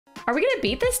Are we gonna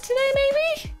beat this today,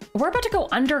 maybe? We're about to go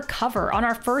undercover on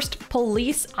our first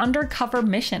police undercover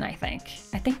mission, I think.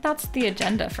 I think that's the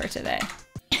agenda for today.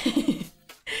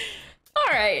 All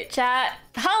right, chat.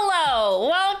 Hello,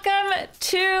 welcome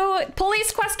to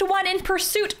Police Quest 1 in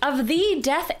Pursuit of the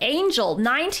Death Angel,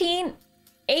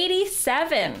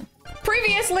 1987.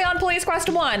 Previously on Police Quest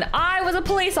 1, I was a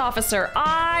police officer.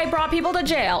 I brought people to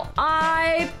jail.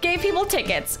 I gave people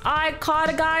tickets. I caught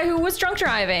a guy who was drunk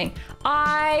driving.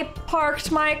 I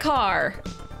parked my car.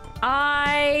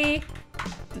 I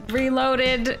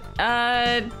reloaded.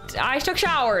 I took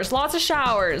showers, lots of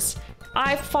showers.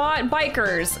 I fought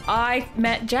bikers. I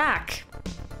met Jack,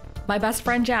 my best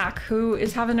friend Jack, who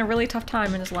is having a really tough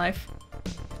time in his life.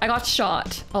 I got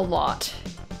shot a lot.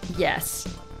 Yes.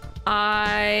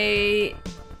 I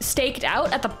staked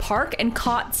out at the park and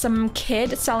caught some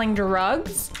kid selling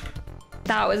drugs.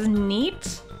 That was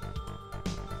neat.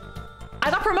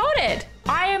 I got promoted.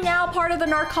 I am now part of the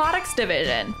narcotics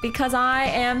division because I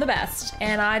am the best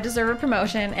and I deserve a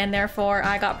promotion, and therefore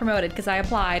I got promoted because I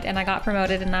applied and I got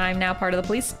promoted, and I'm now part of the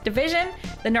police division,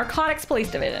 the narcotics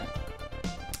police division.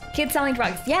 Kids selling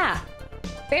drugs, yeah.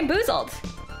 Bamboozled.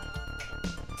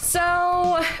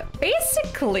 So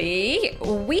basically,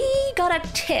 we got a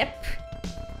tip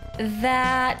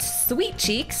that Sweet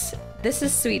Cheeks, this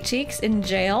is Sweet Cheeks in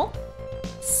jail.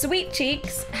 Sweet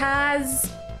Cheeks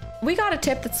has, we got a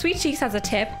tip that Sweet Cheeks has a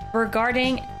tip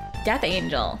regarding Death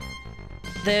Angel.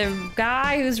 The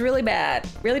guy who's really bad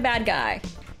guy.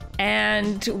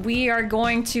 And we are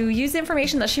going to use the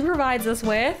information that she provides us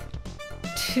with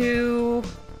to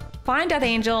find Death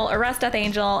Angel, arrest Death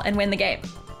Angel, and win the game.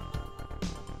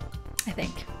 I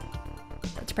think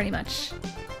that's pretty much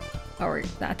what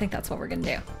I think that's what we're gonna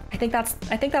do. I think that's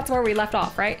where we left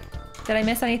off, right? Did I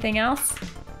miss anything else?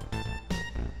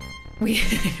 We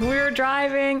were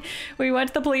driving, we went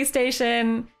to the police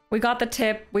station, we got the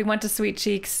tip, we went to Sweet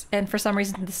Cheeks, and for some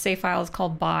reason the save file is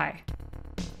called bye.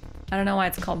 I don't know why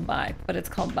it's called bye, but it's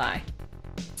called bye.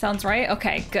 Sounds right?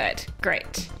 Okay, good,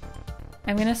 great.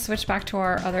 I'm gonna switch back to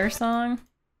our other song.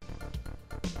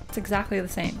 It's exactly the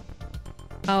same.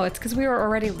 Oh, it's because we were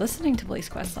already listening to Police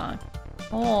Quest song.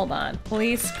 Hold on.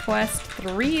 Police Quest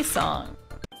 3 song.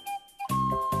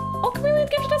 Oh, Chameleon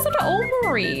gifted us an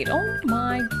overread. Oh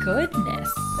my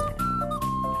goodness.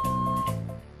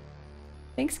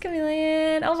 Thanks,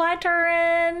 Chameleon. Oh, my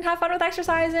turn. Have fun with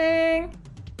exercising.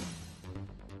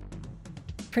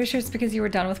 Pretty sure it's because you were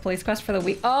done with Police Quest for the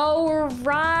week. Oh,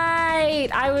 right.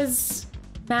 I was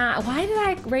mad. Why did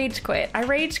I rage quit? I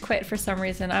rage quit for some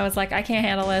reason. I was like, I can't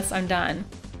handle this. I'm done.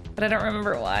 But I don't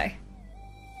remember why.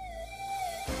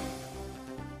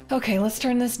 Okay, let's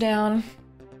turn this down.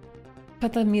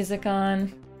 Put the music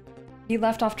on. You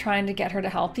left off trying to get her to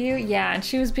help you? Yeah, and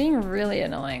she was being really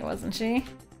annoying, wasn't she?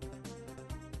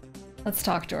 Let's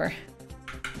talk to her.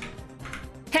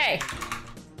 Hey!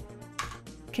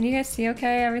 Can you guys see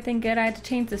okay? Everything good? I had to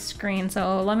change the screen,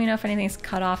 so let me know if anything's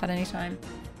cut off at any time.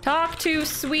 Talk to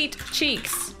Sweet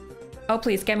Cheeks. Oh,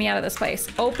 please, get me out of this place.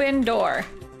 Open door.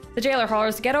 The jailer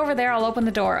hollers, get over there, I'll open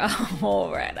the door. Oh,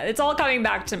 right. It's all coming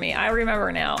back to me. I remember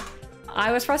now.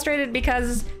 I was frustrated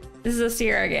because this is a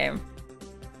Sierra game.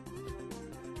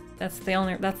 That's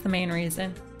the main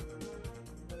reason.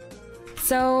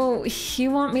 So, you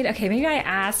want me to, okay, maybe I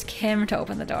ask him to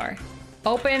open the door.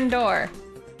 Open door.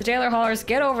 The jailer hollers,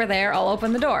 get over there, I'll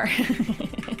open the door.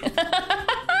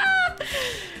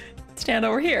 Stand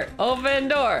over here. Open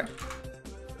door.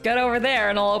 Get over there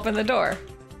and I'll open the door.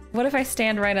 What if I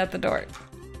stand right at the door?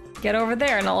 Get over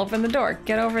there and I'll open the door.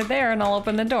 Get over there and I'll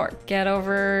open the door. Get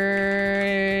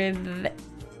over...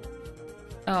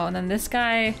 Oh, and then this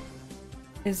guy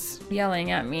is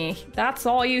yelling at me. That's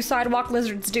all you sidewalk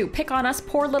lizards do. Pick on us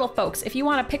poor little folks. If you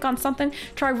want to pick on something,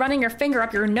 try running your finger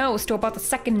up your nose to about the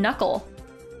second knuckle.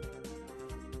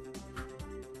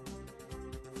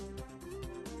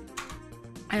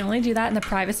 I only do that in the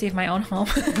privacy of my own home.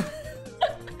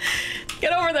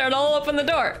 Get over there and I'll open the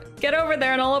door. Get over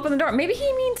there and I'll open the door. Maybe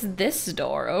he means this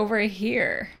door over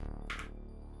here.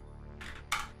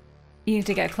 You need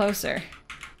to get closer.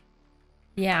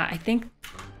 Yeah, I think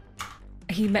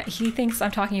he thinks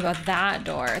I'm talking about that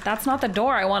door. That's not the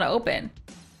door I want to open.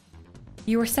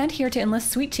 You were sent here to enlist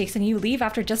Sweet Cheeks and you leave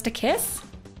after just a kiss?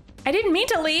 I didn't mean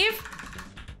to leave.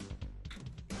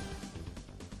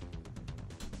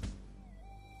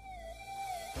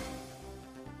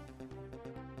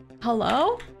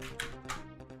 Hello?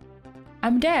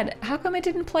 I'm dead. How come it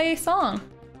didn't play a song?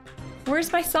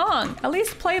 Where's my song? At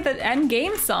least play the end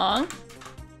game song.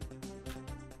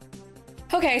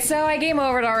 Okay, so I game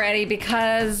overed already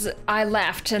because I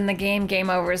left and the game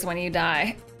overs when you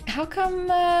die. How come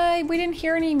we didn't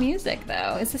hear any music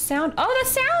though? Is the sound? Oh, the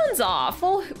sound's off.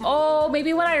 Well, oh,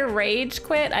 maybe when I rage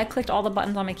quit, I clicked all the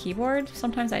buttons on my keyboard.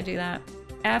 Sometimes I do that.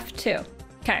 F2.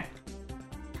 Okay.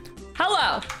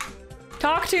 Hello.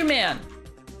 Talk to man.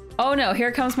 Oh no,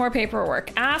 here comes more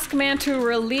paperwork. Ask man to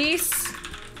release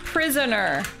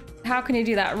prisoner. How can you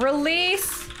do that?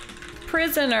 Release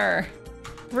prisoner.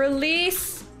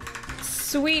 Release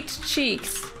sweet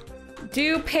cheeks.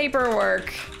 Do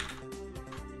paperwork.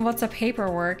 What's a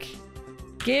paperwork?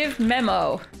 Give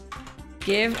memo.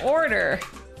 Give order.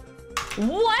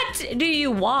 What do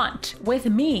you want with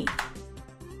me?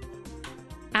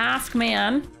 Ask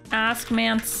man. Ask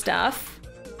man stuff.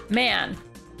 Man.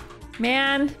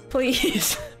 Man,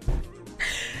 please.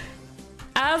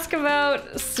 Ask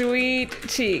about sweet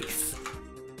cheeks.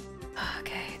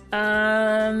 Okay.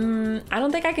 I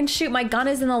don't think I can shoot. My gun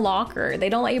is in the locker. They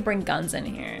don't let you bring guns in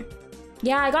here.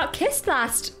 Yeah, I got kissed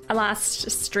last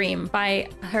stream by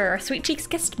her. Sweet Cheeks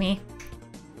kissed me.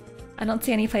 I don't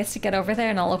see any place to get over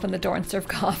there, and I'll open the door and serve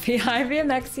coffee. Hi,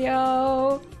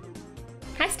 VMXio.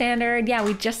 Hi, Standard. Yeah,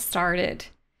 we just started.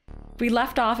 We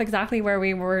left off exactly where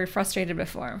we were frustrated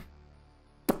before.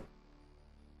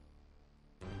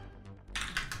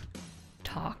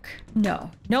 Talk. No.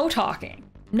 No talking.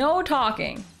 No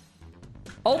talking.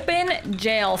 Open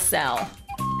jail cell.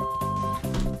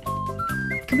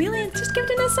 Chameleon's just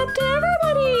gifting a sub to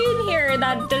everybody in here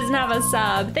that doesn't have a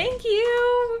sub. Thank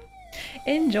you.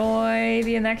 Enjoy,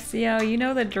 VMXio. You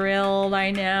know the drill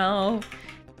by now.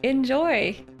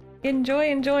 Enjoy. Enjoy,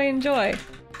 enjoy, enjoy.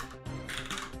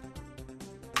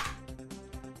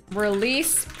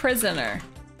 Release prisoner.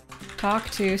 Talk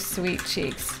to Sweet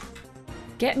Cheeks.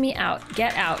 Get me out.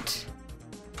 Get out.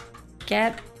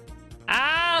 Get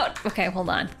out. Okay, hold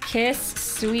on. Kiss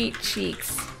Sweet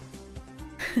Cheeks.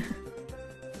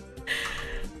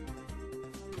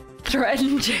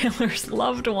 Threaten jailers'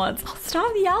 loved ones. Oh,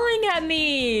 stop yelling at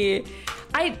me.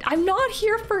 I'm not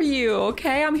here for you,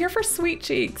 okay? I'm here for Sweet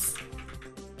Cheeks.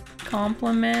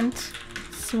 Compliment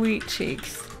Sweet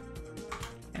Cheeks.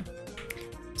 Okay.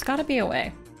 There's gotta be a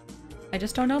way. I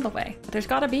just don't know the way, but there's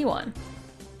gotta be one.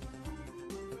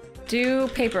 Do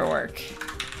paperwork.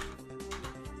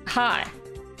 Hi.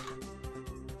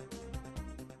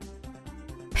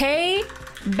 Pay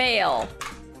bail.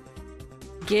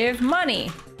 Give money.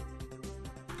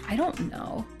 I don't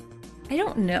know. I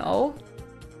don't know.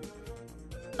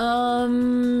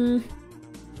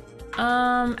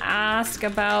 Ask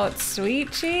about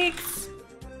Sweet Cheeks.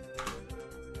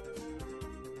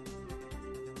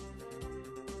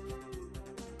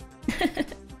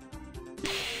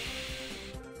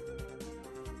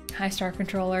 Hi, Star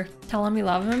Controller. Tell him you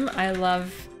love him. I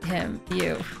love him.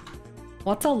 You.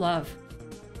 What's a love?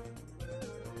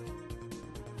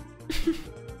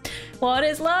 What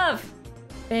is love?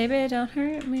 Baby, don't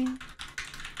hurt me.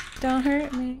 Don't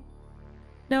hurt me.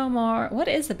 No more. What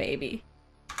is a baby?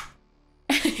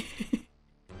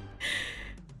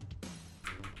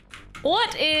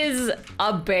 What is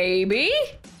a baby?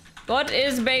 What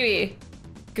is baby?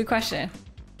 Good question.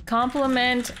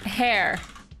 Compliment hair.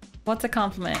 What's a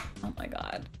compliment? Oh my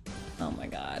god. Oh my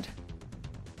god.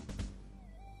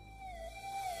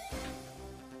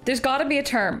 There's gotta be a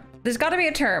term. There's gotta be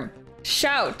a term.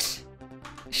 Shout.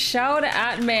 Shout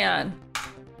at man.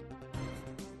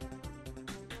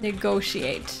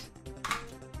 Negotiate.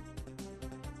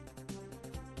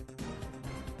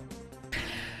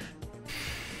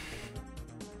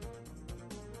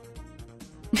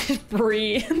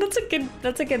 Bree. That's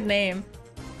a good name.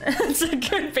 That's a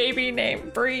good baby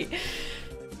name. Bree.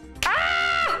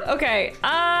 Ah! Okay.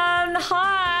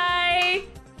 Hi.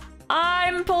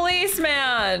 I'm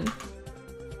policeman.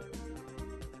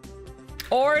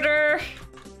 Order.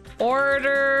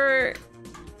 Order.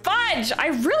 Fudge! I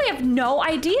really have no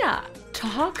idea.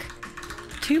 Talk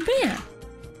to man.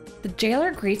 The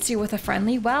jailer greets you with a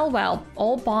friendly well,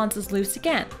 old bonds is loose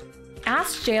again.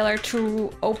 Ask jailer to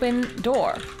open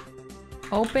door.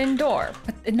 Open door.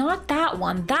 But not that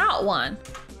one, that one.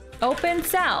 Open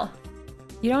cell.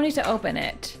 You don't need to open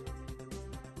it.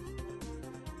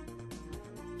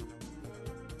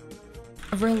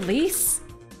 Release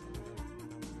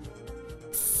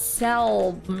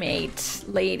cellmate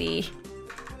lady.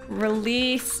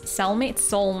 Release cellmate,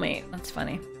 soulmate. That's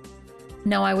funny.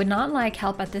 No, I would not like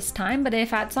help at this time, but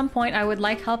if at some point I would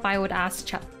like help, I would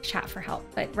ask chat for help.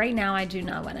 But right now I do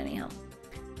not want any help.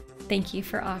 Thank you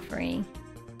for offering.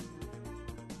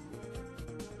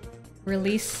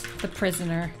 Release the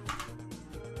prisoner.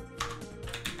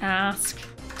 Ask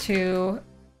to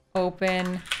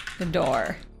open the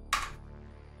door.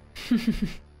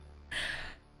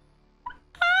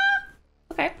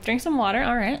 Okay. drink some water.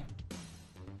 All right.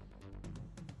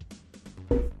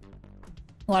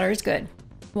 Water is good.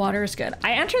 Water is good.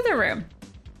 I enter the room.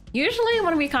 Usually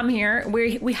when we come here,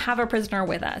 we have a prisoner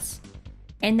with us.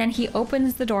 And then he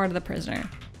opens the door to the prisoner.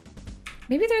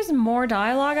 Maybe there's more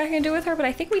dialogue I can do with her, but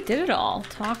I think we did it all.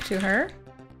 Talk to her.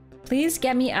 Please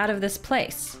get me out of this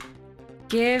place.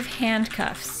 Give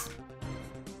handcuffs.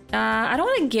 I don't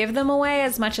want to give them away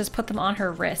as much as put them on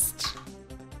her wrist.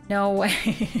 No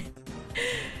way.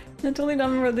 Mentally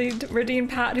dumb redeem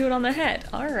pat hoot on the head.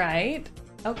 All right.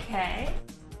 Okay.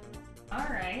 All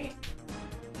right.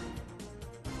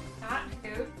 Pat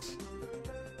hoot.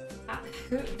 Pat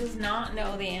hoot does not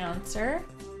know the answer.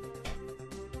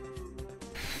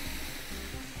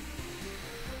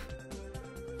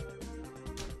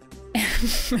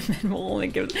 And then we'll only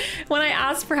give. When I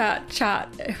ask for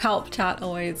help, chat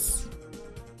always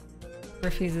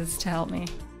refuses to help me.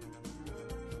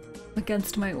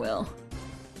 Against my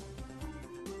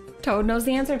Toad knows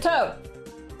the answer. Toad.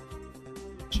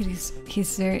 He's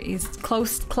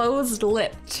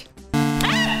closed-lipped.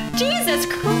 Ah! Jesus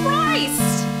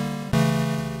Christ!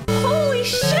 Holy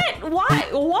shit!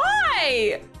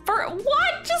 Why? For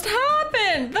what just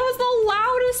happened? That was the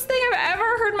loudest thing I've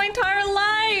ever heard in my entire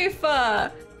life.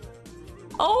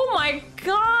 Oh my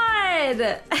god! Why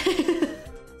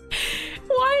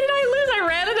did I lose? I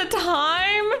ran out of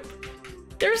time.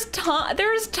 There's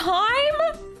time.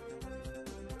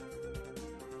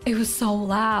 It was so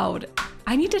loud.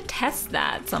 I need to test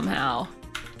that somehow.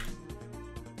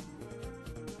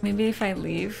 Maybe if I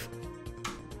leave.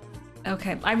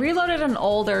 Okay, I reloaded an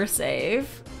older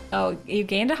save. Oh, you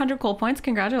gained 100 cool points.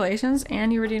 Congratulations.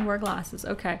 And you redeemed more glasses.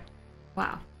 Okay.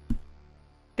 Wow.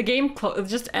 The game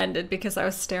just ended because I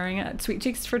was staring at Sweet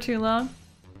Cheeks for too long.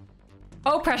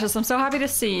 Oh, Precious, I'm so happy to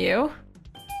see you.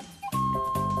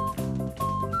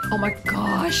 Oh my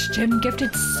gosh, Jim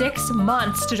gifted 6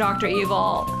 months to Dr.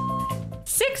 Evil.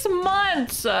 6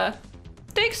 months!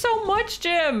 Thanks so much,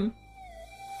 Jim.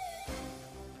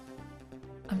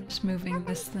 I'm just moving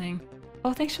this thing.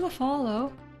 Oh, thanks for the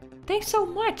follow. Thanks so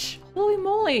much. Holy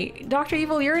moly. Dr.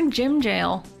 Evil, you're in gym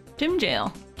jail. Gym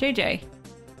jail. JJ.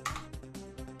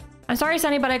 I'm sorry,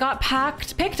 Sunny, but I got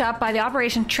picked up by the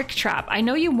Operation Trick Trap. I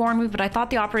know you warned me, but I thought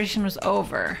the operation was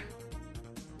over.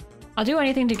 I'll do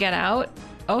anything to get out.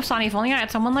 Oh, Sonny, if only I had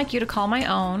someone like you to call my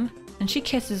own. And she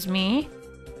kisses me.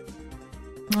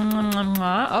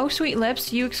 Oh, sweet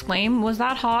lips, you exclaim. Was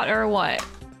that hot or what?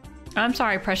 I'm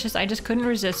sorry, Precious. I just couldn't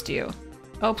resist you.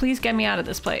 Oh, please get me out of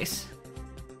this place.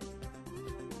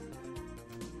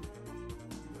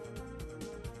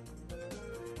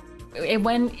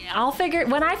 When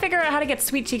I figure out how to get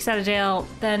Sweet Cheeks out of jail,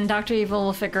 then Dr. Evil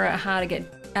will figure out how to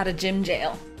get out of gym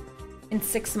jail in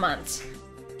 6 months.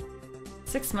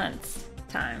 6 months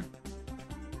time.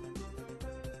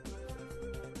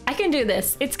 I can do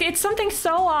this. It's something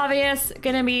so obvious,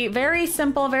 gonna be very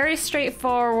simple, very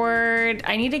straightforward.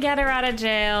 I need to get her out of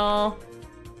jail.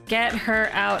 Get her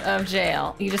out of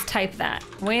jail. You just type that.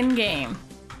 Win game.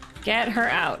 Get her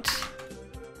out.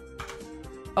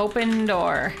 Open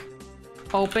door.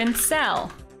 Open cell.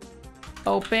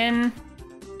 Open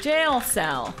jail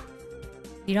cell.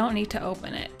 You don't need to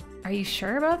open it. Are you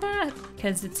sure about that?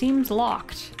 Because it seems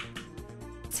locked.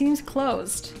 It seems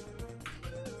closed.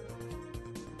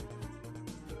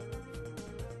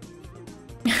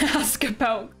 Ask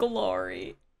about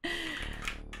glory.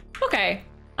 Okay.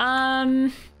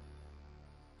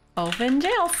 Open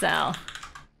jail cell.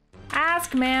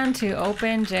 Ask man to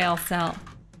open jail cell.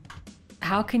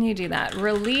 How can you do that?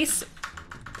 Release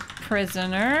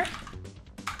prisoner.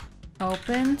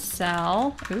 Open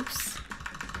cell. Oops.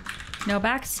 No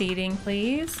back seating,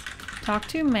 please. Talk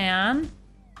to man.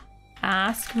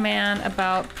 Ask man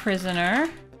about prisoner.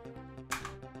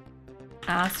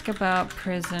 Ask about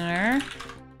prisoner.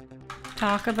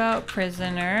 Talk about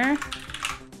prisoner.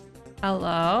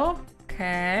 Hello.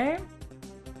 Okay.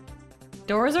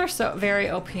 Doors are so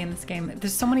very OP in this game.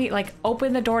 There's so many, like,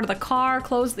 open the door to the car,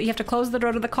 you have to close the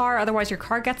door to the car, otherwise your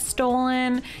car gets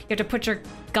stolen. You have to put your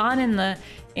gun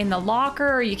in the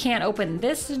locker, or you can't open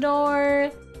this door.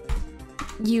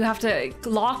 You have to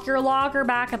lock your locker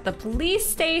back at the police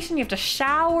station. You have to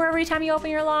shower every time you open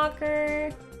your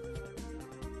locker.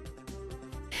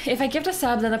 If I gift a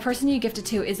sub, then the person you gifted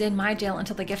to is in my jail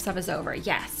until the gift sub is over.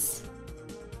 Yes.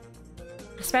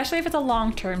 Especially if it's a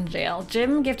long-term jail.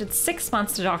 Jim gifted 6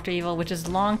 months to Dr. Evil, which is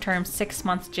long-term 6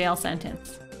 months jail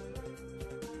sentence.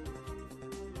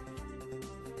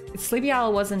 Sleepy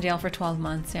Owl was in jail for 12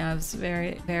 months. Yeah, it was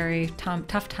very, very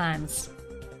tough times.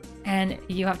 And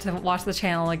you have to watch the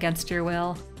channel against your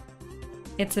will.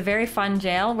 It's a very fun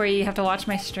jail where you have to watch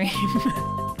my stream.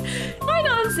 I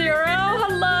know, Non-Zero.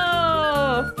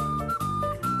 Hello.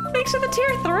 Thanks for the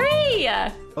tier 3.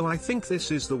 Oh, I think this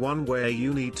is the one where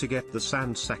you need to get the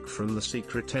sand sack from the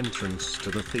secret entrance to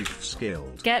the Thieves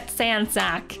Guild. Get sand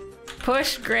sack.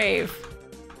 Push grave.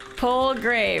 Pull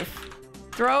grave.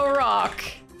 Throw rock.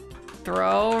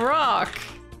 Throw rock.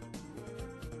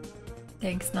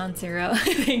 Thanks, Non-Zero.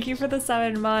 Thank you for the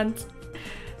 7 months.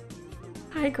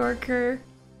 Hi, Gorker.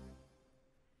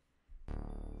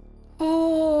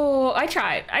 Oh, I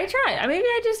tried. Maybe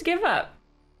I just give up.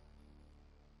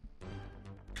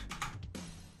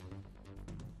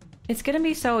 It's gonna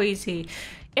be so easy.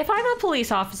 If I'm a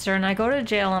police officer and I go to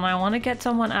jail and I want to get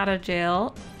someone out of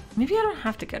jail, maybe I don't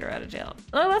have to get her out of jail.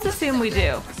 Well, let's assume we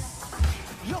do.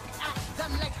 Look at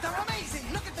them legs, they're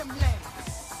amazing. Look at them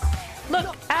legs.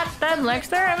 Look at them legs,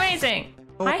 they're amazing.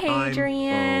 Oh, Hi,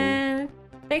 Adrian.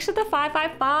 Thanks for the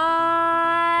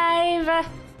 555.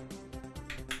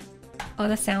 Oh,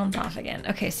 the sound's off again.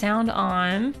 Okay, sound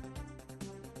on.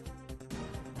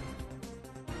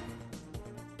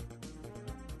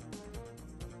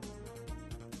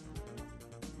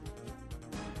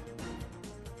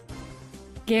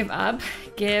 Give up.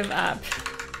 Give up.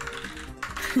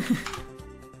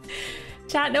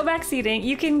 Chat, no backseating.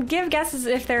 You can give guesses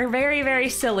if they're very, very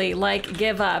silly, like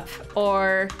give up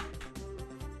or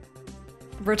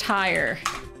retire.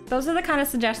 Those are the kind of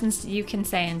suggestions you can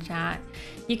say in chat.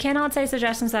 You cannot say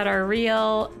suggestions that are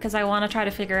real because I want to try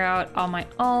to figure out on my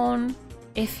own.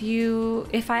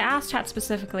 If I ask chat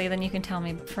specifically, then you can tell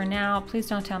me. But for now, please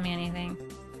don't tell me anything.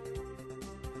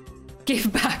 Give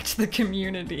back to the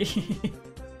community.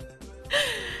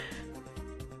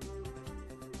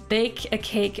 Bake a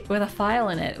cake with a file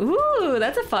in it. Ooh,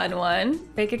 that's a fun one.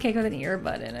 Bake a cake with an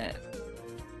earbud in it.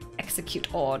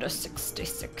 Execute order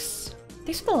 66.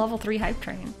 Thanks for the level 3 hype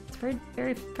train. It's very,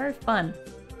 very, very fun.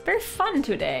 Very fun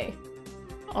today.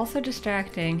 Also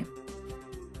distracting.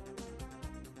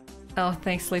 Oh,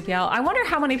 thanks, Sleepy Owl. I wonder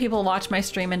how many people watch my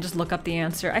stream and just look up the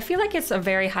answer. I feel like it's a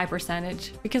very high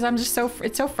percentage because I'm just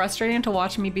it's so frustrating to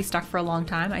watch me be stuck for a long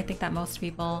time. I think that most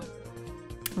people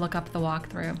look up the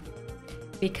walkthrough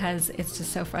because it's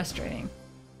just so frustrating.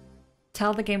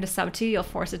 Tell the game to sub to you, you'll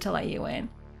force it to let you in.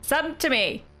 Sub to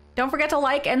me! Don't forget to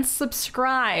like and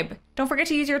subscribe. Don't forget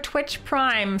to use your Twitch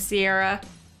Prime, Sierra.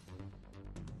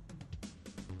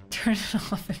 Turn it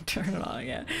off and turn it on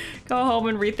again. Go home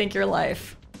and rethink your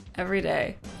life every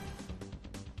day.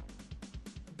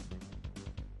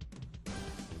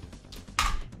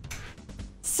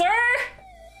 Sir!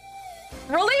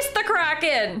 Release the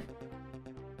Kraken!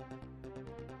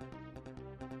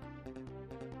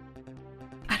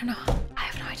 I don't know. I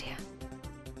have no idea.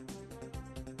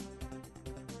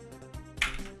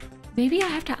 Maybe I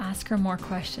have to ask her more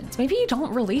questions. Maybe you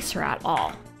don't release her at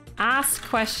all. Ask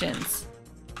questions.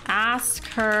 Ask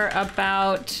her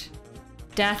about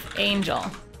Death Angel.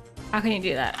 How can you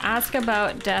do that? Ask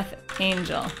about Death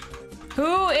Angel.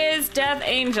 Who is Death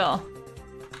Angel?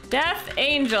 Death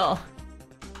Angel.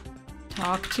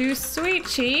 Talk to Sweet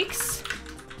Cheeks.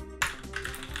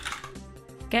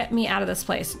 Get me out of this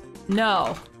place.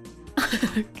 No.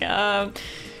 The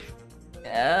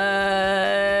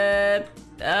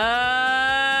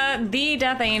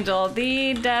Death Angel.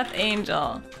 The Death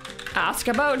Angel. Ask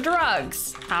about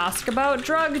drugs. Ask about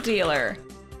drug dealer.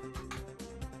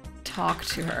 Talk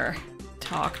to her.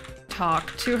 Talk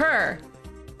to her.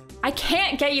 I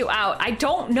can't get you out. I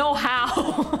don't know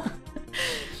how.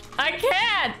 I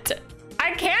can't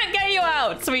get you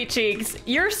out, Sweet Cheeks.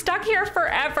 You're stuck here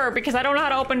forever because I don't know how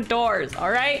to open doors,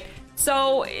 all right?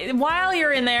 So while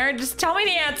you're in there, just tell me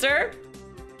the answer.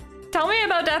 Tell me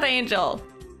about Death Angel.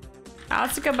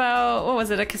 Ask about, what was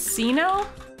it, a casino?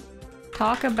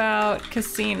 Talk about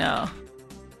casino.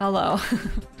 Hello.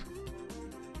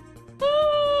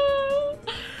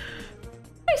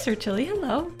 Hi, Sir Chili.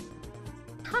 Hello.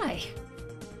 Hi.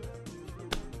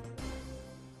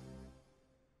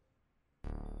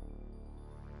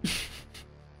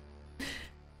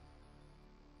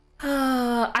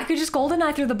 I could just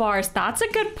GoldenEye through the bars. That's a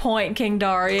good point, King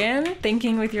Darian.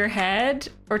 Thinking with your head.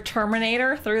 Or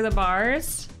Terminator through the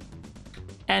bars.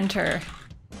 Enter.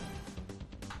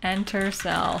 Enter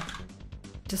cell.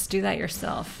 Just do that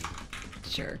yourself.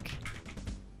 Jerk.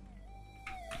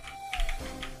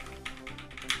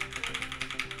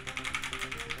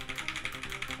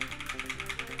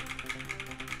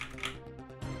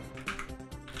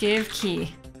 Give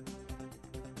key.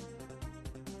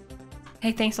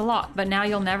 Hey, thanks a lot, but now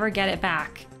you'll never get it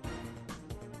back.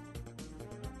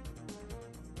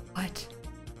 What?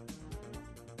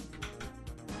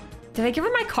 Did I give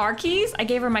her my car keys? I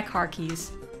gave her my car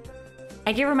keys.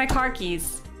 I gave her my car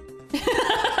keys.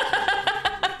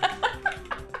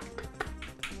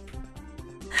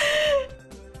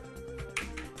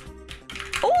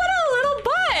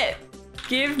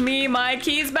 Give me my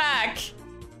keys back.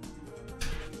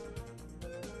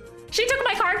 She took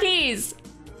my car keys.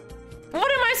 What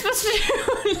am I supposed to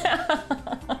do now?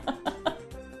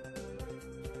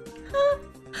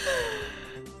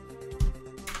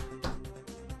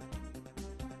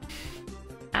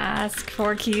 Ask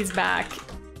for keys back.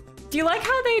 Do you like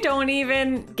how they don't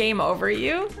even game over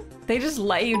you? They just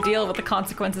let you deal with the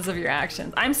consequences of your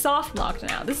actions. I'm soft locked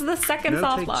now. This is the second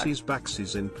soft lock. No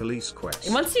takesies in Police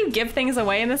Quest. Once you give things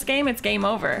away in this game, it's game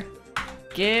over.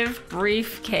 Give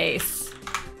briefcase.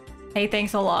 Hey,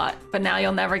 thanks a lot, but now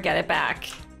you'll never get it back.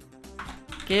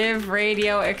 Give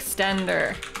radio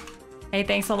extender. Hey,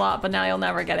 thanks a lot, but now you'll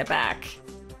never get it back.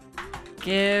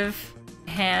 Give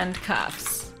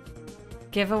handcuffs.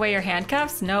 Give away your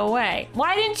handcuffs? No way.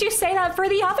 Why didn't you say that for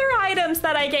the other items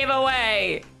that I gave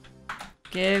away?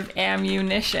 Give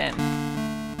ammunition.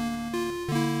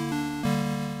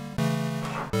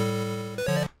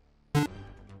 I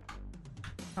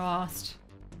lost.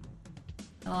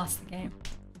 I lost the game.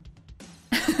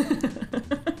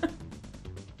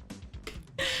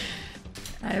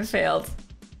 I have failed.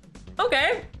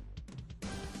 Okay.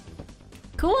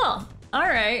 Cool. All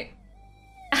right.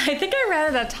 I think I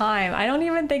ran out of time. I don't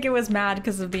even think it was mad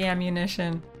because of the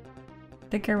ammunition. I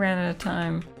think I ran out of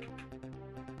time.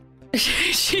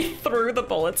 She threw the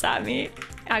bullets at me.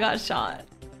 I got shot.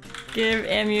 Give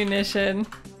ammunition.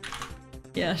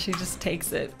 Yeah, she just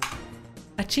takes it.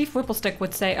 A Chief Whipplestick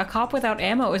would say, a cop without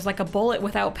ammo is like a bullet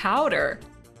without powder.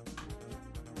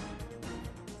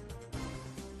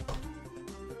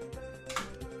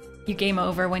 You game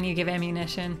over when you give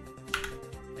ammunition.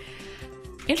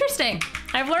 Interesting.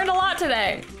 I've learned a lot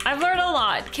today. I've learned a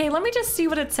lot. Okay, let me just see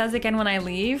what it says again when I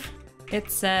leave. It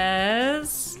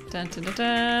says... Dun, dun, dun,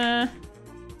 dun.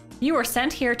 You are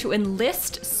sent here to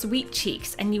enlist Sweet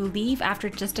Cheeks, and you leave after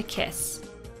just a kiss.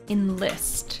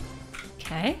 Enlist.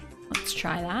 Okay, let's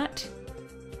try that.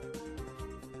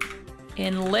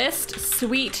 Enlist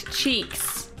Sweet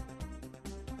Cheeks.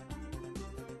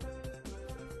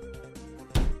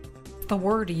 The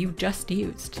word you just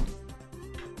used.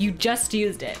 You just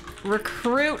used it.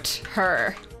 Recruit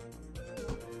her.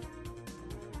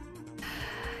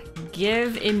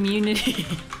 Give immunity.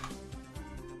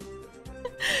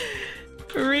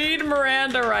 Read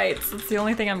Miranda rights. That's the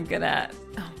only thing I'm good at.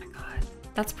 Oh my god.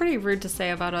 That's pretty rude to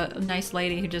say about a nice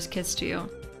lady who just kissed you.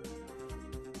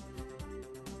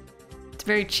 It's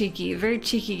very cheeky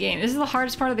game. This is the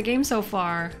hardest part of the game so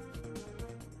far.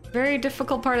 Very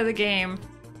difficult part of the game.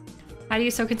 How do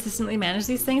you so consistently manage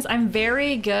these things? I'm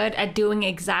very good at doing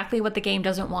exactly what the game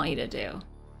doesn't want you to do.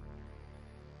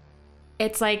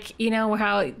 It's like, you know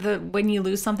how when you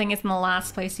lose something, it's in the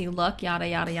last place you look, yada,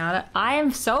 yada, yada. I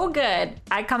am so good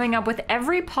at coming up with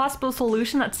every possible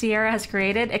solution that Sierra has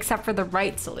created, except for the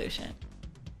right solution.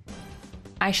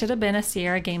 I should have been a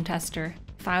Sierra game tester.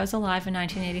 If I was alive in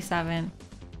 1987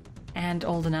 and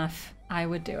old enough, I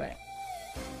would do it.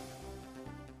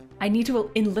 I need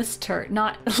to enlist her,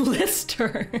 not list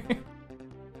her.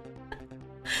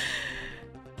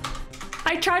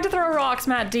 I tried to throw rocks,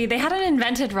 Matt D. They hadn't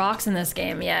invented rocks in this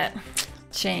game yet.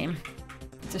 Shame.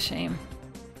 It's a shame.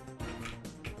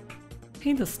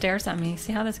 He just stares at me.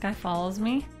 See how this guy follows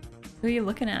me? Who are you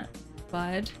looking at,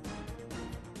 bud?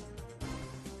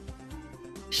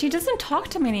 She doesn't talk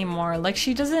to me anymore. Like,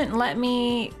 she doesn't let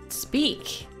me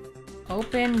speak.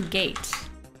 Open gate.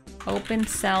 Open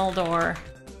cell door.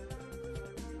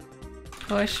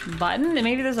 Push button?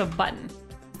 Maybe there's a button.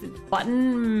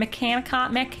 Button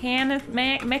mechanized?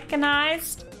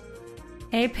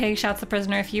 Hey pig, shouts the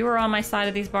prisoner. If you were on my side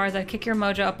of these bars, I'd kick your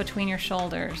mojo up between your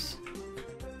shoulders.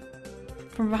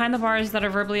 From behind the bars that are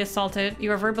verbally assaulted,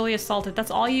 you are verbally assaulted. That's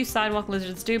all you sidewalk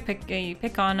lizards do. You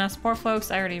pick on us. Poor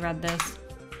folks, I already read this.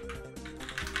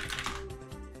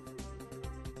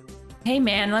 Hey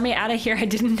man, let me out of here. I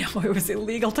didn't know it was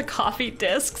illegal to copy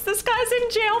discs. This guy's in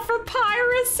jail for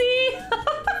piracy.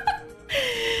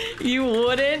 You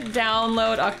wouldn't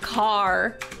download a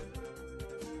car.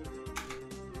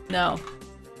 No.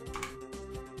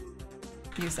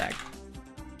 You sec.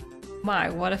 My,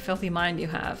 what a filthy mind you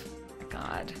have. Oh my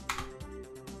god.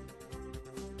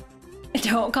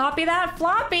 Don't copy that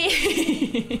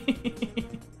floppy.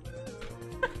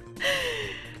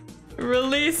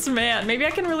 Release man. Maybe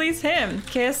I can release him.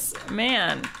 Kiss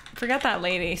man. Forget that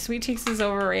lady. Sweet Cheeks is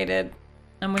overrated.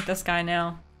 I'm with this guy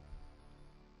now.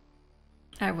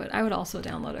 I would also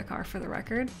download a car, for the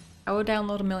record. I would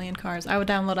download a million cars. I would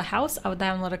download a house. I would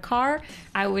download a car.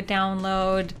 I would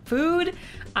download food.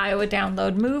 I would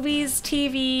download movies,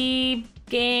 TV,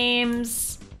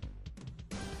 games,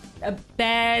 a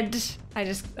bed.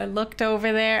 I looked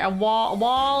over there.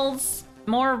 Walls.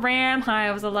 More RAM. Hi,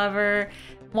 I was a lover.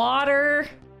 Water.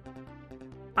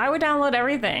 I would download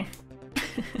everything.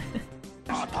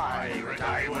 A pirate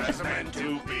I was meant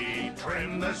to be.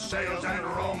 Trim the sails and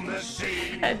roam the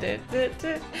sea. I did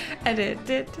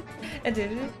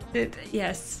it.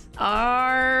 Yes.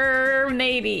 Our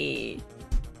Navy.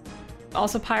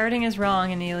 Also, pirating is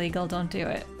wrong and illegal. Don't do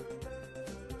it.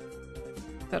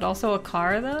 But also a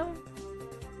car, though?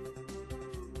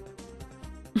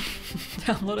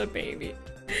 Download a baby.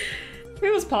 If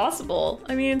it was possible.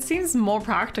 I mean, it seems more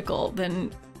practical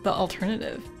than the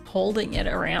alternative. Holding it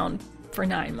around for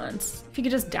 9 months. If you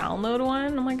could just download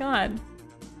one, oh my god.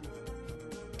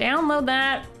 Download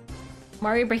that.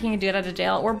 Why are we breaking a dude out of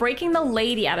jail? We're breaking the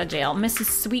lady out of jail, Mrs.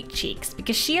 Sweet Cheeks,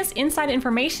 because she has inside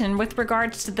information with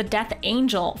regards to the Death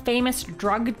Angel, famous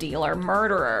drug dealer,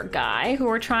 murderer guy who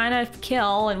we're trying to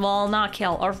kill, and well, not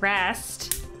kill,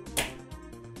 arrest.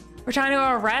 We're trying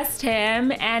to arrest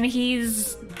him, and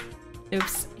he's,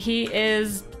 oops, he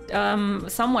is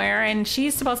somewhere, and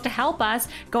she's supposed to help us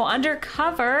go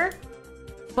undercover,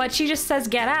 but she just says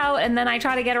get out, and then I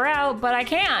try to get her out, but I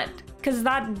can't. Because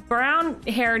that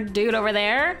brown-haired dude over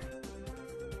there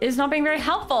is not being very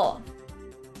helpful.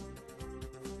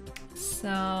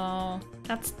 So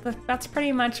that's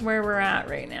pretty much where we're at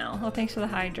right now. Oh, thanks for the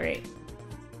hydrate.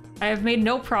 I have made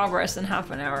no progress in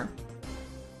half an hour.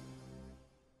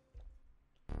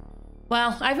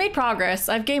 Well, I've made progress.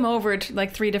 I've game overed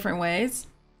like 3 different ways.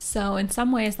 So in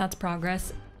some ways that's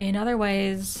progress. In other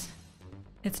ways,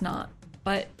 it's not.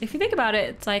 But if you think about it,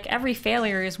 it's like every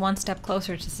failure is one step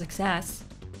closer to success.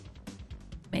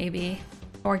 Maybe.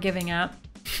 Or giving up.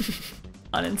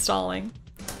 Uninstalling.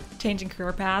 Changing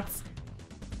career paths.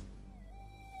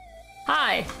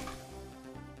 Hi.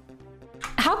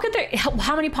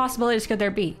 How many possibilities could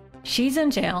there be? She's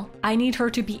in jail. I need her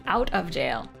to be out of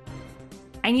jail.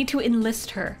 I need to enlist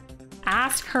her.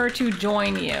 Ask her to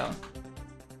join you.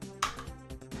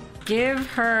 Give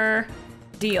her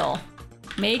deal.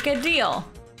 Make a deal.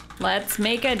 Let's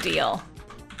make a deal.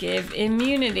 Give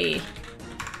immunity.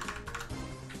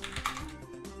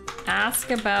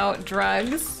 Ask about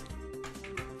drugs.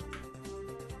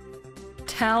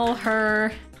 Tell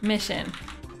her mission.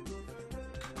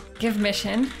 Give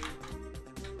mission.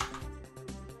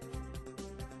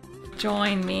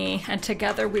 Join me, and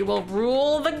together we will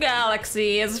rule the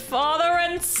galaxy as father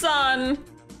and son.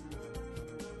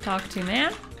 Talk to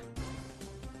man.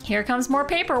 Here comes more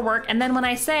paperwork, and then when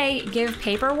I say give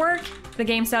paperwork, the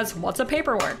game says, what's a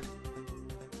paperwork?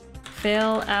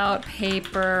 Fill out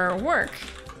paperwork.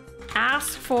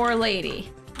 Ask for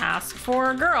lady. Ask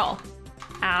for girl.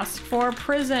 Ask for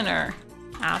prisoner.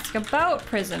 Ask about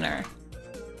prisoner.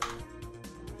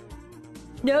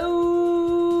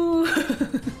 No!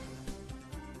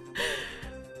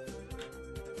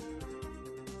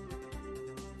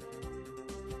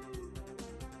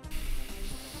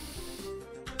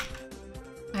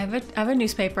 I have a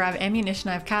newspaper, I have ammunition,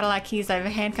 I have Cadillac keys, I have a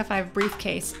handcuff, I have a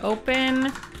briefcase.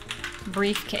 Open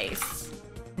briefcase.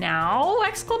 Now?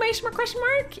 Exclamation mark, question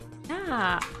mark?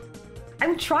 Yeah.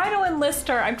 I'm trying to enlist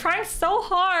her. I'm trying so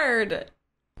hard.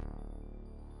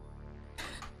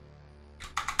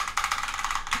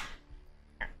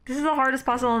 This is the hardest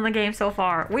puzzle in the game so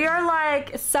far. We are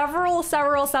like several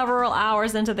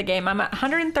hours into the game. I'm at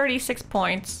 136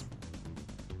 points.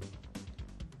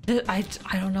 I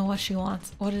don't know what she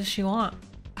wants. What does she want?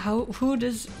 What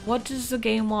does the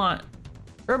game want?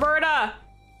 Roberta!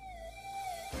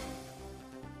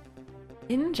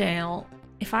 In jail,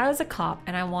 if I was a cop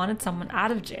and I wanted someone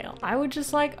out of jail, I would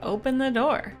just like open the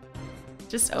door.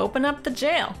 Just open up the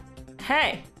jail.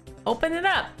 Hey, open it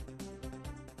up.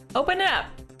 Open it up.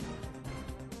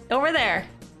 Over there.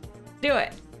 Do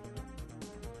it.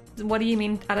 What do you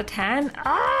mean out of 10?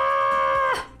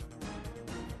 Ah!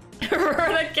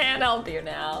 Roberta can't help you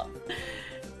now.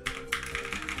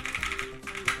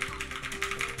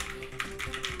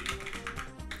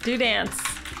 Do dance.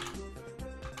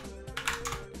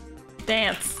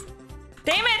 Dance.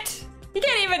 Damn it! You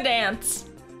can't even dance.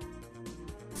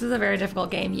 This is a very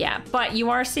difficult game, yeah, but you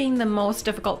are seeing the most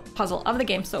difficult puzzle of the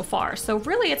game so far. So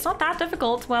really, it's not that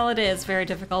difficult. Well, it is very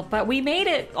difficult, but we made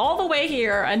it all the way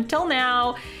here until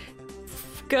now.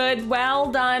 Good, well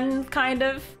done, kind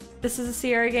of. This is a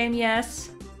Sierra game,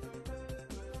 yes.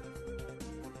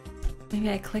 Maybe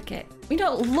I click it. We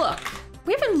don't look.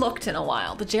 We haven't looked in a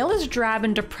while. The jail is drab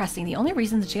and depressing. The only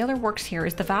reason the jailer works here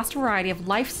is the vast variety of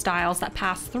lifestyles that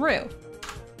pass through.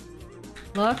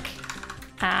 Look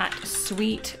at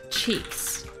Sweet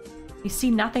Cheeks. You see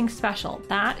nothing special.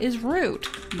 That is rude.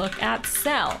 Look at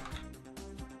cell.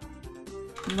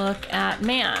 Look at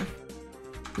man.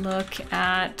 Look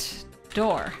at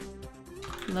door.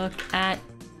 Look at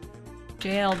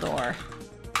jail door.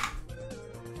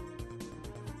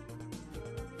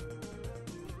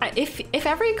 If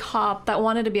every cop that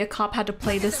wanted to be a cop had to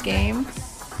play this game,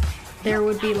 there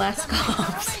would be less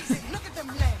cops. Look at them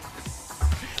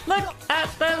legs. Look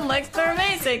at them legs, they're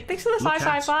amazing. Thanks for the Look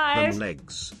at 555. them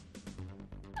legs.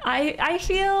 I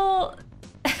feel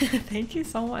thank you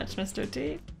so much, Mr.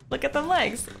 T. Look at them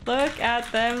legs. Look at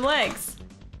them legs.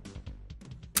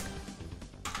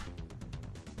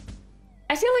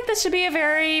 I feel like this should be a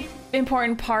very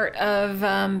important part of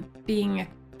being a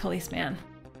policeman.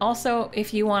 Also,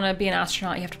 if you want to be an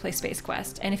astronaut, you have to play Space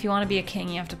Quest. And if you want to be a king,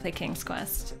 you have to play King's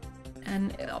Quest.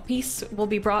 And peace will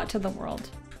be brought to the world.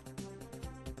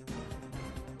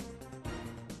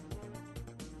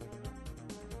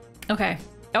 Okay.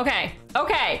 Okay.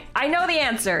 Okay. I know the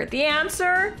answer. The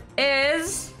answer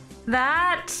is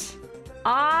that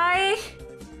I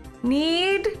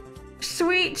need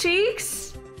sweet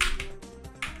cheeks.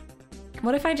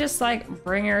 What if I just like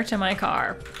bring her to my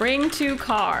car? Bring to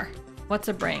car. What's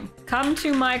a bring? Come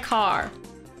to my car.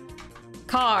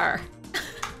 Car.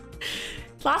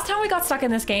 Last time we got stuck in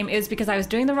this game is because I was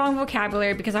doing the wrong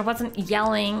vocabulary because I wasn't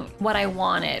yelling what I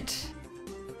wanted.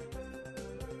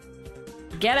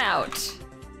 Get out.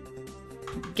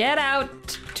 Get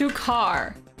out to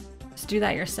car. Just do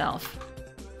that yourself.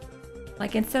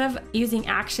 Like instead of using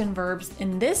action verbs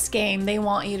in this game, they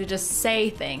want you to just say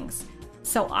things.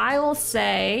 So I will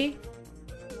say,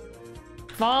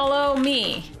 follow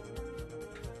me.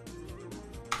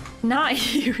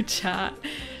 Not you, chat.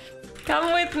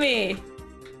 Come with me.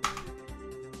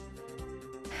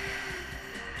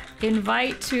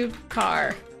 Invite to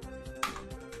car.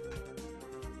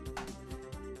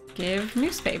 Give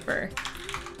newspaper.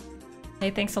 Hey,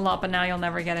 thanks a lot, but now you'll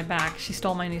never get it back. She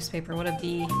stole my newspaper. What a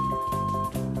bee.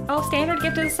 Oh, standard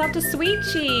gifted sub to Sweet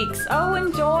Cheeks. Oh,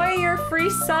 enjoy your free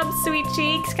sub, Sweet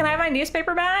Cheeks. Can I have my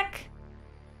newspaper back?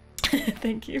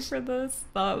 Thank you for the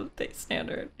sub,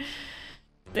 standard.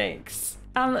 Thanks.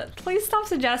 Please stop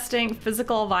suggesting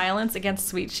physical violence against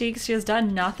Sweet Cheeks. She has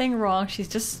done nothing wrong. She's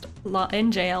just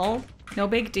in jail. No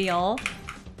big deal.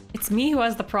 It's me who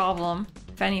has the problem,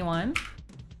 if anyone.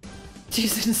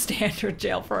 She's in standard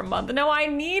jail for a month. No, I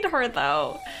need her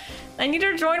though. I need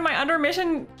her to join my under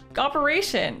mission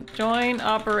operation. Join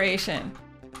operation.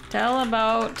 Tell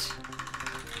about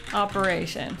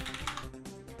operation.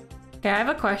 Okay, I have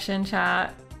a question,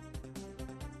 chat.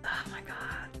 Oh my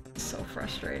god, so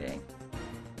frustrating.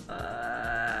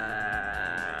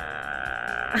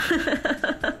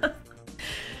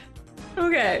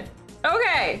 Okay.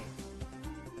 Okay.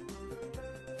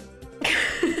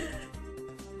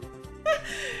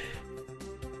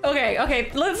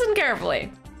 Okay, listen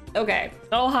carefully. Okay.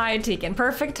 Oh, hi, Tekin.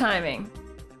 Perfect timing.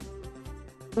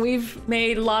 We've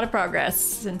made a lot of progress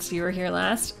since you were here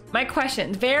last. My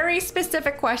question, very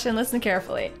specific question, listen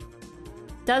carefully.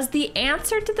 Does the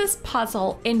answer to this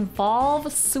puzzle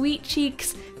involve Sweet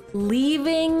Cheeks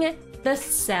leaving the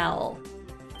cell?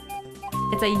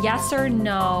 It's a yes or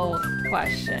no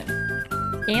question.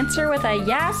 Answer with a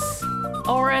yes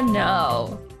or a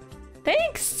no.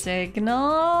 Thanks,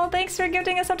 Signal. Thanks for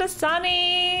gifting us up to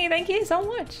Sunny. Thank you so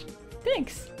much.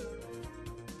 Thanks.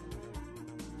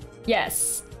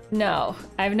 Yes. No.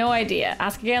 I have no idea.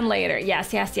 Ask again later.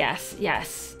 Yes, yes, yes,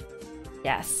 yes.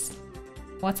 Yes.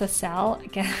 What's a cell?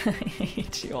 Again, I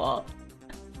hate you all.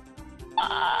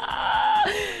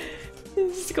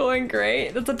 This is going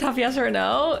great. That's a tough yes or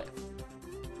no.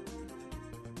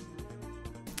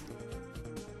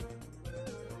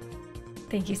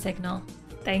 Thank you, Signal.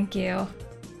 Thank you.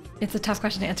 It's a tough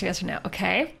question to answer yes or no.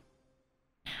 Okay.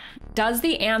 Does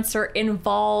the answer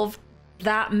involve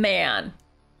that man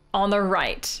on the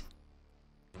right?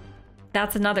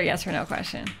 That's another yes or no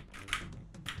question.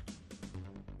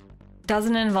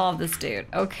 Doesn't involve this dude.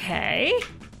 Okay.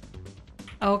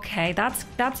 Okay,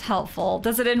 that's helpful.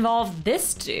 Does it involve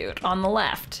this dude on the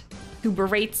left who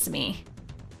berates me?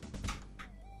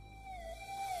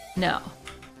 No.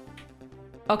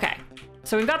 Okay.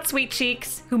 So we've got Sweet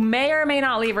Cheeks, who may or may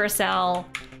not leave her cell,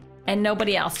 and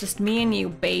nobody else, just me and you,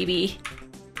 baby.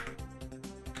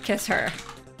 Kiss her.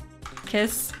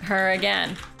 Kiss her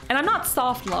again. And I'm not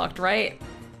soft locked, right?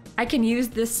 I can use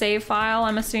this save file,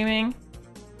 I'm assuming.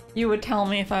 You would tell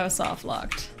me if I was soft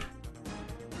locked.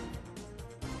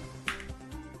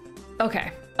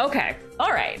 Okay, okay,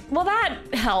 all right. Well, that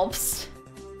helps,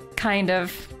 kind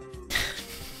of.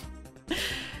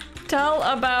 Tell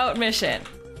about mission.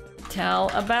 Tell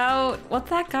about, what's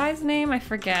that guy's name? I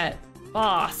forget.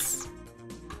 Boss.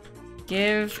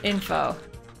 Give info.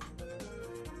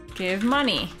 Give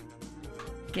money.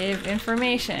 Give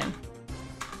information.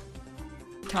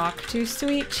 Talk to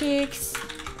Sweet Cheeks.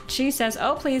 She says,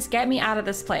 oh, please get me out of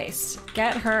this place.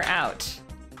 Get her out.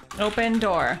 Open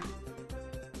door.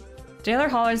 Jailer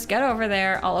hollers, get over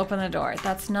there. I'll open the door.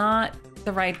 That's not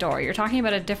the right door. You're talking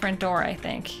about a different door, I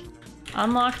think.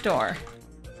 Unlock door.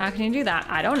 How can you do that?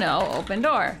 I don't know. Open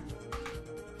door.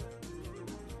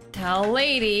 Tell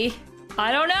lady.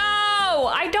 I don't know.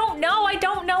 I don't know. I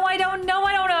don't know. I don't know.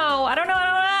 I don't know. I don't know.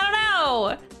 I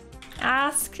don't know.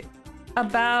 Ask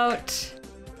about...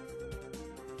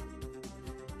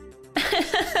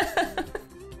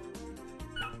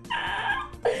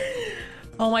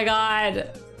 Oh my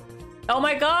god. Oh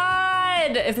my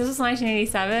god! If this was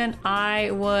 1987, I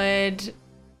would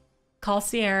call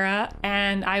Sierra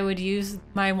and I would use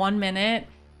my 1 minute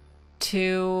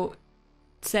to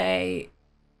say,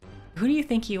 who do you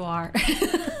think you are?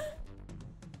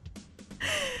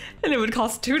 And it would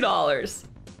cost $2.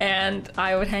 And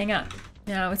I would hang up.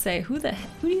 And I would say, who do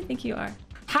you think you are?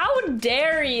 How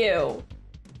dare you?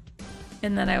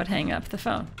 And then I would hang up the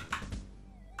phone.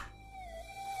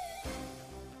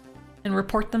 And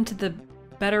report them to the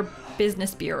Better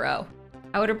Business Bureau.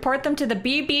 I would report them to the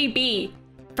BBB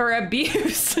for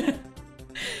abuse.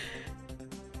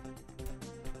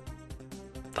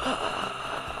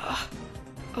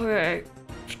 Okay,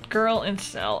 girl in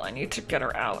cell, I need to get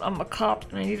her out. I'm a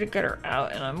cop and I need to get her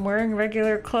out, and I'm wearing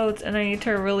regular clothes and I need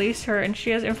to release her, and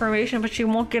she has information but she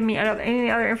won't give me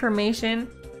any other information.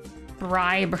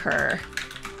 Bribe her.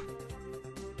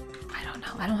 I don't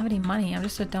know, I don't have any money. I'm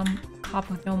just a dumb cop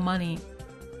with no money.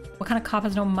 What kind of cop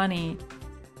has no money?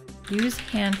 Use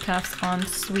handcuffs on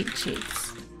Sweet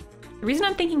Cheeks. The reason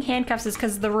I'm thinking handcuffs is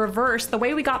because the reverse, the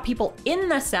way we got people in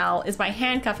the cell is by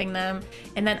handcuffing them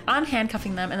and then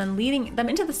unhandcuffing them and then leading them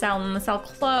into the cell, and then the cell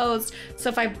closed. So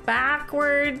if I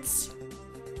backwards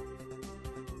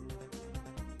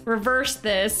reverse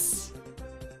this,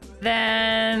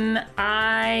 then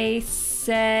I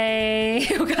say,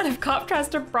 what kind of cop tries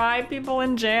to bribe people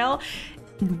in jail?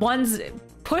 One's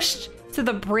pushed to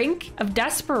the brink of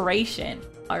desperation,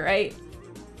 all right?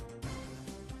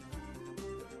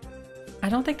 I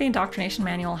don't think the indoctrination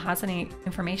manual has any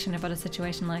information about a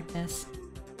situation like this.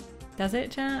 Does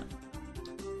it, chat?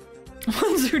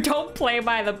 Ones who don't play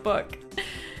by the book.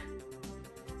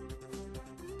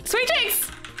 Sweet Cheeks!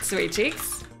 Sweet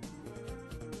Cheeks.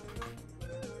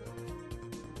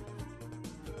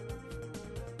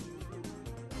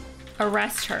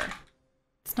 Arrest her.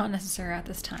 It's not necessary at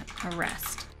this time.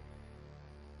 Arrest.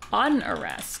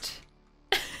 Unarrest.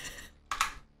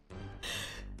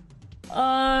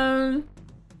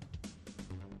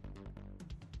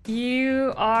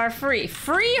 You are free.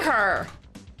 Free her!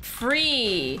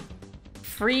 Free!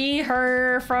 Free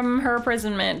her from her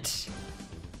imprisonment.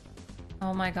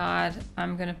 Oh my god,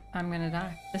 I'm gonna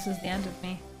die. This is the end of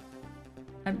me.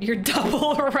 You're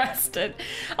double arrested.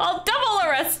 I'll double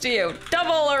arrest you!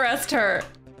 Double arrest her!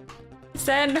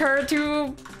 Send her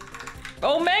to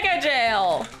Omega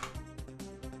Jail!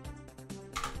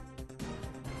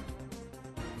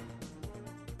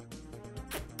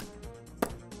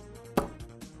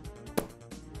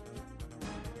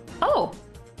 Oh!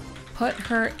 Put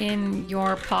her in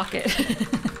your pocket.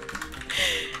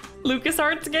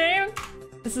 LucasArts game?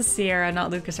 This is Sierra,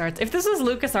 not LucasArts. If this was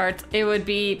LucasArts, it would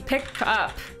be pick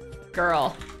up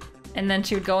girl. And then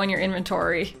she would go in your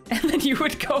inventory. And then you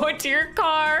would go into your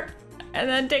car and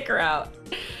then take her out.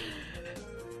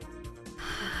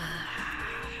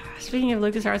 Speaking of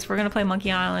LucasArts, we're gonna play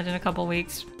Monkey Island in a couple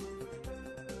weeks.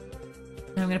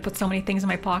 And I'm gonna put so many things in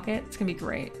my pocket. It's gonna be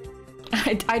great.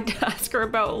 I'd ask her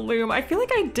about Loom. I feel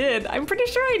like I did. I'm pretty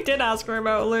sure I did ask her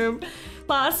about Loom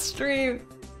last stream.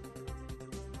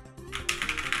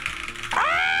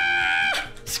 Ah!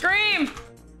 Scream!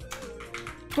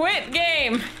 Quit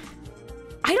game!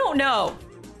 I don't know.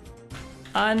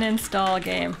 Uninstall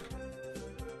game.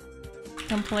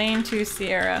 Complain to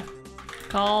Sierra.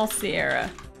 Call Sierra.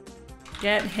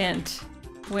 Get hint.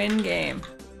 Win game.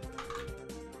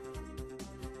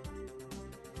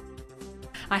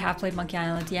 I have played Monkey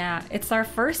Island, yeah. It's our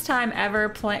first time ever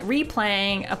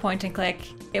replaying a point and click.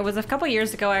 It was a couple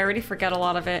years ago, I already forget a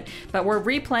lot of it, but we're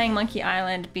replaying Monkey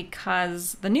Island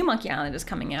because the new Monkey Island is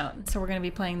coming out. So we're gonna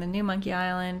be playing the new Monkey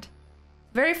Island.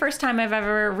 Very first time I've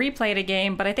ever replayed a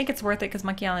game, but I think it's worth it because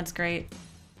Monkey Island's great.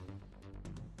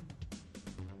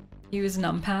 Use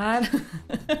numpad.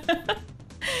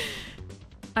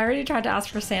 I already tried to ask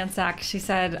for Sandsack. She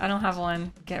said, I don't have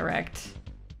one, get wrecked.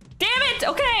 Damn it!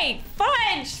 Okay!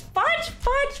 Fudge! Fudge!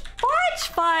 Fudge! Fudge!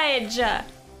 Fudge!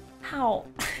 How?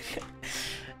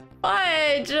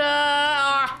 Fudge!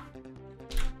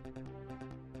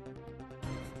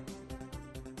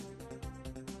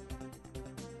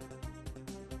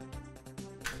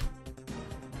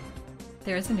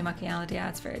 There is a new macchiato. Yeah,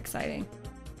 it's very exciting.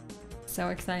 So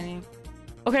exciting.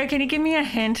 Okay, can you give me a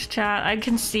hint, chat? I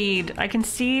concede. I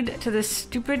concede to this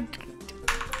stupid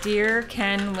dear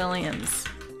Ken Williams.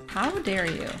 How dare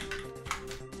you?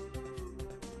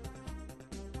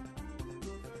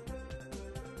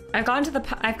 I've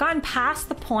gotten past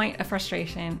the point of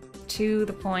frustration to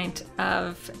the point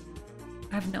of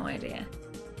I have no idea.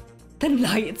 The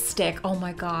nightstick. Oh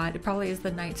my god, it probably is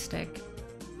the nightstick.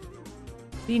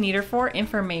 What do you need her for?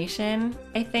 Information,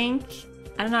 I think.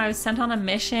 I don't know, I was sent on a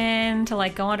mission to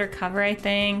like go undercover, I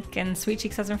think, and Sweet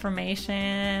Cheeks has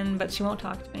information, but she won't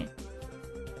talk to me.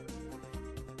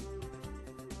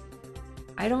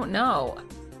 I don't know.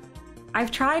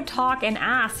 I've tried talk and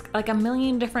ask like a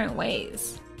million different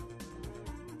ways.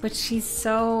 But she's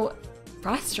so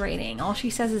frustrating. All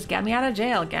she says is, get me out of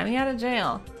jail, get me out of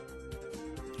jail.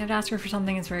 You have to ask her for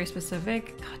something that's very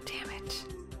specific. God damn it.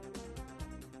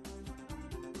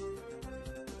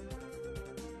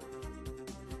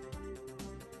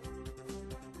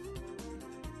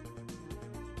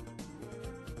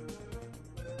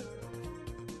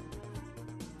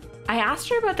 I asked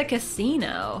her about the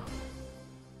casino.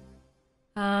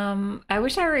 I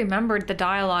wish I remembered the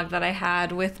dialogue that I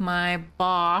had with my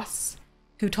boss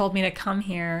who told me to come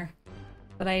here,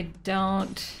 but I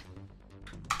don't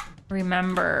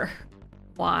remember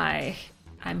why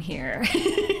I'm here.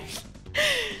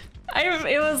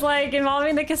 It was like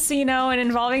involving the casino and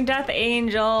involving Death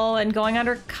Angel and going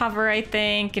undercover, I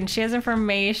think, and she has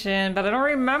information, but I don't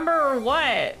remember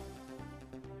what.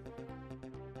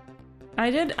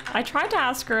 I tried to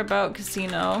ask her about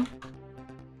casino.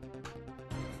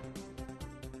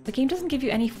 The game doesn't give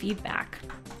you any feedback.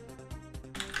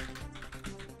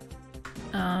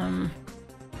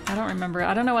 I don't remember.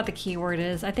 I don't know what the keyword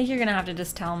is. I think you're gonna have to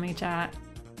just tell me, chat.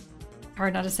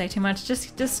 Hard not to say too much.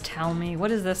 Just tell me.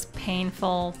 What is this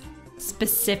painful,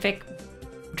 specific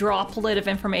droplet of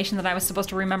information that I was supposed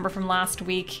to remember from last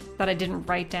week that I didn't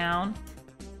write down?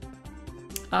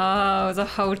 Oh, it was a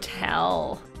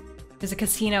hotel. There's a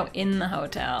casino in the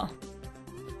hotel.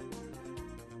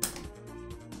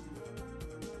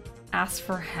 Ask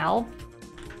for help?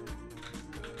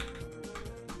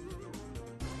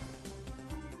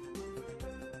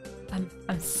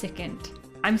 I'm sickened.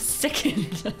 I'm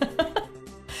sickened.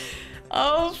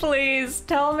 Oh, please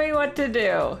tell me what to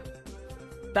do.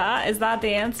 Is that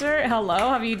the answer? Hello,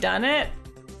 have you done it?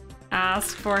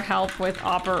 Ask for help with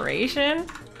operation?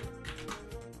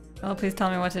 Oh, please tell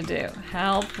me what to do.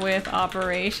 Help with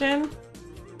operation?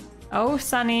 Oh,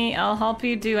 Sunny, I'll help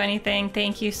you do anything.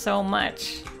 Thank you so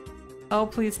much. Oh,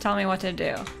 please tell me what to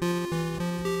do.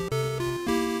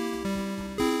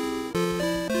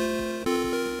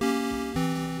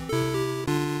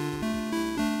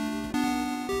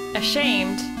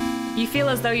 Ashamed? You feel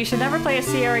as though you should never play a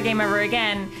Sierra game ever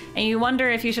again, and you wonder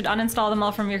if you should uninstall them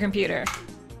all from your computer.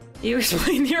 You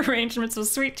explain the arrangements with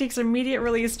Sweet Cheeks' immediate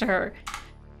release to her.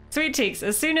 Sweet Cheeks,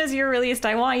 as soon as you're released,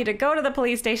 I want you to go to the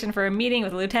police station for a meeting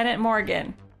with Lieutenant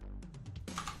Morgan.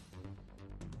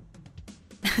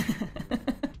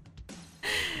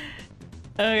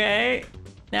 Okay,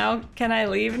 now can I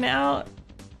leave now?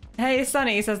 Hey,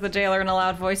 Sonny, says the jailer in a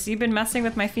loud voice. You've been messing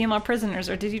with my female prisoners,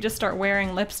 or did you just start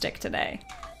wearing lipstick today?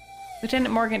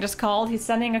 Lieutenant Morgan just called. He's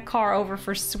sending a car over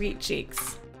for Sweet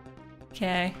Cheeks.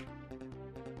 Okay.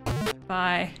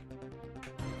 Bye.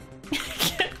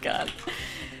 Get gun.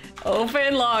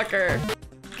 Open locker.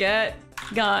 Get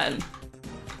gun.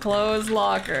 Close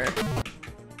locker.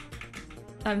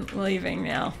 I'm leaving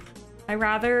now. I'd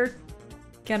rather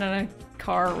get in a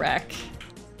car wreck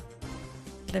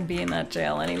than be in that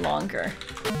jail any longer.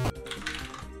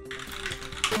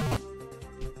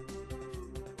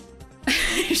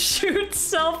 Shoot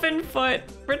self in foot.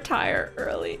 Retire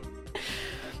early.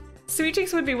 Sweet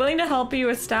Cheeks would be willing to help you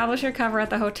establish your cover at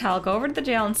the hotel. Go over to the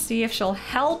jail and see if she'll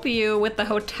help you with the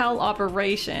hotel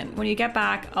operation. When you get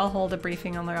back, I'll hold a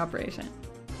briefing on their operation.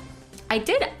 I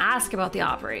did ask about the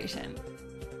operation.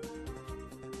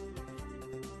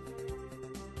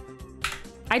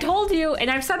 I told you,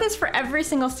 and I've said this for every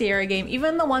single Sierra game,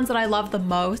 even the ones that I love the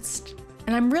most,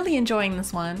 and I'm really enjoying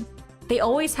this one, they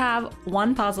always have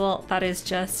one puzzle that is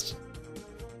just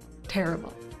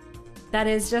terrible. That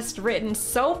is just written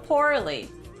so poorly.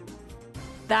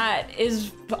 That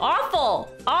is awful,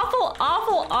 awful,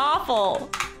 awful, awful.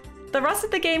 The rest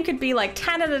of the game could be like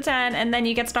 10 out of 10, and then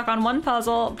you get stuck on one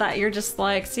puzzle that you're just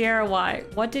like, Sierra, why?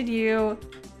 Why did you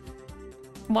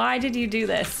do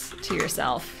this to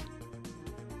yourself?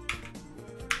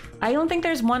 I don't think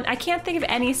there's one, I can't think of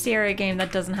any Sierra game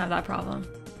that doesn't have that problem.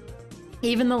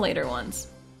 Even the later ones.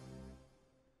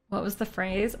 What was the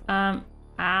phrase?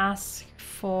 Ask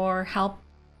for help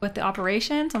with the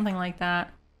operation, something like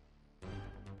that.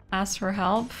 Ask for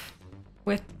help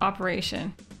with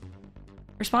operation.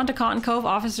 Respond to Cotton Cove.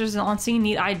 Officers on scene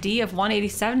need ID of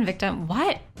 187 victim.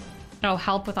 What? Oh,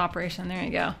 help with operation. There you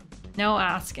go. No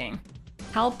asking.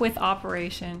 Help with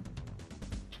operation.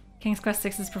 King's Quest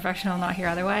 6 is professional, not here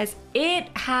otherwise.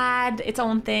 It had its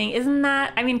own thing. Isn't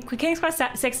that? I mean, King's Quest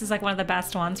 6 is like one of the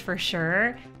best ones for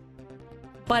sure.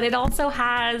 But it also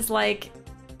has like,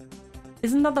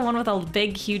 isn't that the one with a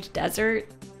big, huge desert?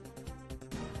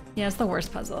 Yeah, it's the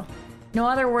worst puzzle. No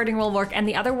other wording will work, and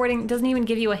the other wording doesn't even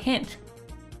give you a hint.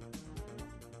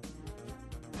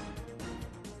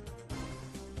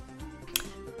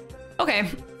 Okay,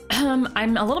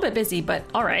 I'm a little bit busy, but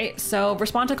all right. So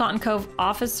respond to Cotton Cove.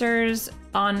 Officers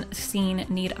on scene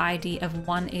need ID of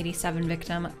 187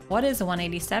 victim. What is a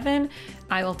 187?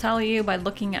 I will tell you by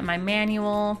looking at my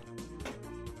manual.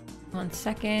 1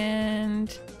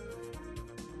 second.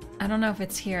 I don't know if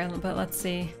it's here, but let's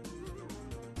see.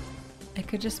 It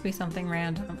could just be something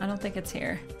random. I don't think it's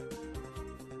here.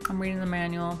 I'm reading the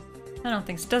manual. I don't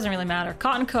think so. It doesn't really matter.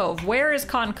 Cotton Cove. Where is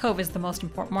Cotton Cove is the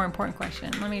more important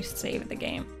question. Let me just save the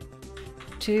game.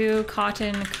 To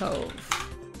Cotton Cove.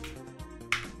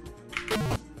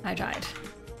 I died.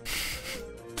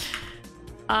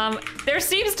 There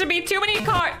seems to be too many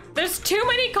cars. There's too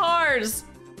many cars.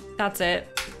 That's it.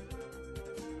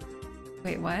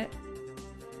 Wait, what?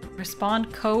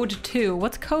 Respond code 2.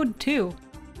 What's code 2?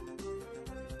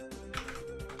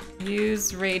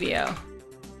 Use radio.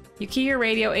 You key your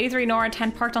radio, 83 Nora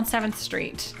 10 parked on 7th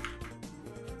Street.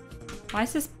 Why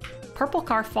is this purple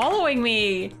car following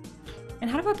me? And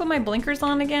how do I put my blinkers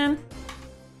on again?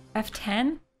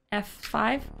 F10,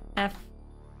 F5,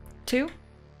 F2,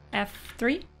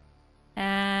 F3,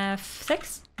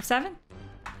 F6, F7,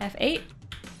 F8,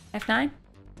 F9,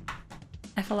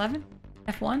 F11,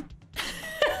 F1.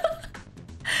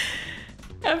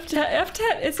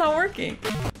 F10, it's not working.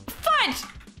 Fudge!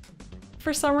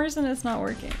 For some reason, it's not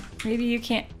working. Maybe you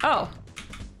can't. Oh,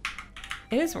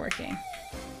 it is working,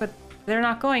 but they're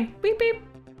not going beep beep.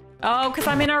 Oh, because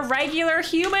I'm in a regular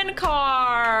human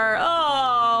car.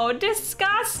 Oh,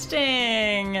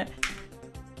 disgusting.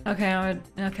 Okay,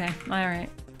 okay, all right.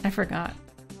 I forgot.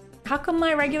 How come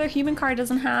my regular human car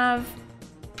doesn't have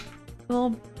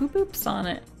little boop boops on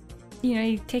it? You know,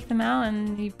 you take them out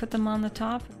and you put them on the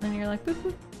top, and then you're like boop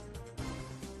boop.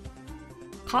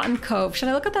 Cotton Cove. Should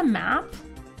I look at the map?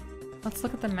 Let's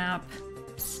look at the map.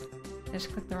 Oops. I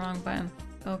just clicked the wrong button.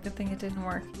 Oh, good thing it didn't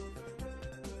work.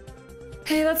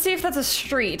 Hey, let's see if that's a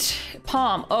street.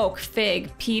 Palm, oak,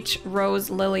 fig, peach, rose,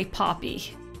 lily,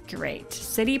 poppy. Great.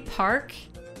 City Park.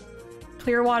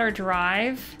 Clearwater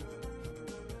Drive.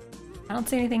 I don't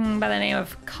see anything by the name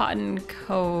of Cotton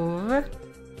Cove.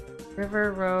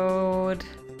 River Road.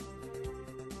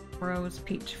 Rose,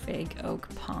 peach, fig, oak,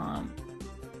 palm.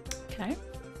 Okay.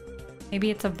 Maybe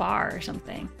it's a bar or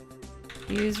something.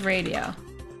 Use radio.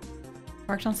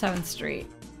 Parked on 7th Street.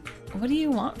 What do you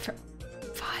want for...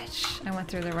 Fudge. I went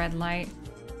through the red light.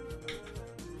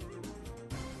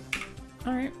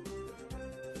 Alright.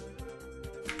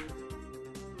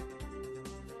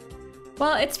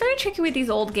 Well, it's very tricky with these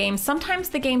old games. Sometimes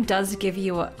the game does give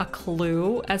you a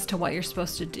clue as to what you're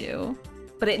supposed to do,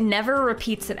 but it never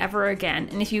repeats it ever again.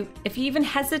 And if you even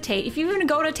hesitate, if you even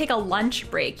go to take a lunch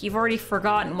break, you've already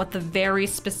forgotten what the very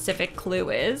specific clue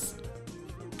is,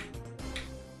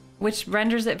 which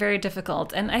renders it very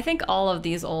difficult. And I think all of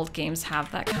these old games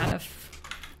have that kind of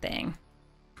thing.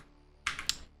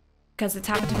 Because it's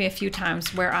happened to me a few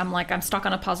times where I'm like, I'm stuck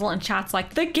on a puzzle and chat's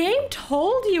like, the game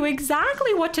told you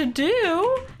exactly what to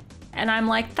do. And I'm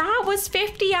like, that was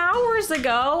 50 hours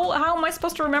ago. How am I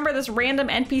supposed to remember this random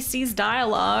NPC's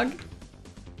dialogue?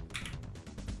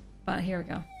 But here we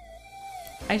go.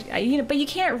 You know, but you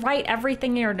can't write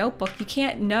everything in your notebook. You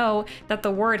can't know that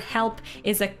the word help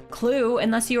is a clue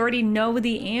unless you already know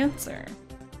the answer.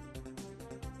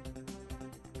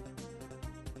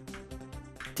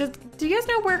 Do you guys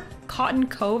know where Cotton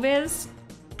Cove is?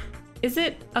 Is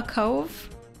it a cove?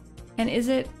 And is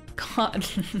it cotton?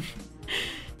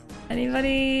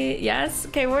 Anybody? Yes?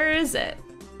 Okay, where is it?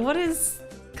 What is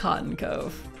Cotton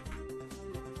Cove?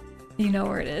 You know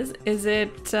where it is? Is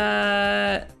it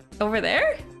over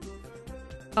there?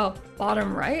 Oh,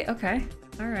 bottom right? Okay.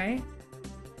 All right.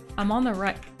 I'm on the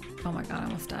right. Oh my god, I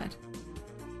almost died.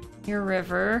 Your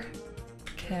river.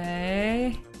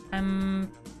 Okay.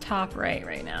 I'm top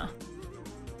right now.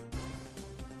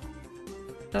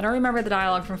 So I don't remember the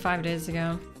dialogue from 5 days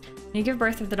ago. When you give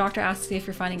birth, if the doctor asks you if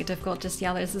you're finding it difficult, just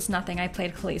yell, "Is this nothing? I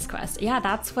played Police Quest." Yeah,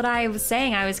 that's what I was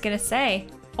saying. I was gonna say.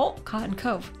 Oh, Cotton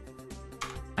Cove.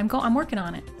 I'm working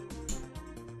on it.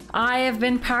 I have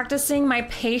been practicing my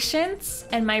patience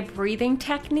and my breathing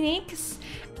techniques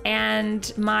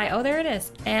and my, oh, there it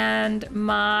is. And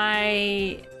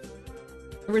my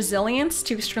resilience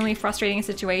to extremely frustrating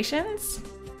situations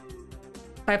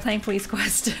by playing Police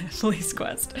Quest. Police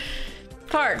Quest.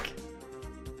 Park.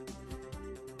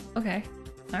 Okay.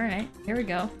 All right. Here we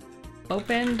go.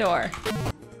 Open door.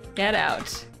 Get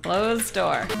out. Close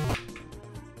door.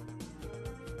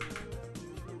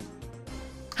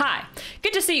 Hi.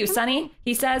 Good to see you, Sonny.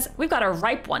 He says, we've got a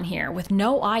ripe one here with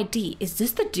no ID. Is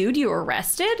this the dude you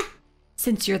arrested?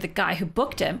 Since you're the guy who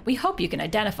booked him, we hope you can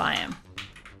identify him.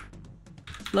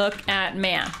 Look at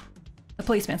man. The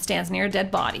policeman stands near a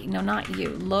dead body. No, not you.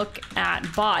 Look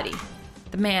at body.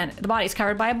 The body's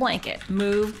covered by a blanket.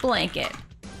 Move blanket.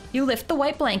 You lift the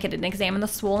white blanket and examine the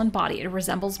swollen body. It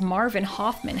resembles Marvin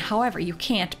Hoffman. However, you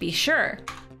can't be sure.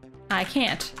 I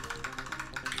can't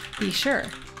be sure.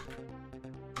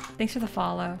 Thanks for the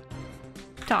follow.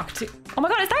 Talk to, oh my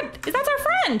God, is that's our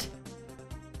friend?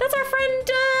 That's our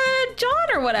friend,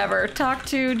 John or whatever. Talk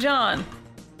to John.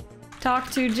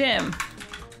 Talk to Jim.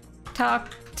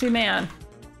 Talk to man.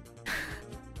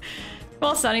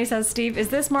 Well, Sonny says, Steve, is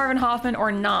this Marvin Hoffman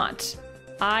or not?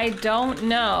 I don't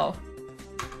know.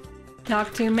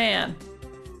 Talk to man.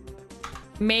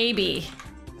 Maybe.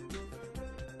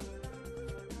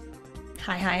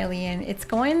 Hi, Leon. It's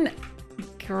going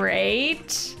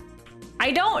great.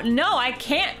 I don't know. I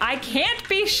can't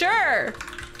be sure.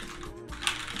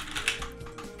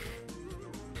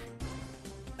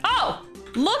 Oh,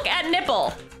 look at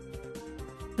nipple.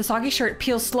 The soggy shirt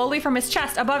peels slowly from his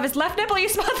chest. Above his left nipple, you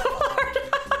spot the wart.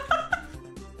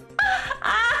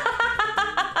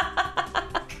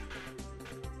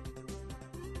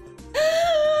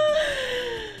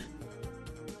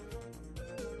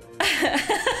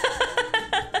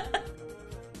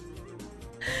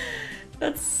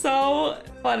 That's so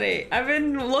funny. I've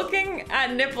been looking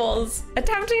at nipples,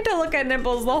 attempting to look at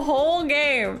nipples the whole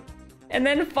game. And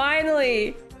then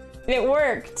finally, it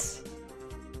worked.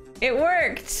 It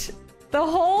worked. The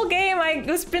whole game I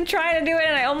was been trying to do it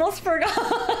and I almost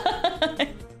forgot. And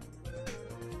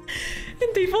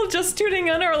people just tuning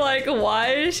in are like,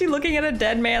 why is she looking at a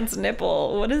dead man's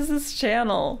nipple? What is this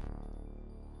channel?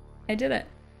 I did it.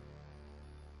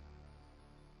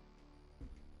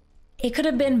 It could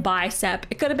have been bicep,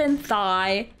 it could have been thigh,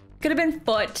 it could have been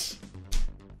foot.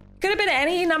 Could have been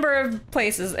any number of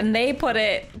places and they put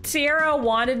it, Sierra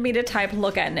wanted me to type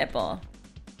look at nipple.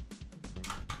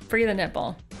 Free the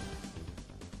nipple.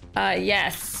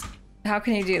 Yes. How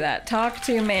can you do that? Talk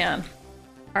to man.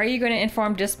 Are you going to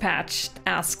inform dispatch?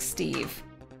 Asks Steve.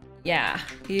 Yeah.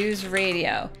 Use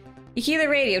radio. You hear the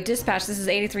radio. Dispatch, this is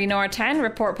 83 Nora 10.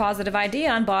 Report positive ID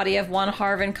on body of one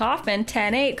Harvin Kaufman,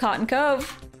 10-8 Cotton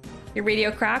Cove. Your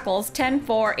radio crackles.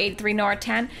 10-4, 83 Nora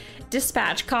 10.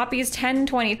 Dispatch copies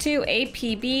 1022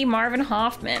 APB Marvin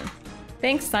Hoffman.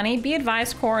 Thanks, Sonny. Be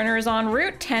advised, coroner is en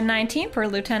route. 1019 per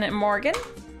Lieutenant Morgan.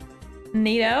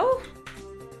 Neato.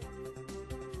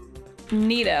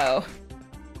 Neato.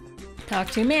 Talk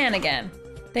to man again.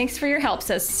 Thanks for your help,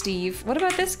 says Steve. What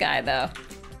about this guy, though?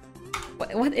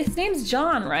 What? His name's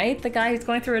John, right? The guy who's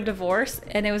going through a divorce,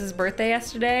 and it was his birthday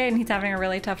yesterday, and he's having a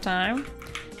really tough time.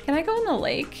 Can I go in the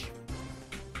lake?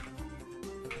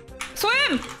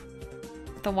 Swim!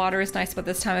 The water is nice about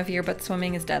this time of year, but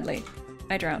swimming is deadly.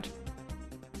 I drowned.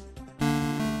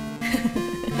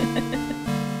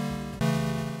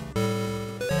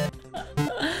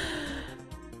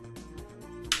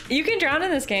 You can drown in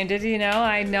this game, did you know?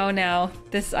 I know now.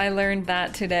 I learned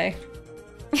that today.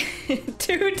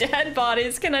 2 dead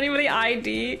bodies. Can anybody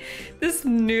ID this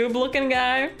noob looking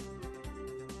guy?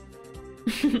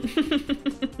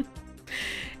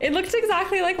 It looks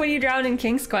exactly like when you drown in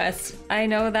King's Quest. I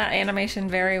know that animation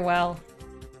very well.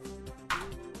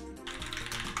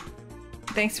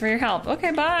 Thanks for your help.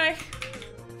 Okay, bye.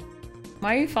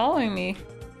 Why are you following me?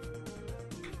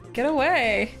 Get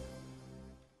away.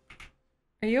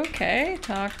 Are you okay?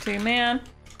 Talk to man.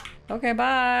 Okay,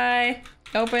 bye.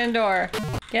 Open door.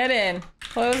 Get in.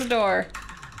 Close door.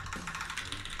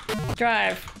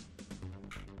 Drive.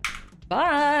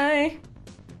 Bye.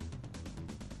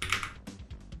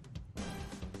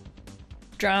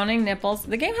 Drowning nipples.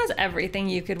 The game has everything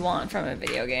you could want from a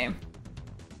video game.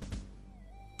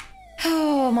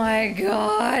 Oh my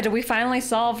god. We finally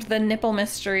solved the nipple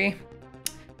mystery.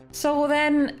 So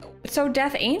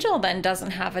Death Angel then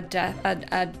doesn't have a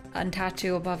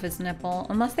tattoo above his nipple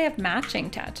unless they have matching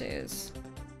tattoos.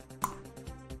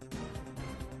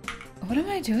 What am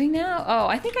I doing now? Oh,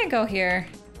 I think I go here.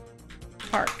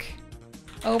 Park.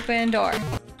 Open door.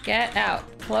 Get out.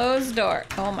 Closed door.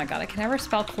 Oh my god, I can never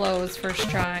spell close first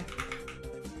try.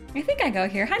 I think I go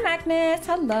here. Hi, Magnus.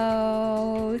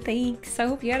 Hello. Thanks. I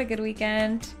hope you had a good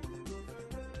weekend.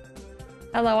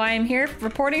 Hello, I am here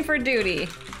reporting for duty.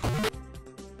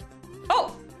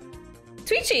 Oh!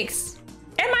 Sweet Cheeks!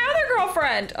 And my other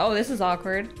girlfriend! Oh, this is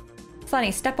awkward.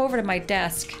 Sunny, step over to my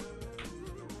desk.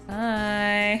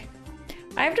 Hi.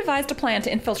 I have devised a plan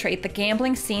to infiltrate the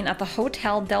gambling scene at the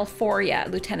Hotel Del Foria,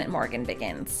 Lieutenant Morgan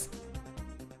begins.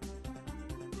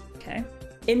 Okay.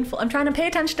 I'm trying to pay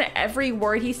attention to every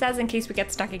word he says in case we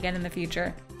get stuck again in the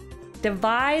future.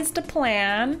 Devised a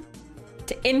plan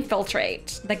to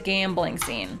infiltrate the gambling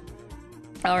scene.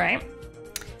 All right.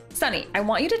 Sunny, I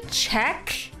want you to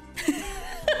check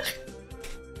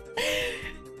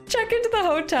into the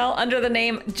hotel under the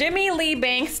name Jimmy Lee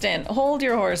Bankston. Hold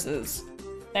your horses.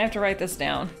 I have to write this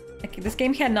down. This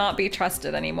game cannot be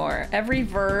trusted anymore. Every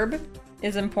verb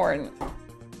is important.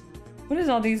 What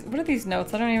are these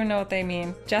notes? I don't even know what they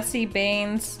mean. Jesse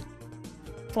Baines,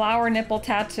 flower nipple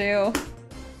tattoo.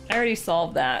 I already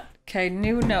solved that. Okay,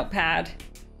 new notepad.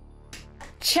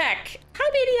 Check.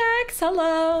 Hi, BDX.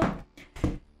 Hello.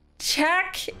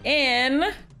 Check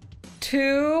in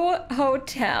to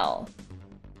hotel.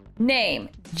 Name,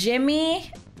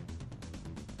 Jimmy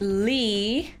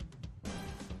Lee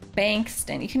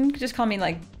Bankston. You can just call me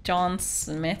like John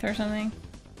Smith or something.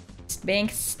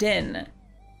 Bankston.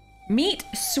 Meet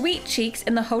Sweet Cheeks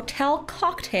in the hotel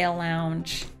cocktail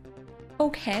lounge.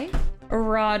 Okay,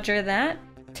 roger that.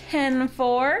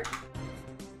 10-4.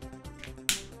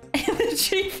 And the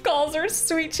chief calls her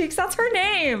Sweet Cheeks. That's her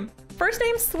name. First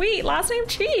name Sweet, last name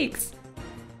Cheeks.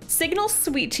 Signal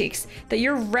Sweet Cheeks that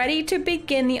you're ready to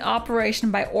begin the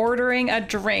operation by ordering a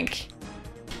drink.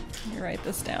 Let me write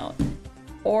this down.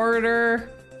 Order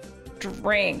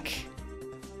drink.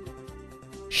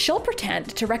 She'll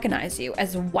pretend to recognize you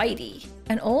as Whitey,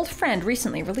 an old friend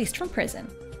recently released from prison.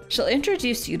 She'll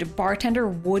introduce you to bartender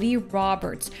Woody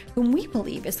Roberts, whom we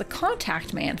believe is the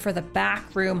contact man for the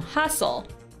backroom hustle.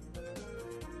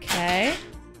 Okay.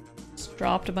 Just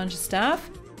dropped a bunch of stuff.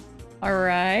 All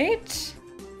right.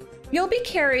 You'll be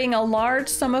carrying a large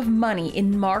sum of money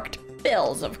in marked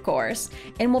bills, of course,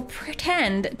 and will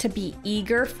pretend to be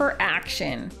eager for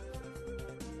action.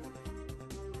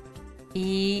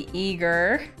 Be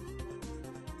eager.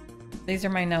 These are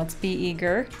my notes. Be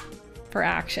eager for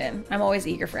action. I'm always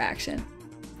eager for action.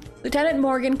 Lieutenant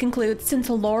Morgan concludes, since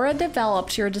Laura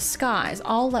developed your disguise,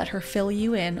 I'll let her fill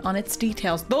you in on its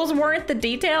details. Those weren't the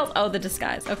details? Oh, the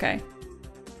disguise. Okay.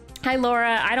 Hi,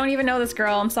 Laura. I don't even know this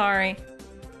girl. I'm sorry.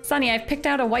 Sunny, I've picked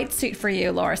out a white suit for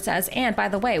you, Laura says. And by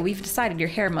the way, we've decided your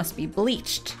hair must be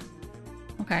bleached.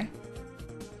 Okay.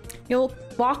 You'll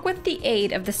walk with the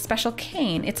aid of this special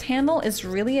cane. Its handle is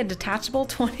really a detachable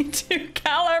 22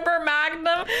 caliber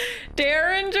Magnum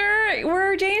Derringer.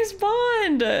 We're James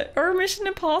Bond or Mission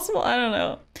Impossible. I don't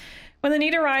know. When the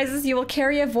need arises, you will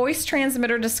carry a voice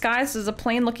transmitter disguised as a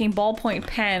plain looking ballpoint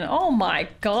pen. Oh my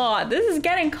God, this is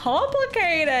getting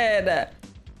complicated.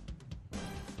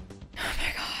 Oh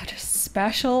my God,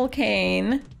 special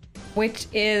cane, which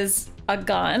is a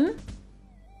gun.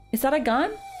 Is that a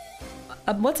gun?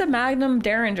 What's a Magnum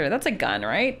Derringer? That's a gun,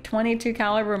 right? 22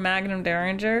 caliber Magnum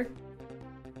Derringer.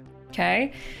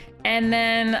 Okay. And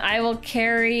then I will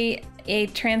carry a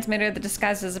transmitter that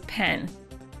disguises as a pen.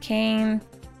 Cane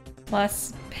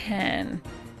plus pen.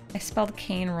 I spelled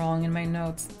cane wrong in my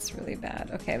notes. It's really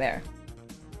bad. Okay, there.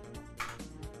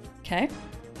 Okay.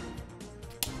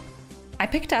 I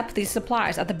picked up these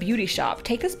supplies at the beauty shop.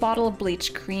 Take this bottle of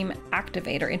bleach cream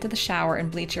activator into the shower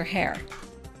and bleach your hair.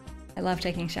 I love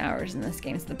taking showers in this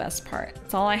game. It's the best part.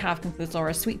 That's all I have, concludes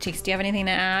Laura. Sweet Cheeks, do you have anything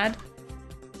to add?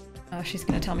 Oh, she's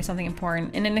gonna tell me something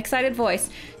important. In an excited voice,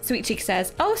 Sweet Cheeks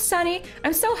says, oh, Sunny,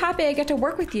 I'm so happy I get to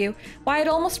work with you. Why, it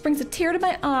almost brings a tear to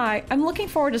my eye. I'm looking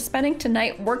forward to spending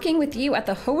tonight working with you at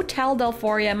the Hotel Del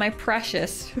Foria, my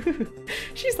precious.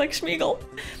 She's like Schmeagol.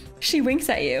 She winks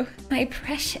at you. My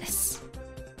precious.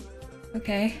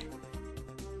 Okay.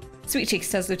 Sweet Cheeks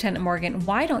says, Lieutenant Morgan,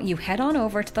 why don't you head on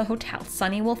over to the hotel?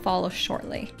 Sunny will follow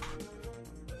shortly.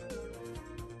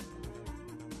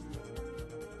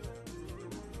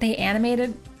 They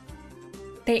animated...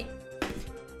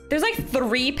 There's like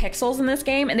 3 pixels in this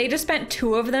game, and they just spent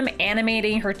 2 of them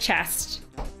animating her chest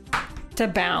to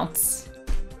bounce.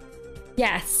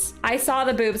 Yes, I saw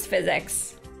the boobs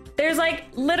physics. There's like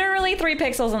literally 3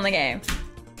 pixels in the game.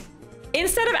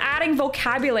 Instead of adding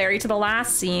vocabulary to the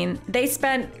last scene, they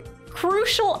spent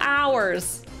crucial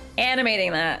hours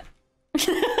animating that.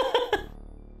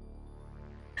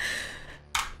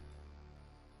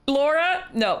 Laura?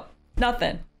 No,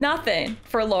 nothing. Nothing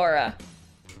for Laura.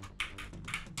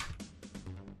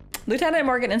 Lieutenant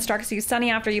Morgan instructs you,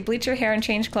 Sunny, after you bleach your hair and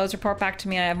change clothes, report back to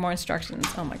me. I have more instructions.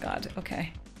 Oh my god.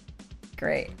 Okay.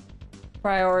 Great.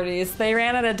 Priorities. They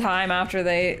ran out of time after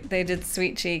they did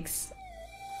Sweet Cheeks.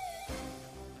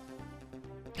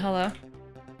 Hello?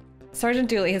 Sergeant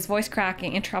Dooley, his voice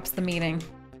cracking, interrupts the meeting.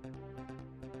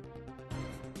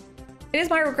 It is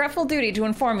my regretful duty to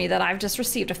inform you that I've just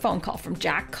received a phone call from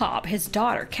Jack Cobb. His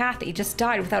daughter, Kathy, just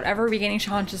died without ever regaining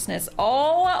consciousness.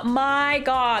 Oh my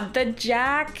god, the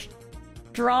Jack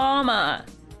drama.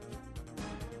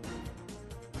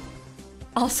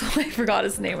 Also, I forgot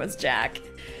his name was Jack.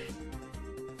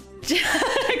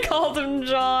 I called him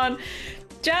John.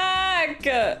 Jack!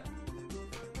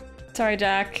 Sorry,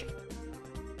 Jack.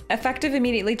 Effective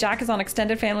immediately, Jack is on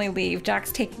extended family leave.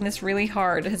 Jack's taking this really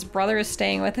hard. His brother is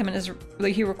staying with him and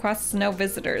he requests no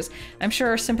visitors. I'm sure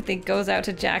our sympathy goes out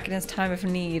to Jack in his time of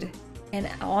need. And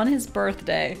on his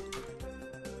birthday.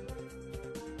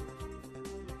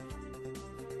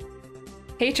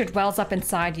 Hatred wells up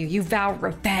inside you. You vow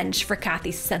revenge for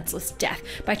Kathy's senseless death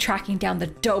by tracking down the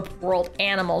dope world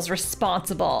animals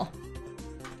responsible.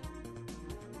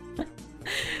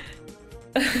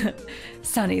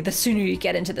 Sonny, the sooner you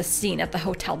get into the scene at the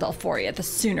Hotel Delphoria, the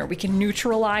sooner we can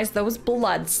neutralize those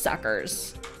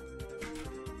bloodsuckers.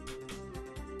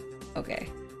 Okay.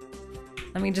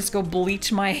 Let me just go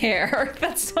bleach my hair.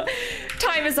 That's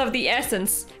time is of the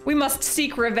essence. We must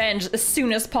seek revenge as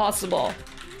soon as possible.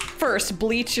 First,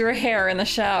 bleach your hair in the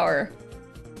shower.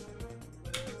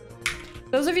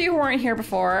 Those of you who weren't here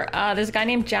before, there's a guy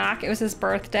named Jack. It was his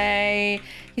birthday.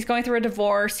 He's going through a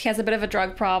divorce. He has a bit of a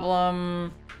drug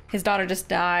problem. His daughter just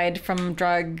died from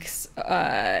drugs,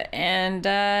 and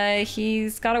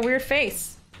he's got a weird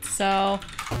face. So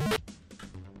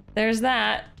there's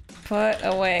that. Put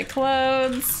away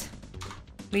clothes,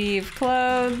 leave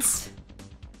clothes,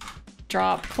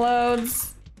 drop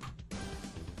clothes,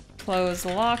 close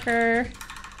the locker.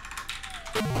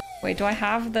 Wait, do I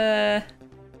have the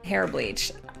hair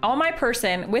bleach? On my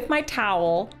person, with my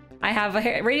towel, I have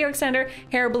a radio extender,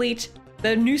 hair bleach,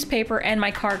 the newspaper, and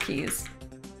my car keys.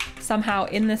 Somehow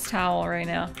in this towel right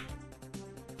now.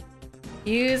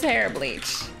 Use hair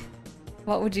bleach.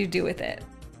 What would you do with it?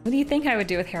 What do you think I would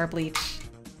do with hair bleach?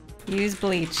 Use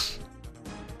bleach.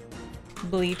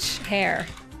 Bleach hair.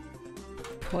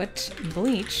 Put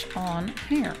bleach on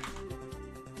hair.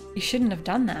 You shouldn't have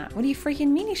done that. What do you freaking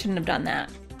mean you shouldn't have done that?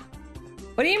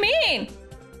 What do you mean?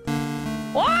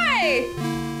 Why?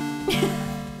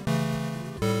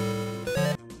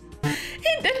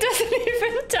 It doesn't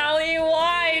even tell you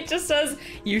why. It just says,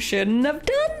 you shouldn't have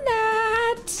done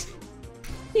that.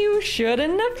 You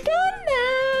shouldn't have done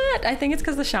that. I think it's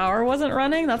because the shower wasn't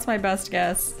running. That's my best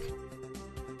guess.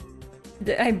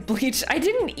 I bleached. I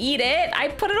didn't eat it. I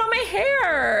put it on my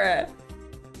hair.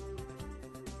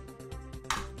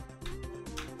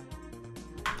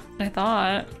 I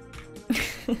thought.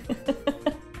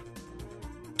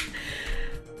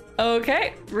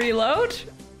 Okay, reload.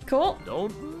 Cool.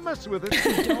 Don't mess with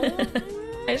it. Don't.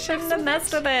 I shouldn't have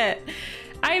messed with it.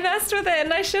 I messed with it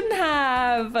and I shouldn't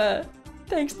have.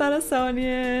 Thanks,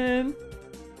 Natasonian.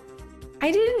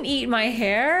 I didn't eat my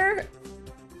hair.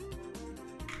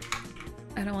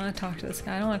 I don't want to talk to this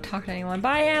guy. I don't want to talk to anyone.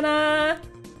 Bye, Anna.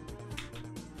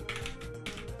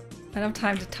 I don't have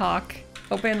time to talk.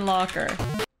 Open locker.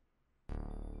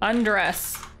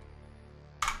 Undress.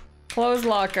 Close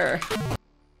locker.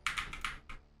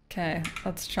 Okay,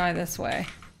 let's try this way.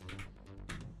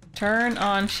 Turn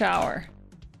on shower.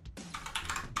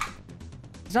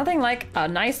 There's nothing like a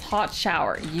nice hot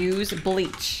shower. Use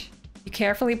bleach. You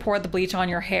carefully pour the bleach on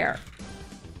your hair.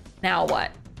 Now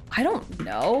what? I don't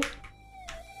know.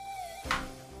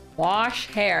 Wash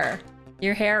hair.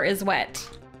 Your hair is wet.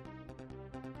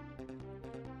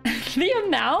 The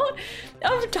amount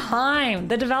of time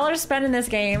the developers spend in this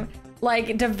game,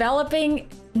 like developing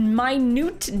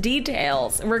minute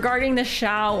details regarding the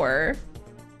shower,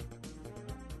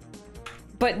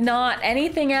 but not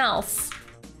anything else.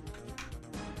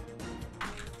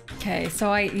 Okay,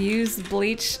 so I use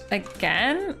bleach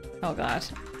again. Oh god.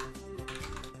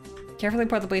 Carefully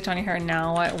pour the bleach on your hair.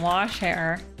 Now what? Wash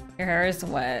hair. Your hair is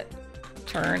wet.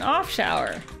 Turn off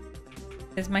shower.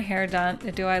 Is my hair done?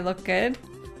 Do I look good?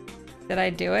 Did I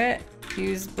do it?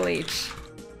 Use bleach.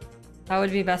 That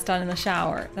would be best done in the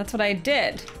shower. That's what I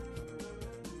did.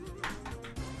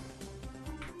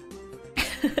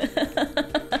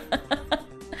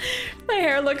 My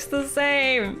hair looks the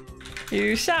same.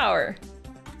 Use shower.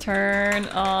 Turn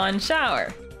on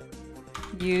shower.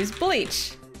 Use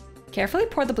bleach. Carefully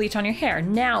pour the bleach on your hair.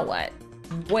 Now what?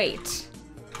 Wait.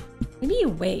 Maybe you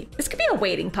wait. This could be a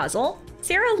waiting puzzle.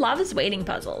 Sarah loves waiting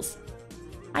puzzles.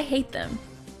 I hate them.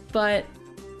 but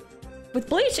with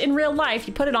bleach in real life,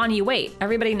 you put it on, you wait.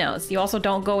 Everybody knows. You also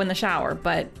don't go in the shower,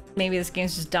 but maybe this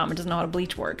game's just dumb. It doesn't know how to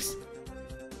bleach works.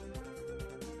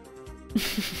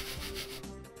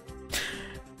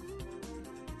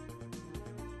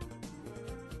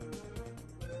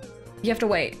 You have to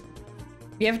wait.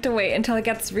 You have to wait until it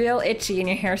gets real itchy and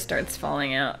your hair starts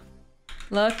falling out.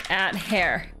 Look at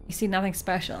hair. You see nothing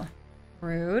special.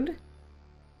 Rude.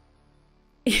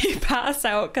 You pass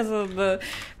out because of the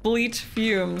bleach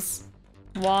fumes.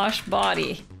 Wash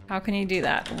body. How can you do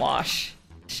that? Wash.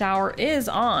 Shower is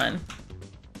on.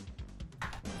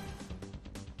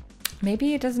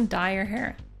 Maybe it doesn't dye your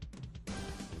hair.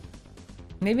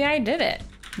 Maybe I did it.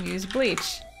 Use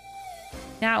bleach.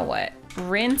 Now what?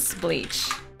 Rinse bleach.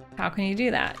 How can you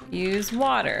do that? Use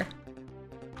water.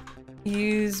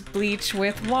 Use bleach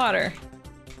with water.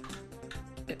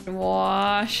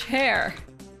 Wash hair.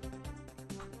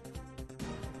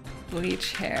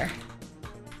 Bleach hair.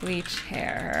 Bleach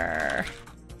hair.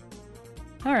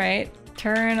 All right,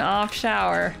 turn off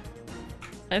shower.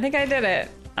 I think I did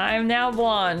it. I'm now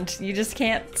blonde. You just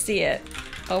can't see it.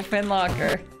 Open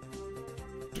locker.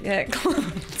 Get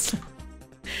clothes.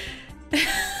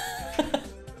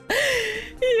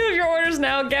 You have your orders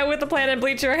now. Get with the plan and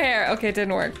bleach your hair. Okay, it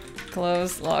didn't work.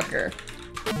 Close locker.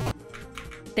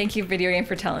 Thank you, video game,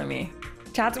 for telling me.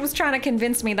 Chat was trying to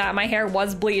convince me that my hair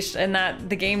was bleached and that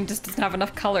the game just doesn't have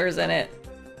enough colors in it.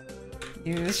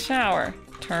 Use shower.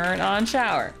 Turn on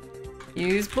shower.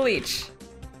 Use bleach.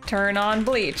 Turn on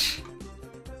bleach.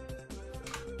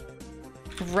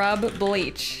 Rub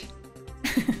bleach.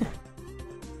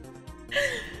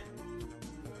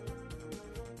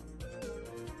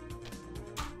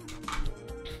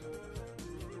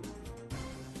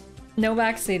 No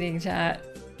backseating, chat.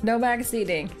 No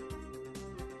backseating.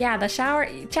 Yeah, the shower,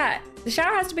 chat. The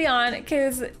shower has to be on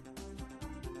because,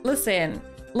 listen,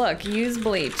 look, use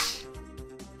bleach.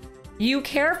 You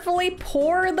carefully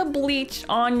pour the bleach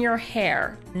on your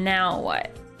hair. Now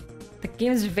what? The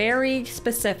game is very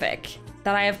specific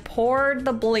that I have poured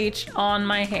the bleach on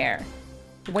my hair.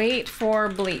 Wait for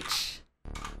bleach.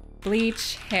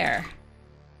 Bleach hair.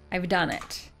 I've done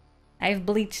it. I've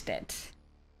bleached it.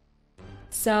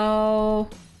 So,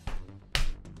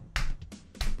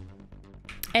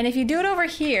 and if you do it over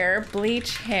here,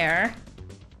 bleach hair,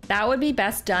 that would be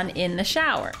best done in the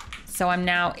shower. So I'm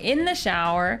now in the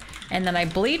shower and then I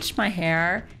bleach my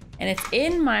hair and it's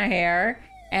in my hair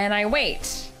and I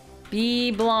wait.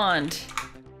 Be blonde.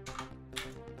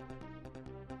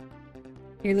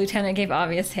 Your lieutenant gave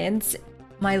obvious hints.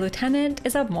 My lieutenant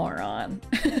is a moron.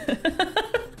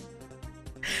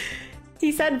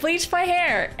 He said bleach my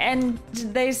hair and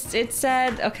it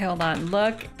said, okay, hold on.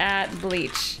 Look at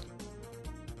bleach.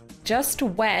 Just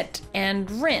wet and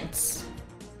rinse.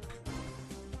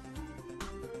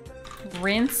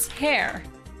 Rinse hair.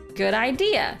 Good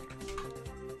idea.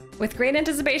 With great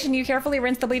anticipation, you carefully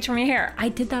rinse the bleach from your hair. I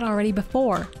did that already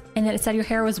before, and then it said your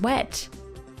hair was wet.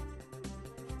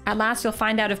 At last, you'll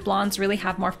find out if blondes really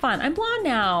have more fun. I'm blonde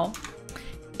now.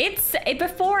 It's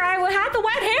before I had the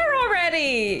wet hair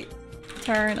already.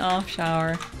 Turn off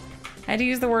shower. I had to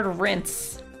use the word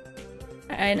rinse.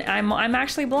 And I'm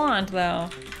actually blonde though.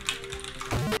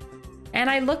 And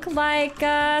I look like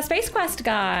a Space Quest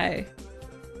guy.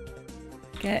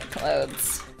 Get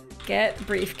clothes. Get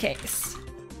briefcase.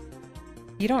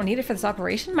 You don't need it for this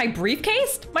operation? My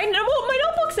briefcase? My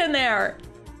notebook's in there.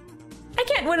 I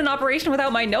can't win an operation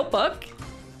without my notebook.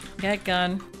 Get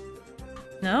gun.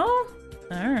 No?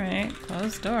 All right,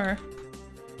 closed door.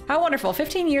 How wonderful,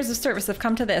 15 years of service have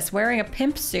come to this, wearing a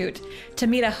pimp suit to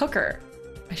meet a hooker.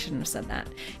 I shouldn't have said that.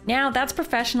 Now that's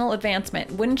professional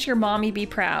advancement. Wouldn't your mommy be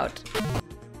proud?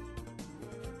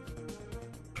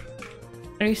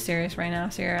 Are you serious right now,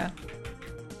 Sierra?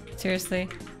 Seriously?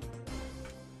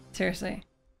 Seriously?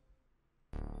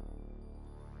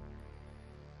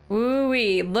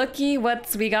 Woo-wee, looky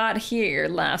what we got here,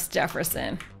 last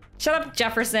Jefferson. Shut up,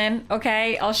 Jefferson,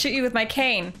 okay? I'll shoot you with my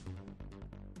cane.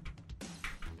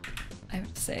 I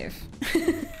have to save.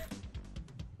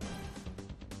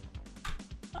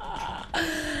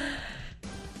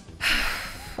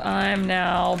 I'm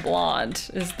now blonde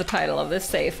is the title of this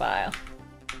save file.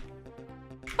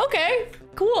 Okay,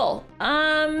 cool.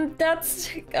 That's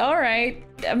all right.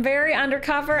 I'm very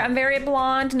undercover. I'm very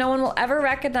blonde. No one will ever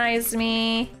recognize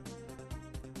me.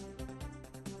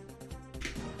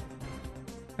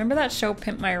 Remember that show,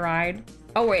 Pimp My Ride?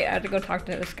 Oh wait, I had to go talk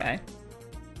to this guy.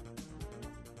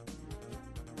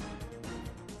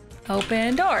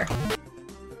 Open door.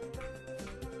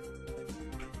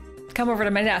 Come over to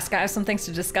my desk. I have some things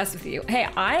to discuss with you. Hey,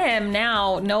 I am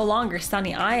now no longer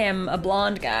Sunny. I am a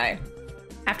blonde guy.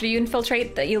 After you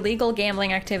infiltrate the illegal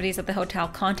gambling activities at the hotel,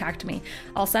 contact me.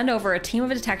 I'll send over a team of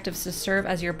detectives to serve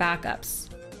as your backups.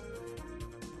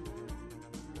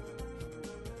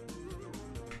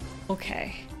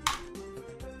 Okay.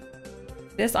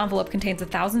 This envelope contains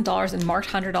 $1,000 in marked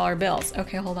 $100 bills.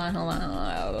 Okay, hold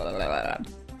on.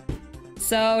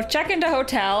 So, check into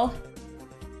hotel.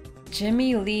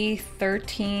 Jimmy Lee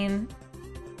 13.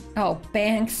 Oh,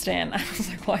 Bankston. I was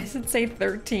like, why does it say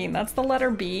 13? That's the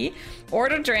letter B.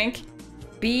 Order drink.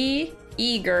 Be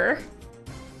eager.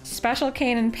 Special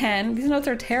cane and pen. These notes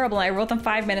are terrible. I wrote them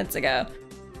 5 minutes ago.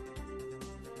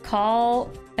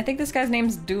 Call. I think this guy's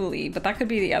name's Dooley, but that could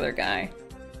be the other guy.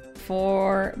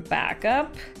 For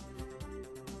backup.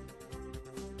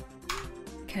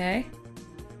 Okay.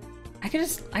 I could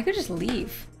just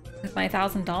leave with my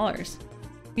 $1,000.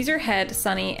 Use your head,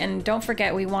 Sonny, and don't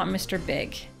forget we want Mr.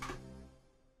 Big.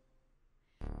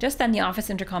 Just then the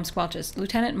office intercom squelches.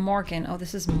 Lieutenant Morgan. Oh,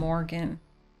 this is Morgan.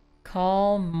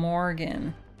 Call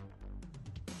Morgan.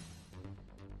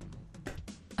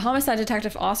 Homicide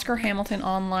Detective Oscar Hamilton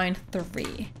on line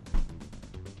 3.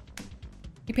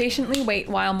 You patiently wait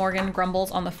while Morgan grumbles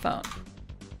on the phone.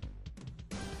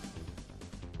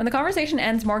 When the conversation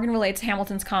ends, Morgan relates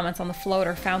Hamilton's comments on the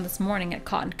floater found this morning at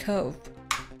Cotton Cove.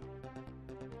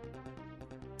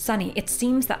 Sonny, it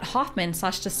seems that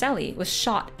Hoffman/Giselli was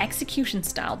shot execution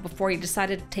style before he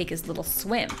decided to take his little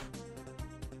swim.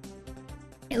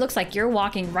 It looks like you're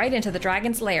walking right into the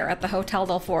dragon's lair at the Hotel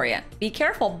Delphoria. Be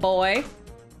careful, boy.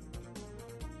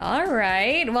 All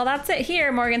right, well that's it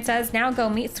here, Morgan says. Now go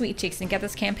meet Sweet Cheeks and get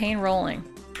this campaign rolling.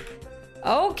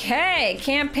 Okay,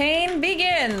 campaign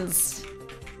begins.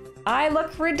 I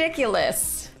look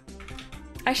ridiculous.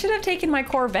 I should have taken my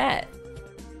Corvette.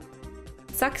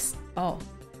 Sucks. Oh,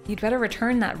 you'd better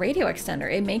return that radio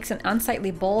extender. It makes an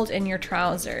unsightly bulge in your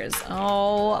trousers.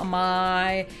 Oh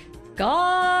my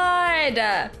God.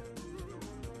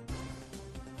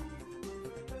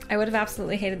 I would have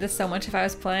absolutely hated this so much if I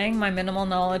was playing. My minimal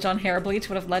knowledge on hair bleach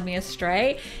would have led me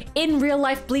astray. In real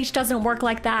life, bleach doesn't work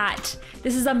like that.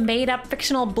 This is a made-up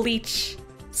fictional bleach.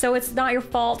 So it's not your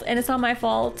fault, and it's not my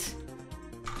fault.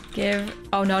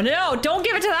 Oh no, don't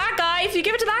give it to that guy. If you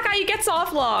give it to that guy, you get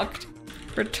soft locked.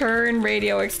 Return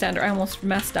radio extender. I almost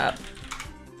messed up.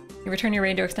 You return your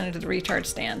radio extender to the recharge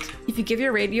stand. If you give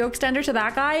your radio extender to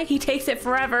that guy, he takes it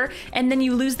forever, and then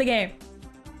you lose the game.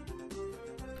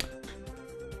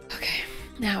 Okay,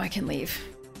 now I can leave.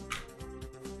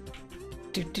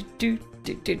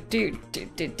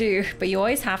 But you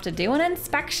always have to do an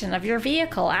inspection of your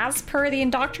vehicle as per the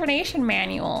indoctrination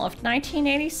manual of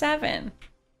 1987.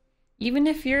 Even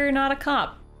if you're not a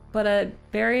cop, but a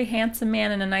very handsome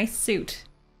man in a nice suit.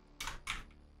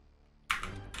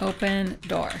 Open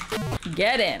door.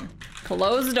 Get in.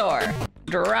 Close door.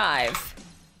 Drive.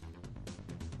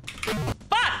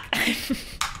 Fuck!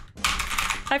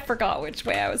 I forgot which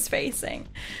way I was facing.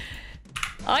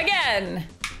 Again!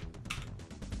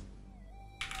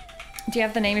 Do you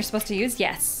have the name you're supposed to use?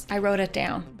 Yes, I wrote it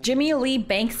down. Jimmy Lee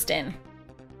Bankston.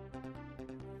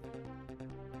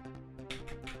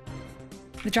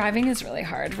 The driving is really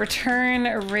hard. Return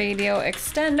radio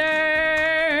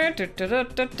extender.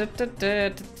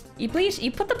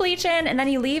 You put the bleach in and then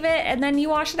you leave it and then you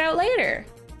wash it out later.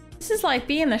 This is like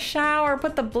be in the shower,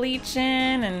 put the bleach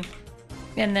in and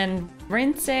then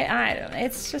rinse it. I don't know.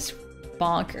 It's just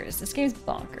bonkers. This game's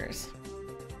bonkers.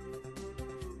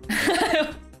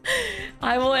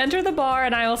 I will enter the bar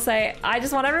and I will say, I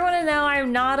just want everyone to know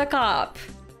I'm not a cop.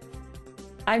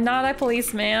 I'm not a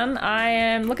policeman. I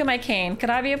am, look at my cane. Could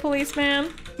I be a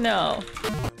policeman? No.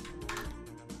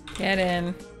 Get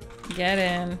in. Get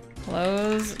in.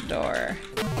 Close door.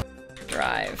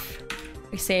 Drive.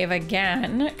 We save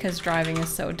again, because driving is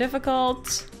so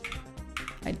difficult.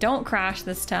 I don't crash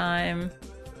this time.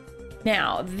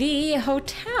 Now, the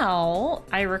hotel,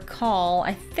 I recall,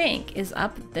 I think, is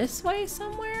up this way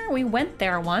somewhere. We went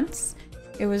there once.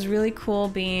 It was really cool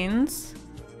beans.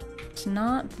 It's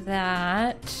not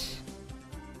that.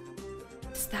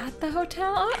 Is that the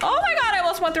hotel? Oh my God, I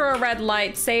almost went through a red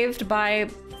light, saved by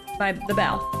the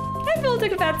bell. Hi,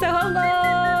 Voltic Fatso, hello!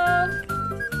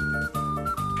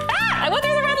 Ah, I went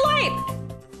through the red light!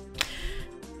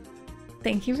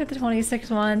 Thank you for the 26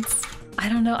 months. I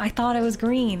don't know, I thought it was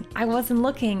green. I wasn't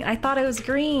looking, I thought it was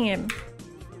green.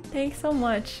 Thanks so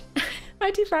much.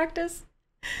 I do practice.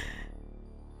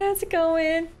 How's it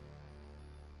going?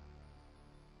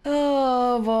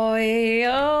 Oh boy,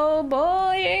 oh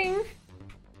boy.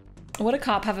 Would a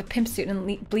cop have a pimp suit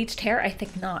and bleached hair? I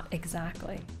think not,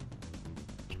 exactly.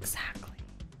 Exactly.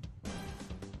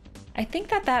 I think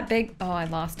that big, oh I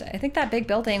lost it. I think that big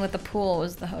building with the pool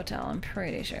was the hotel, I'm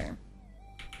pretty sure.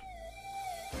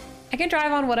 I can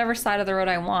drive on whatever side of the road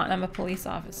I want. I'm a police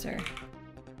officer.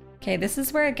 Okay, this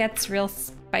is where it gets real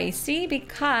spicy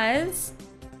because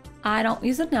I don't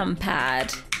use a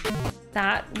numpad.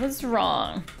 That was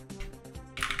wrong.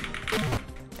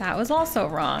 That was also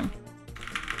wrong.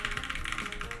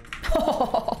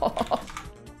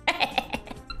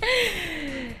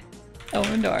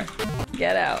 Open door.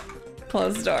 Get out.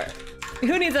 Close door.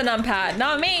 Who needs a numpad?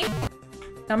 Not me!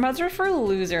 Numpads are for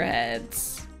loser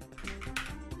heads.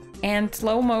 And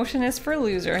slow motion is for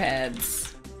loser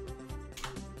heads.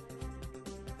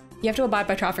 You have to abide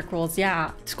by traffic rules.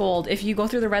 Yeah, Scold. If you go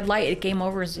through the red light, it game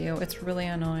overs you. It's really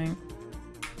annoying.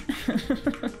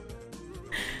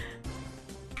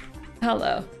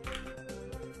 Hello.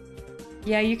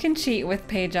 Yeah, you can cheat with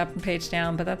page up and page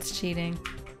down, but that's cheating.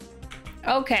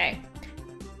 Okay.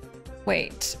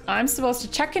 Wait, I'm supposed to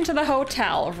check into the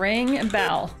hotel. Ring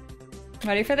bell.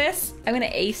 Ready for this? I'm gonna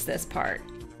ace this part.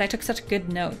 I took such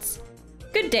good notes.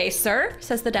 Good day, sir,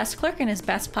 says the desk clerk in his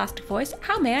best plastic voice.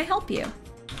 How may I help you?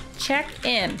 Check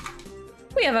in.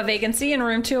 We have a vacancy in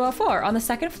room 204 on the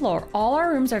second floor. All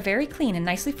our rooms are very clean and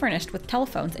nicely furnished with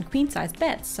telephones and queen-sized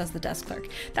beds, says the desk clerk.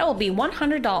 That will be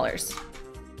 $100.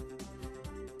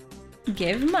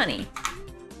 Give money.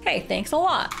 Hey, thanks a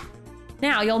lot.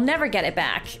 Now you'll never get it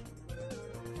back.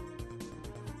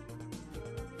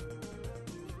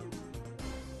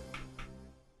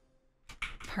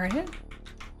 Pardon?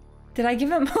 Did I give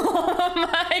him? Did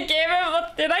I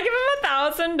give him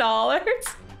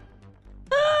 $1,000?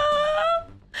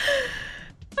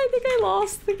 I think I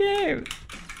lost the game.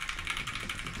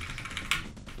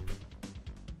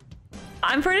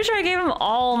 I'm pretty sure I gave him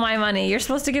all my money. You're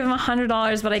supposed to give him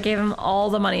 $100, but I gave him all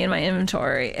the money in my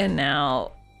inventory, and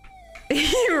now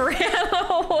he ran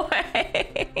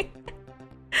away.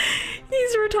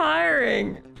 He's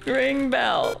retiring. Ring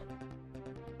bell.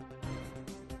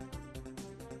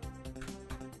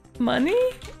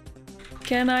 Money?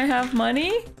 Can I have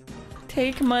money?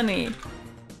 Take money.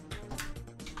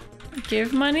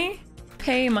 Give money?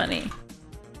 Pay money.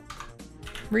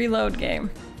 Reload game.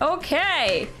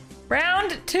 Okay!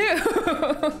 Round 2!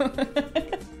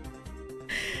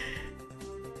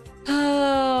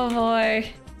 Oh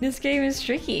boy. This game is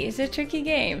tricky. It's a tricky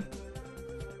game.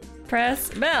 Press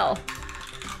bell.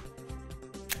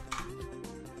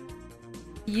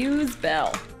 Use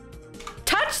bell.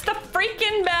 Touch the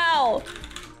freaking bell!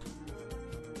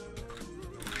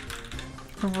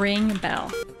 Ring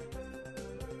bell.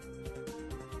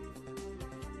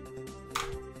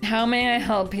 How may I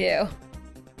help you?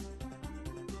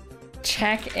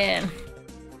 Check in.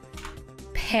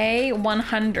 Pay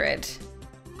 100.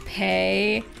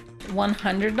 Pay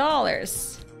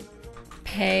 $100.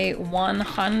 Pay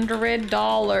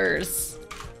 $100.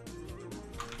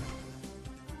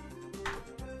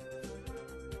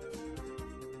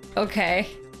 Okay.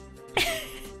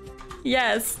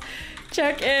 Yes.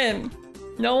 Check in.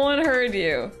 No one heard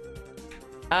you.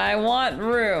 I want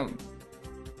room.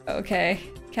 Okay.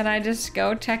 Can I just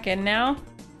go check in now?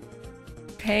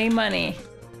 Pay money.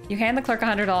 You hand the clerk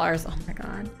 $100. Oh my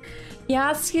god. He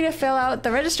asks you to fill out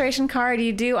the registration card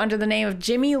you do under the name of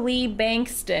Jimmy Lee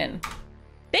Bankston.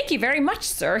 Thank you very much,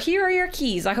 sir. Here are your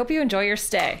keys. I hope you enjoy your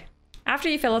stay. After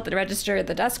you fill out the register,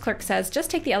 the desk clerk says, just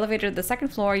take the elevator to the second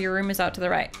floor. Your room is out to the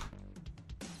right.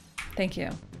 Thank you.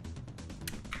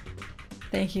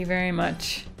 Thank you very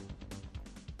much.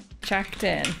 Checked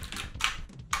in.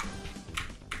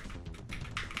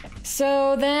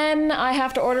 So then I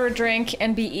have to order a drink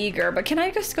and be eager, but can I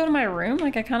just go to my room?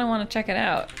 Like, I kind of want to check it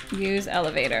out. Use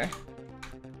elevator.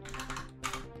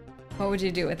 What would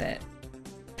you do with it?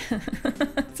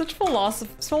 Such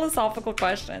philosophical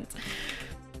questions.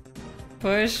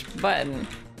 Push button.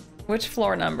 Which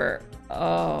floor number?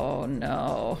 Oh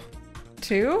no.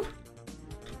 2?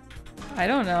 I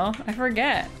don't know. I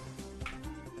forget.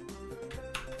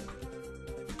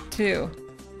 2.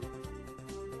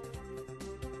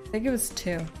 I think it was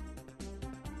 2.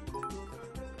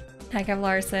 Hi, Kev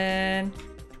Larson.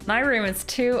 My room is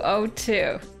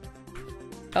 202.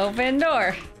 Open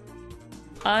door.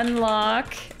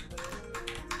 Unlock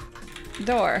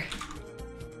door.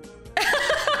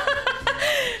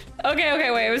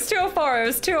 Okay, wait. It was 204. It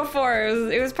was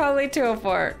 204. It was probably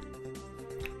 204.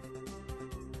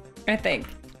 I think.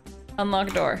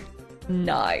 Unlock door.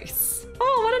 Nice.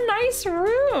 Oh, what a nice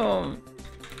room.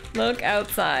 Look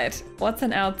outside. What's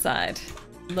an outside?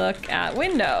 Look at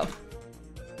window.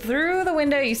 Through the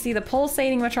window, you see the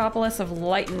pulsating metropolis of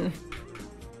Lighton.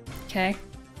 Okay.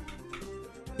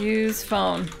 Use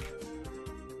phone.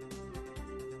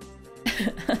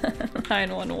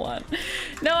 911.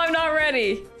 No, I'm not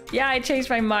ready. Yeah, I changed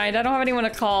my mind. I don't have anyone to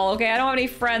call. Okay, I don't have any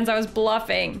friends. I was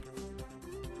bluffing.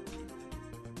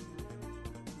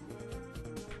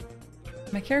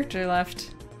 My character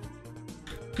left.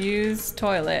 Use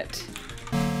toilet.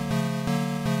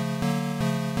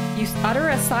 You utter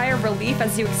a sigh of relief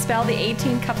as you expel the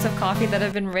 18 cups of coffee that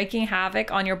have been wreaking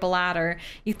havoc on your bladder.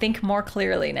 You think more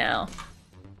clearly now.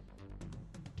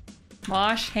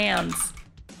 Wash hands.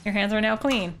 Your hands are now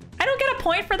clean. I don't get a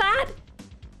point for that?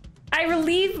 I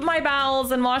relieve my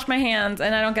bowels and wash my hands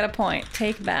and I don't get a point.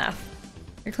 Take bath.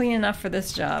 You're clean enough for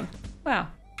this job. Wow.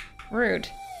 Rude.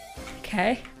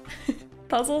 Okay.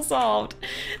 Puzzle solved.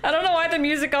 I don't know why the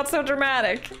music got so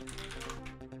dramatic.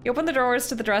 You open the drawers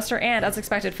to the dresser and, as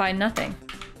expected, find nothing.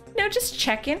 No, just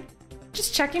checking.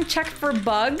 Just checking. Check for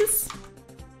bugs.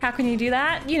 How can you do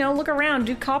that? You know, look around.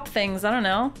 Do cop things. I don't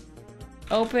know.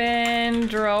 Open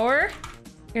drawer.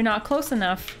 You're not close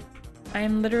enough. I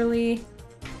am literally...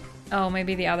 Oh,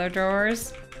 maybe the other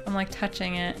drawers? I'm like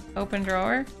touching it. Open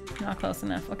drawer. Not close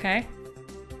enough. Okay.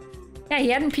 Yeah, he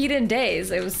hadn't peed in days.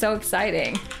 It was so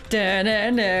exciting.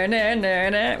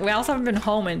 Da-na-na-na-na-na. We also haven't been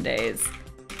home in days.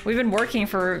 We've been working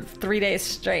for 3 days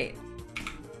straight.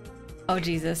 Oh,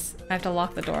 Jesus. I have to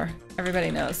lock the door. Everybody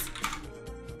knows.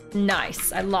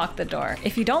 Nice. I locked the door.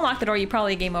 If you don't lock the door, you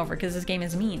probably game over because this game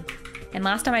is mean. And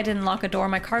last time I didn't lock a door,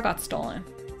 my car got stolen.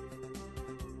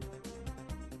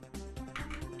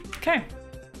 Okay.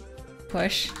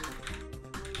 Push.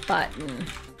 Button.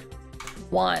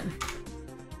 1.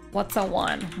 What's a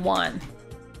 1? 1.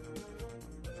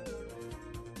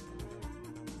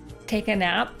 Take a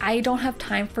nap. I don't have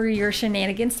time for your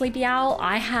shenanigans, Sleepy Owl.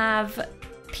 I have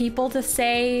people to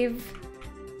save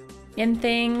and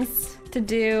things to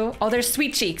do. Oh, there's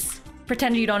Sweet Cheeks.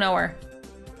 Pretend you don't know her.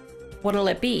 What'll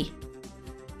it be?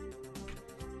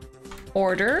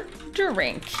 Order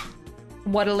drink.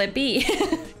 What'll it be?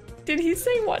 Did he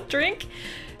say what drink?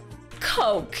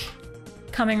 Coke.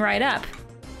 Coming right up.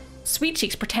 Sweet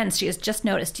Cheeks pretends she has just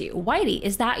noticed you. Whitey,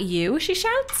 is that you? She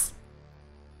shouts.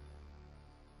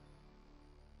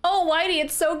 Oh, Whitey,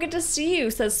 it's so good to see you,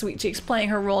 says Sweet Cheeks, playing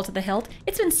her role to the hilt.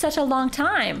 It's been such a long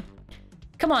time.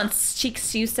 Come on,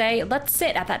 Cheeks, you say. Let's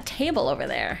sit at that table over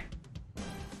there.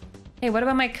 Hey, what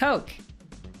about my Coke?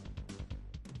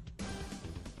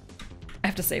 I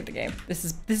have to save the game. This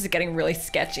is getting really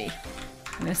sketchy.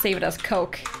 I'm gonna save it as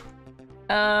Coke.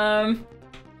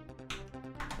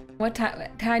 What time?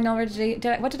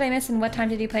 What did I miss? And what time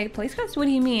did you play Police Quest? What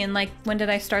do you mean? Like, when did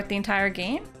I start the entire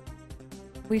game?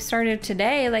 We started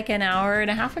today, like an hour and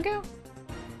a half ago.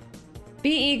 Be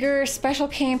eager. Special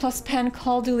cane plus pen.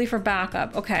 Call Dooley for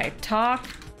backup. Okay. Talk.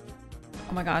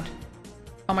 Oh my god.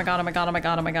 Oh my god. Oh my god. Oh my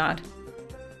god. Oh my god.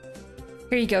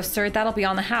 Here you go, sir. That'll be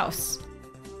on the house.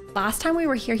 Last time we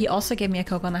were here, he also gave me a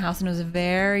Coke on the house and it was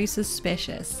very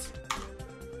suspicious.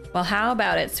 Well, how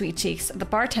about it, Sweet Cheeks? The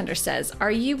bartender says,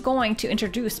 are you going to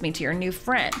introduce me to your new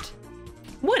friend?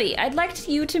 Woody, I'd like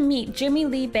you to meet Jimmy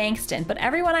Lee Bankston, but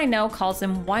everyone I know calls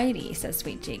him Whitey, says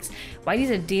Sweet Cheeks.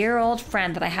 Whitey's a dear old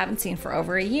friend that I haven't seen for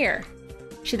over a year.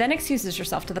 She then excuses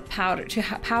herself to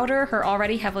powder her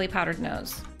already heavily powdered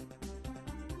nose.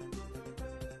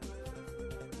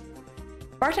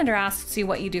 Bartender asks you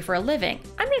what you do for a living.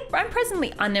 I'm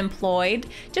presently unemployed,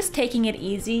 just taking it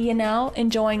easy, you know,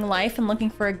 enjoying life and looking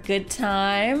for a good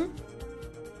time.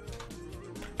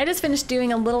 I just finished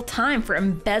doing a little time for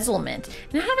embezzlement,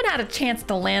 and I haven't had a chance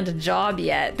to land a job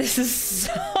yet. This is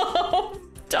so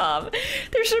dumb.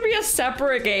 There should be a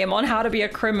separate game on how to be a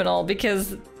criminal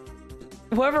because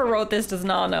whoever wrote this does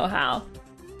not know how.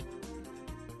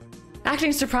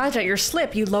 Acting surprised at your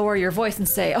slip, you lower your voice and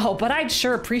say, oh, but I'd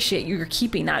sure appreciate you're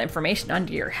keeping that information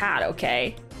under your hat,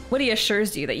 okay? Woody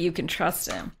assures you that you can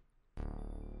trust him.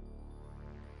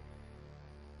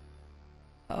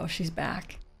 Oh, she's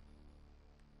back.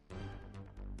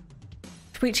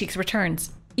 Sweet Cheeks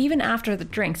returns. Even after the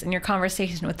drinks and your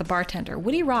conversation with the bartender,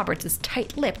 Woody Roberts is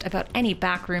tight-lipped about any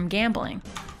backroom gambling.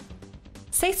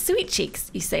 Say, Sweet Cheeks,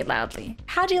 you say loudly.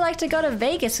 How'd you like to go to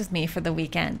Vegas with me for the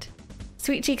weekend?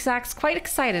 Sweet Cheeks acts quite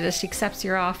excited as she accepts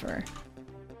your offer.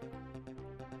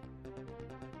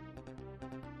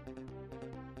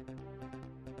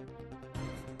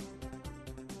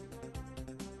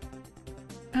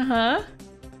 Uh-huh.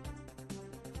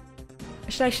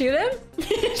 Should I shoot him?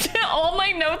 All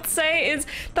my notes say is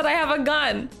that I have a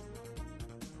gun.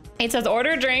 It says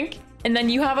order a drink, and then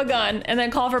you have a gun, and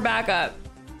then call for backup.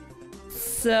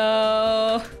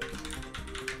 So...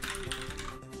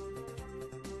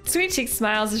 Sweet Cheeks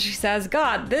smiles as she says,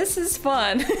 God, this is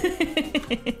fun.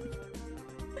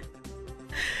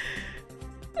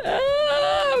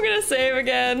 I'm gonna save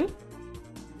again.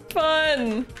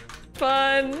 Fun.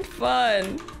 Fun,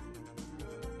 fun.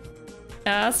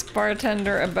 Ask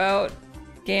bartender about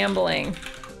gambling.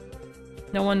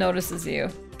 No one notices you.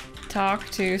 Talk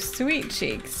to Sweet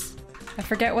Cheeks. I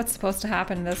forget what's supposed to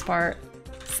happen in this part.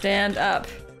 Stand up.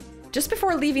 Just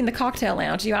before leaving the cocktail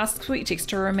lounge, you ask Sweet Cheeks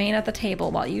to remain at the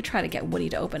table while you try to get Woody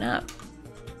to open up.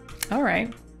 All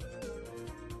right.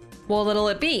 What'll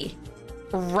it be?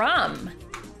 Rum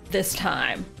this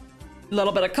time. A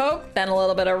little bit of Coke, then a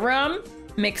little bit of rum.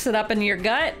 Mix it up in your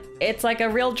gut. It's like a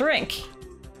real drink.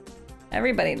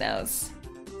 Everybody knows.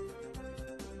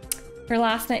 Her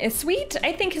last name is Sweet,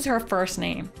 I think is her first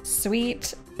name.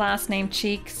 Sweet, last name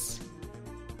Cheeks.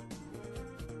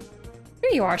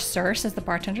 Here you are, sir, says the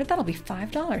bartender. That'll be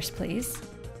 $5, please.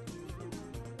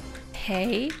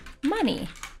 Pay money.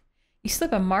 You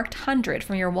slip a marked 100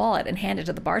 from your wallet and hand it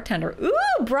to the bartender.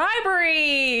 Ooh,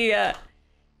 bribery!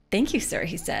 Thank you, sir,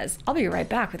 he says. I'll be right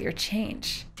back with your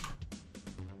change.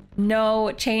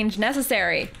 No change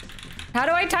necessary. How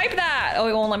do I type that? Oh,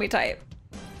 it won't let me type.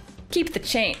 Keep the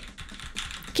change.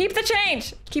 Keep the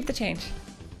change! Keep the change.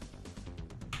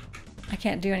 I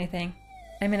can't do anything.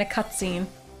 I'm in a cutscene.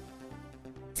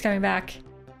 It's coming back.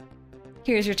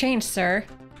 Here's your change, sir.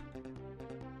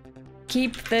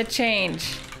 Keep the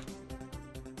change.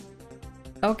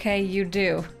 Okay, you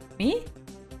do. Me?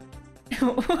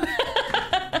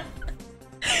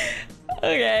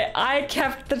 Okay, I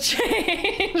kept the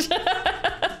change.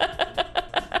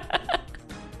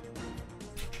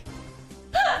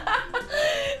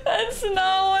 That's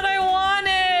not what I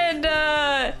wanted.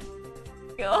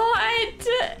 What?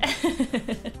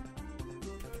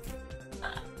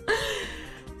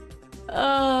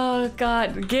 Oh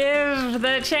God, give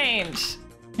the change.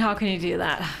 How can you do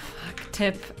that? Fuck,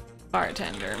 tip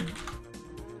bartender.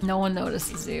 No one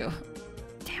notices you.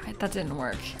 Damn it, that didn't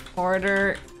work.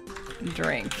 Order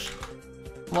drink.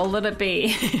 What will it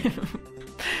be?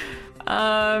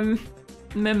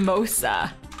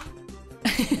 Mimosa.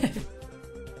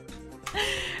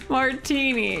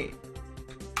 Martini.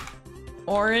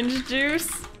 Orange juice.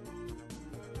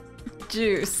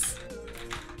 Juice.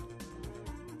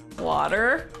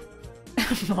 Water.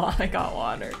 Well, I got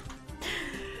water.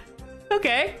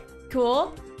 Okay,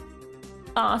 cool.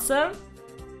 Awesome.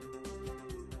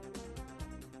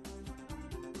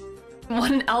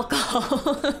 One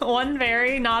alcohol. One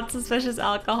very not suspicious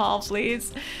alcohol,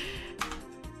 please.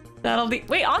 That'll be...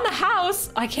 Wait, on the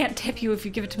house? I can't tip you if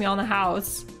you give it to me on the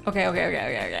house. Okay.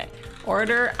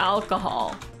 Order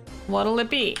alcohol. What'll it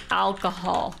be?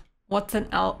 Alcohol. What's an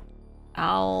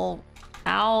alcohol?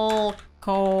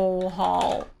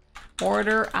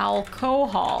 Order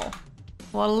alcohol.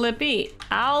 What'll it be?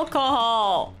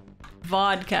 Alcohol.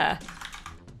 Vodka.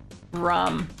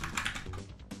 Rum.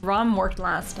 Rum worked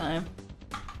last time.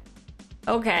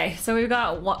 Okay, so we've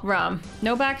got rum.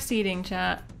 No backseating,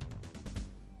 chat.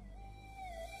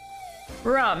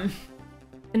 Rum.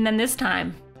 And then this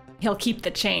time, he'll keep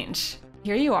the change.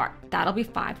 Here you are. That'll be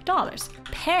 $5.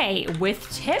 Pay with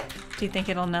tip? Do you think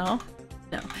it'll know?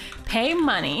 No. Pay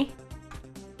money.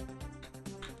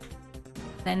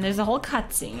 Then there's a whole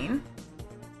cutscene.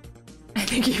 I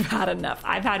think you've had enough.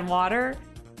 I've had water,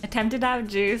 attempted to have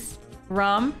juice,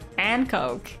 rum, and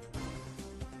Coke.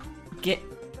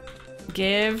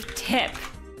 Give tip.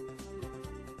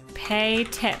 Pay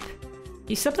tip.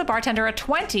 You slip the bartender a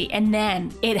 20 and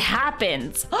then it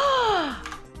happens.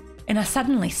 In a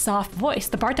suddenly soft voice,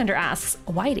 the bartender asks,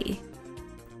 Whitey,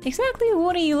 exactly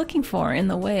what are you looking for in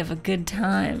the way of a good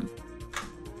time?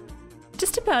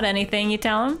 Just about anything, you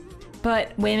tell him.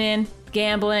 But women,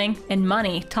 gambling, and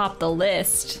money top the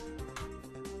list.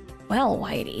 Well,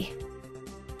 Whitey,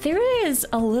 there is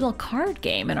a little card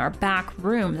game in our back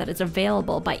room that is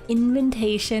available by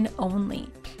invitation only.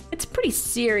 It's pretty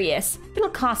serious. It'll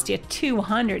cost you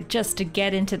 $200 just to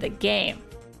get into the game.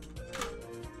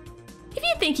 If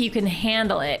you think you can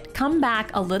handle it, come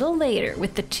back a little later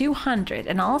with the $200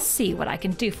 and I'll see what I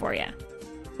can do for you.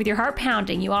 With your heart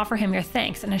pounding, you offer him your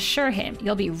thanks and assure him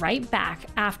you'll be right back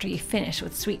after you finish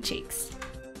with Sweet Cheeks.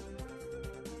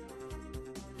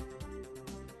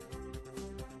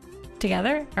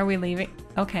 Together? Are we leaving?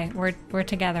 Okay, we're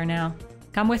together now.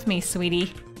 Come with me,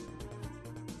 sweetie.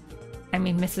 I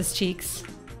mean, Mrs. Cheeks.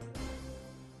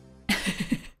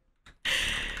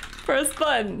 Press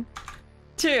button.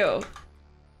 2.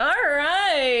 All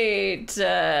right.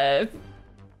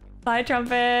 Bye,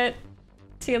 trumpet.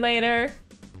 See you later.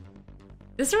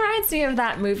 This reminds me of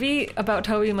that movie about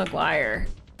Tobey Maguire.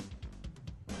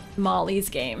 Molly's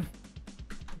Game.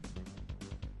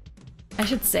 I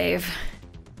should save.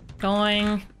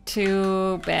 Going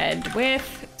to bed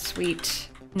with sweet...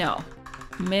 No.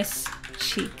 Miss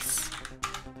Cheeks.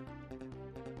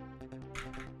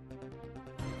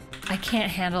 I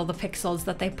can't handle the pixels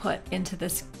that they put into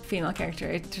this female character.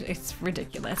 It's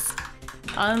ridiculous.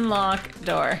 Unlock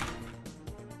door.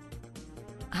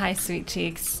 Hi, Sweet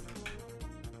Cheeks.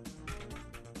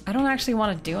 I don't actually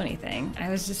want to do anything.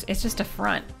 It's just a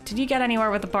front. Did you get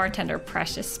anywhere with the bartender,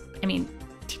 Precious? I mean,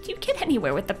 did you get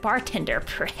anywhere with the bartender,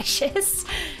 Precious?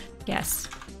 Yes.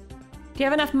 Do you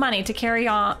have enough money to carry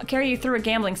you through a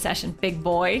gambling session, big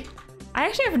boy? I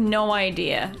actually have no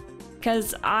idea,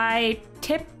 because I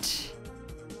tipped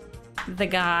the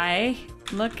guy.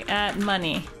 Look at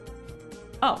money.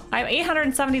 Oh, I have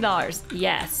 $870.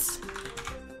 Yes.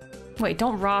 Wait,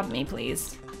 don't rob me,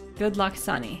 please. Good luck,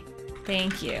 Sonny.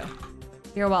 Thank you.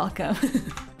 You're welcome.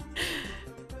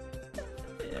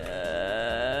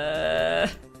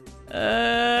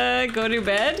 Go to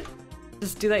bed?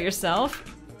 Just do that yourself?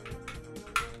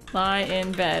 Lie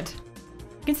in bed.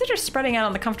 Consider spreading out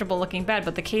on the comfortable looking bed,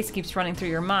 but the case keeps running through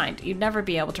your mind. You'd never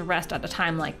be able to rest at a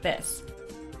time like this.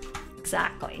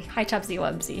 Exactly. Hi, Tubsy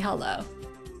Wubsy. Hello.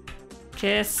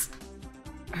 Kiss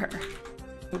her.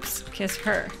 Oops, kiss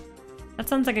her. That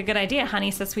sounds like a good idea,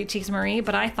 honey, says Sweet Cheeks Marie,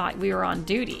 but I thought we were on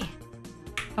duty.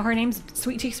 Oh, her name's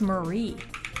Sweet Cheeks Marie.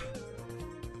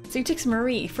 Sweet Cheeks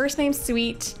Marie. First name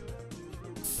Sweet,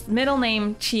 middle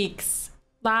name Cheeks,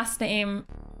 last name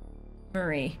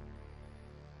Marie.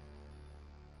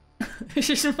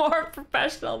 She's more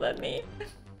professional than me.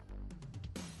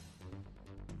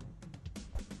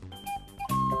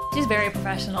 She's very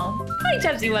professional. Hi,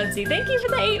 Chubsy Wunsy. Thank you for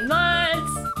the 8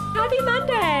 months. Happy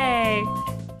Monday.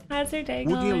 How's your day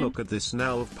going? Would you look at this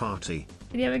Nalv party?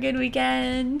 Did you have a good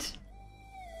weekend?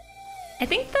 I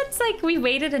think that's like we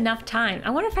waited enough time. I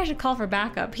wonder if I should call for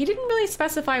backup. He didn't really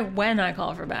specify when I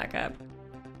call for backup.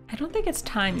 I don't think it's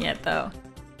time yet though.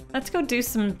 Let's go do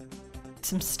some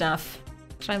stuff.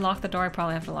 Should I lock the door? I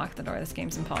probably have to lock the door. This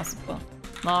game's impossible.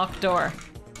 Lock door.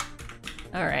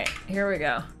 All right, here we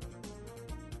go.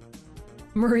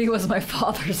 Marie was my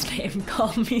father's name.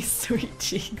 Call me Sweet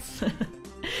Cheeks.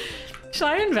 Should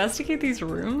I investigate these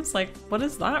rooms? Like, what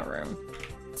is that room?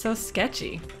 It's so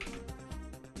sketchy.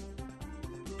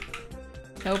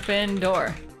 Open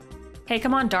door. Hey,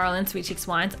 come on, darling, Sweet Cheeks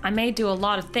Wines. I may do a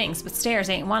lot of things, but stairs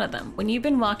ain't one of them. When you've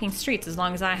been walking streets as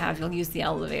long as I have, you'll use the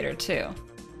elevator too.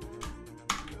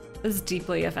 This is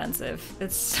deeply offensive.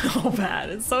 It's so bad.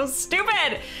 It's so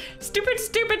stupid! Stupid,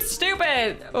 stupid,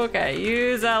 stupid! Okay,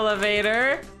 use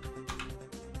elevator.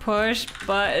 Push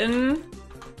button.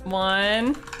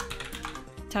 1.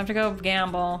 Time to go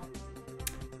gamble.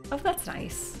 Oh, that's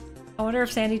nice. I wonder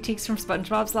if Sandy Cheeks from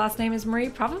SpongeBob's last name is Marie?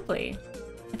 Probably.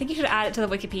 I think you should add it to the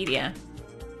Wikipedia.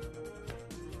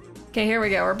 Okay, here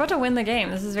we go. We're about to win the game.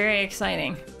 This is very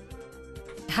exciting.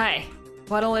 Hi.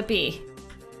 What'll it be?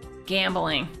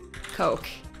 Gambling. Coke.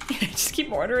 Just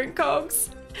keep ordering Cokes.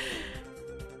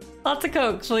 Lots of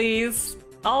Coke, please.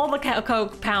 All the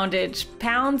Coke poundage.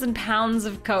 Pounds and pounds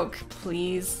of Coke,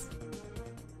 please.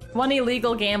 1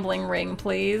 illegal gambling ring,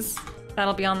 please.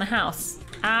 That'll be on the house.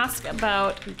 Ask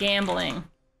about gambling.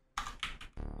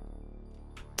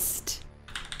 Psst.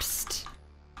 Psst.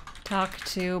 Talk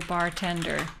to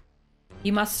bartender.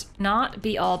 You must not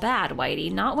be all bad, Whitey.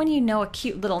 Not when you know a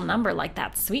cute little number like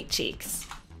that, Sweet Cheeks.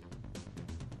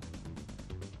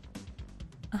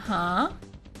 Uh-huh.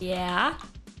 Yeah.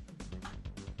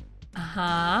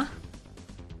 Uh-huh.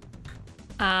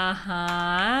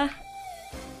 Uh-huh.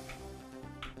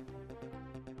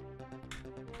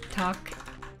 Talk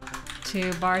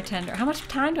to bartender. How much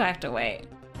time do I have to wait?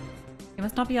 It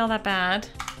must not be all that bad.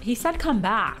 He said come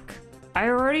back. I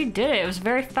already did it. It was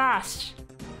very fast.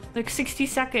 Like 60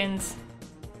 seconds.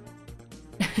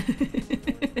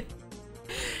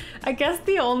 I guess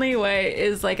the only way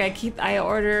is like I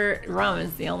order rum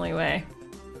is the only way.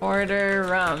 Order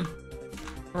rum.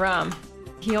 Rum.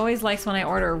 He always likes when I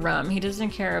order rum. He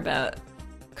doesn't care about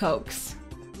Cokes.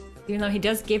 Even though he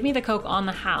does give me the Coke on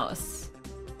the house.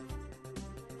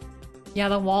 Yeah,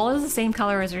 the wall is the same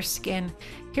color as her skin.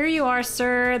 Here you are,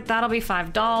 sir. That'll be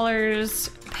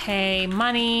 $5. Pay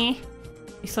money.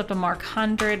 You slipped a mark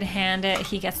 100, hand it.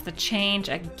 He gets the change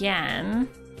again.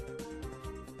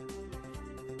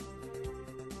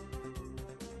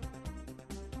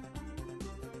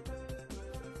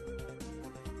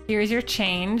 Here's your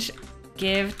change.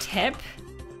 Give tip.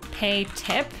 Pay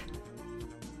tip.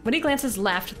 Woody glances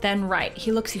left, then right.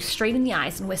 He looks you straight in the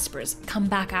eyes and whispers, "Come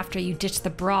back after you ditch the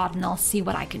broad and I'll see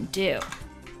what I can do."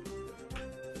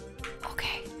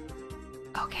 Okay.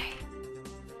 Okay.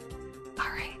 All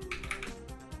right.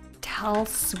 Tell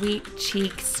Sweet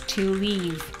Cheeks to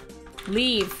leave.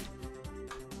 Leave.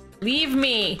 Leave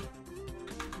me.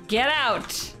 Get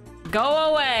out.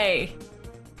 Go away.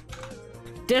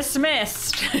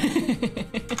 Dismissed.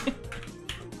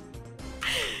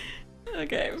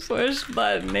 Okay, push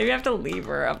button. Maybe I have to leave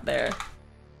her up there.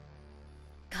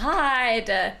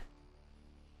 God.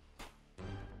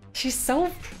 She's so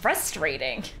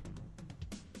frustrating.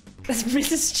 That's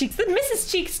Mrs. Cheeks. The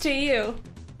Mrs. Cheeks to you.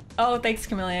 Oh, thanks,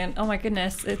 Chameleon. Oh my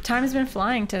goodness. Time has been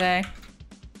flying today.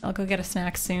 I'll go get a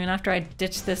snack soon after I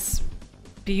ditch this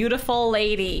beautiful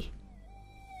lady.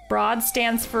 Broad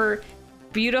stands for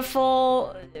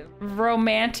beautiful,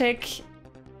 romantic,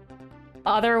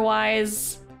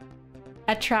 otherwise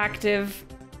attractive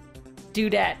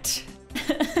dudette.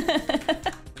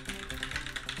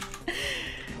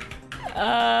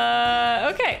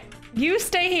 Okay. You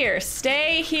stay here.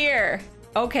 Stay here.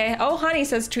 Okay. Oh, honey,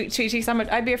 says Sweet Cheeks.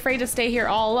 I'd be afraid to stay here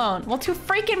all alone. Well, too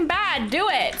freaking bad. Do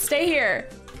it. Stay here.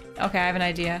 Okay, I have an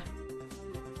idea.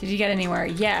 Did you get anywhere?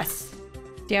 Yes.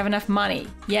 Do you have enough money?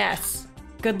 Yes.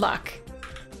 Good luck.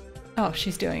 Oh,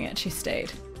 she's doing it. She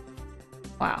stayed.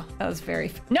 Wow, that was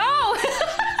very... No!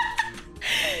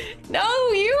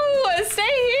 No, you!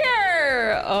 Stay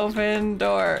here! Open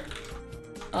door.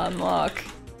 Unlock.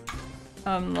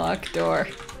 Unlock door.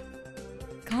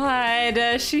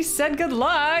 God, she said good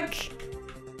luck.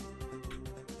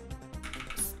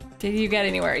 Did you get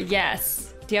anywhere?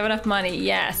 Yes. Do you have enough money?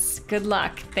 Yes. Good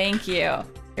luck. Thank you.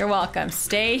 You're welcome.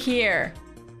 Stay here.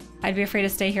 I'd be afraid to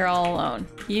stay here all alone.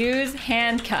 Use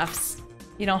handcuffs.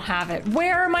 You don't have it.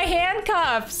 Where are my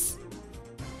handcuffs?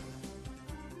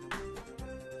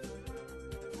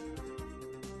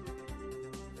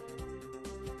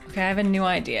 Okay, I have a new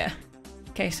idea.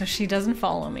 Okay, so she doesn't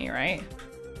follow me, right?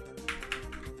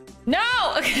 No!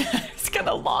 I was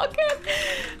gonna lock it.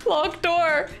 Lock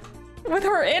door. With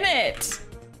her in it.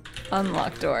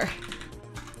 Unlock door.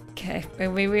 Okay,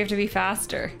 maybe we have to be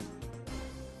faster.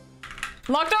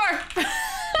 Lock door!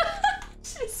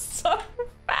 She's so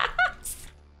fast.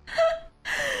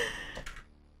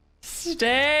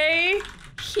 Stay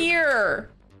here.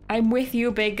 I'm with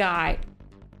you, big guy.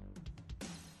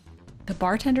 The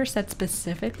bartender said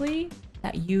specifically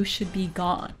that you should be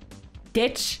gone.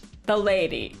 Ditch the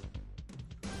lady.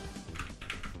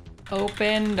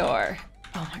 Open door.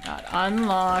 Oh my god.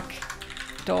 Unlock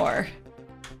door.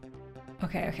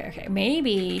 Okay.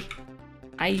 Maybe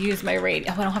I use my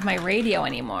radio. Oh, I don't have my radio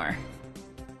anymore.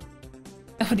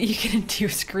 What are you gonna do?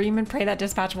 Scream and pray that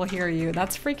dispatch will hear you.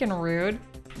 That's freaking rude.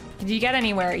 Did you get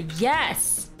anywhere?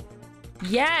 Yes.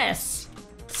 Yes.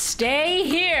 Stay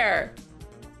here.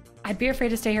 I'd be afraid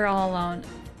to stay here all alone.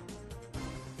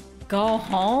 Go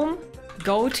home?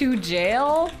 Go to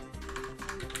jail?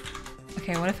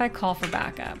 Okay, what if I call for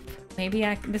backup? Maybe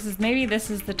this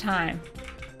is the time.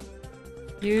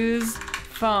 Use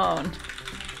phone.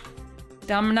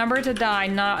 Dumb number to dial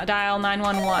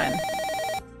 911.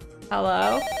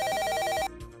 Hello?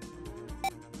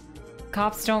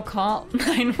 Cops don't call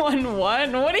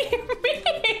 911? What do you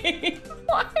mean?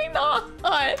 Why not?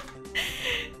 What?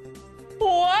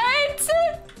 Why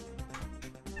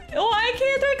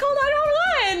can't I call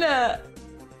 911?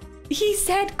 He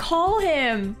said call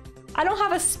him. I don't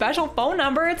have a special phone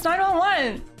number. It's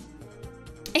 911.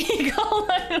 He called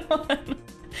 911.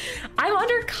 I'm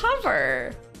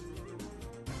undercover.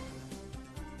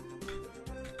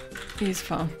 Use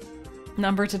phone.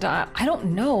 Number to dial. I don't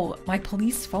know my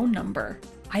police phone number.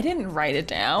 I didn't write it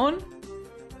down.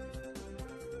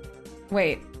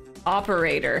 Wait.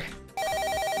 Operator.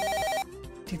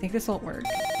 Do you think this will work?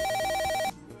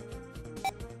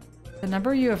 The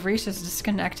number you have reached is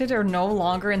disconnected or no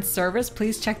longer in service.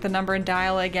 Please check the number and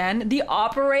dial again. The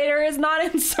operator is not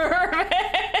in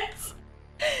service.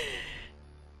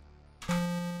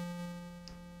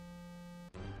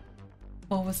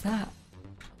 What was that?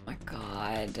 Oh my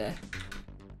god.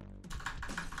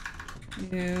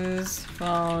 Use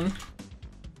phone.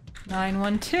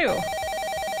 912.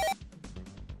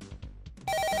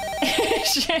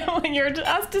 When you're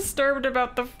as disturbed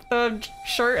about the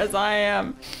shirt as I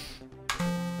am.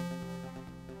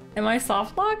 Am I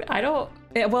soft locked? I don't.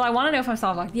 Well, I want to know if I'm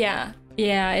soft locked. Yeah.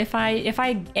 If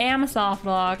I am soft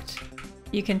locked,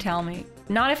 you can tell me.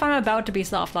 Not if I'm about to be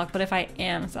soft locked, but if I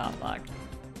am soft locked.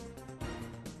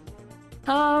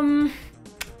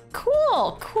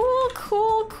 Cool.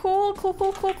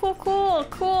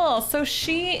 So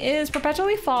she is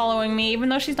perpetually following me, even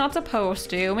though she's not supposed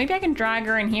to. Maybe I can drag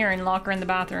her in here and lock her in the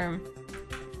bathroom.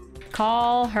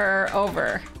 Call her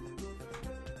over.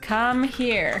 Come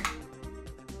here.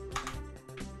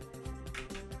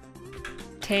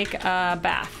 Take a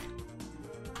bath.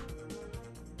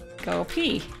 Go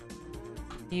pee.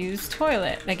 Use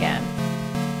toilet again.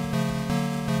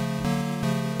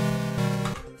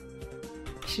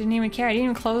 She didn't even care. I didn't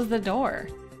even close the door.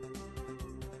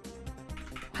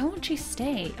 Why won't she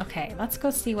stay? Okay, let's go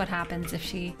see what happens if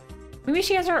she... Maybe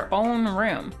she has her own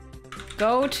room.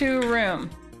 Go to room.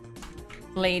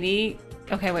 Lady.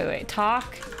 Okay, wait.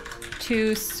 Talk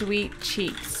to Sweet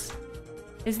Cheeks.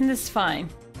 Isn't this fun?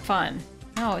 Fun.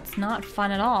 No, it's not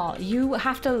fun at all. You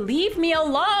have to leave me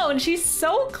alone. She's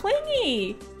so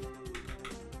clingy.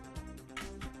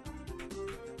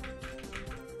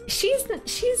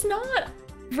 She's not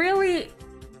really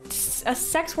a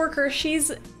sex worker.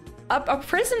 She's a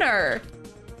prisoner.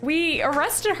 We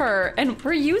arrested her and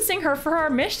we're using her for our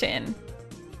mission.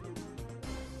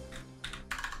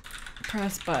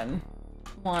 Press button.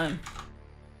 1.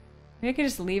 Maybe I could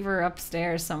just leave her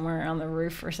upstairs somewhere on the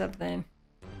roof or something.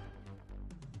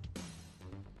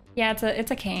 Yeah,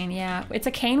 it's a cane, yeah. It's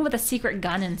a cane with a secret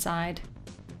gun inside.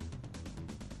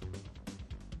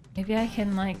 Maybe I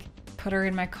can, like, put her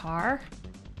in my car?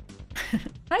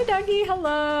 Hi, Dougie,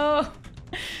 hello!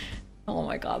 Oh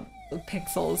my god, the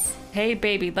pixels. Hey,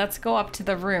 baby, let's go up to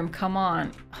the room, come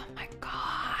on. Oh my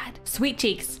god. Sweet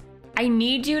Cheeks, I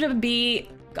need you to be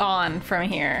gone from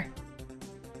here.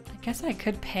 I guess I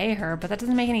could pay her, but that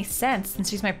doesn't make any sense since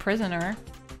she's my prisoner.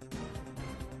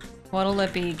 What'll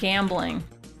it be? Gambling.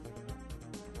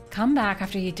 Come back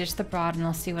after you ditch the broad and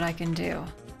I'll see what I can do.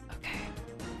 Okay.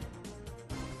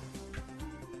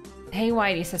 Hey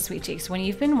Whitey, says Sweet Cheeks. When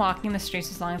you've been walking the streets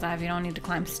as long as I have, you don't need to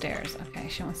climb stairs. Okay,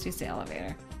 she wants to use the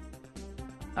elevator.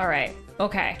 Alright,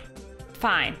 okay.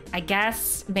 Fine. I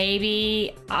guess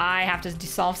maybe I have to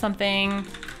solve something.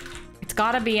 It's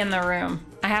gotta be in the room.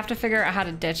 I have to figure out how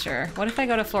to ditch her. What if I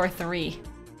go to floor 3?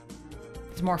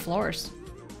 There's more floors.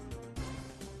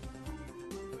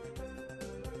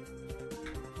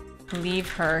 Leave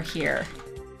her here.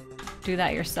 Do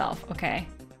that yourself, okay.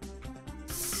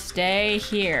 Stay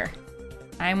here.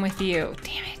 I'm with you.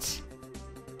 Damn it.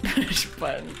 Push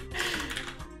button.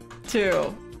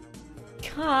 2.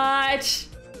 Cut.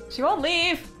 She won't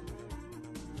leave.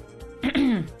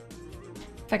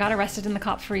 If I got arrested and the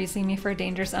cops were using me for a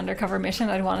dangerous undercover mission,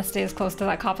 I'd want to stay as close to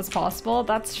that cop as possible.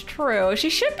 That's true. She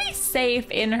should be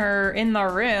safe in the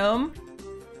room,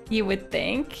 you would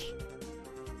think.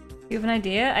 You have an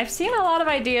idea? I've seen a lot of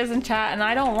ideas in chat and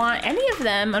I don't want any of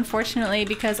them, unfortunately,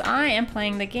 because I am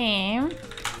playing the game.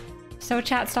 So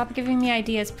chat, stop giving me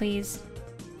ideas, please.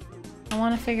 I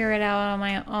want to figure it out on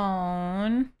my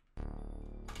own.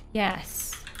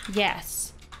 Yes.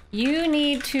 Yes. You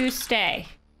need to stay.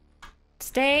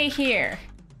 Stay here.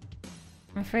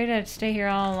 I'm afraid I'd stay here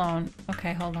all alone.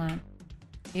 Okay, hold on.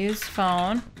 Use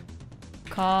phone.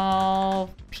 Call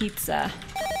pizza.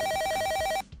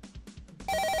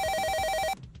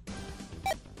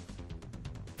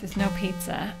 There's no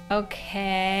pizza.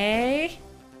 Okay.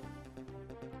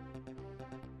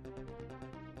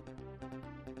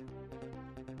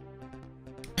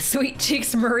 Sweet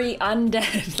Cheeks Marie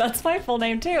Undead. That's my full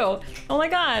name too. Oh my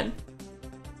god.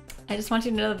 I just want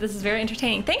you to know that this is very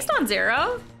entertaining. Thanks,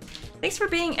 Non-Zero. Thanks for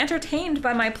being entertained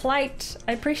by my plight.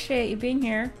 I appreciate you being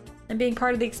here and being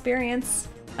part of the experience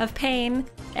of pain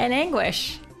and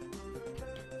anguish.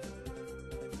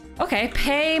 Okay,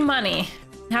 pay money.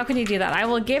 How can you do that? I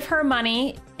will give her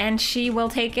money and she will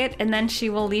take it and then she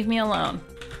will leave me alone.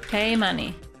 Pay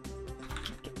money.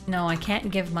 No, I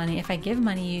can't give money. If I give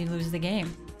money, you lose the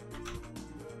game.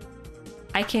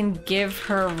 I can give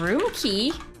her room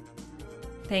key.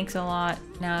 Thanks a lot.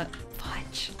 Now,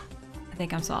 fudge. I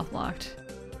think I'm soft locked.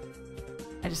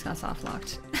 I just got soft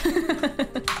locked.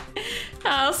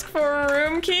 Ask for a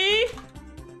room key?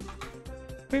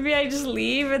 Maybe I just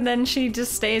leave and then she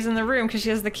just stays in the room because she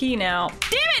has the key now.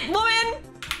 Damn it, woman!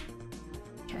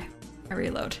 Okay, I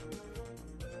reload.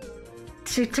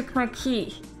 She took my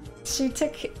key. She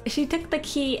took the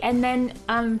key and then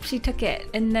she took it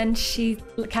and then she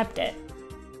kept it.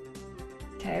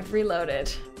 Okay, I've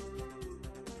reloaded.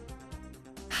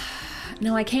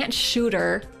 No, I can't shoot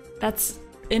her. That's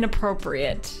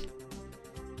inappropriate.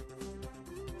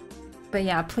 But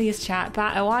yeah, please chat.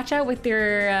 Watch out with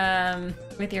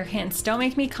your hints. Don't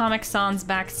make me Comic Sans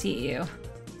backseat you.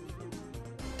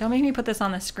 Don't make me put this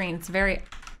on the screen. It's very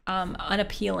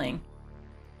unappealing.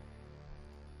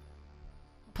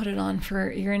 Put it on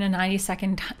for, you're in a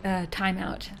 90-second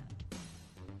timeout.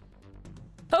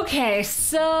 Okay,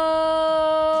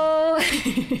 so...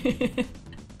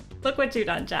 Look what you've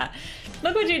done, chat.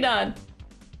 Look what you've done.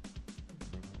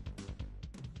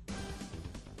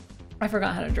 I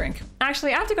forgot how to drink.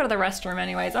 Actually, I have to go to the restroom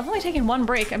anyways. I've only taken one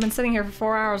break. I've been sitting here for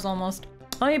 4 hours almost.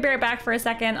 Let me be right back for a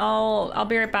second. I'll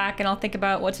be right back and I'll think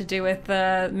about what to do with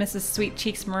Mrs. Sweet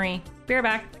Cheeks Marie. Be right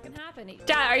back. What can happen?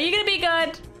 Chat, are you gonna be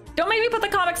good? Don't make me put the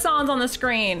Comic Sans on the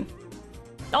screen.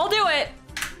 I'll do it.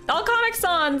 All Comic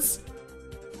Sans.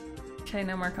 Okay,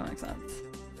 no more Comic Sans.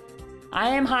 I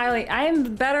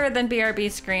am better than BRB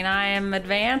screen. I am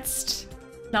advanced.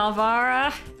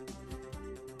 Nalvara.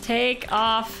 Take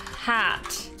off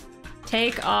hat.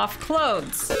 Take off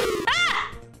clothes.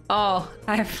 Ah! Oh,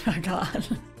 I forgot.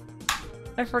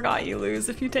 I forgot you lose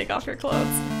if you take off your clothes.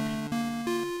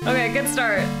 Okay, good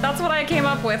start. That's what I came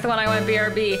up with when I went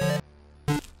BRB.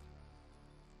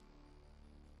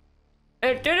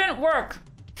 It didn't work.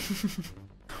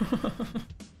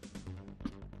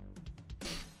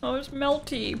 Oh, it's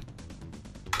melty.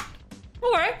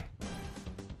 Okay.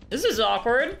 This is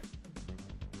awkward.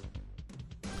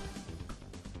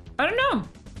 I don't know.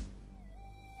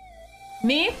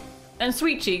 Me and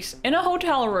Sweet Cheeks in a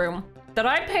hotel room that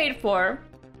I paid for,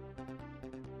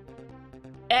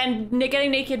 and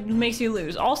getting naked makes you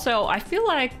lose. Also, I feel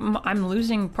like I'm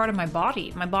losing part of my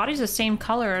body. My body's the same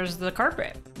color as the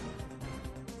carpet.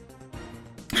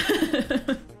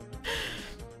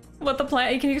 What the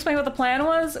plan? Can you explain what the plan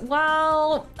was?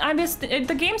 Well,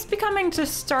 the game's becoming to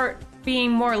start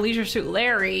being more Leisure Suit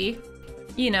Larry,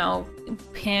 you know,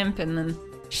 pimp, and then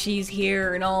she's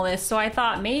here and all this. So I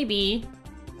thought maybe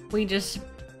we just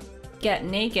get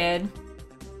naked.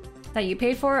 That you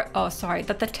paid for? Oh, sorry,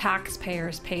 that the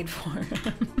taxpayers paid for.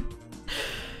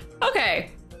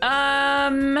 Okay.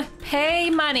 Pay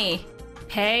money.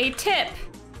 Pay tip.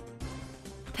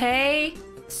 Pay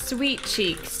Sweet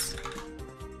Cheeks.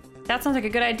 That sounds like a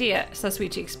good idea, says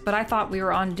Sweet Cheeks, but I thought we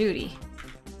were on duty.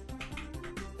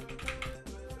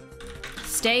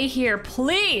 Stay here,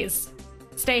 please.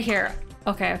 Stay here.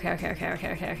 Okay.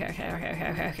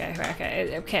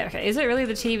 Is it really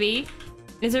the TV?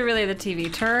 Is it really the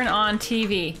TV? Turn on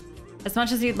TV. As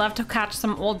much as you'd love to catch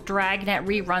some old Dragnet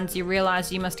reruns, you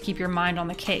realize you must keep your mind on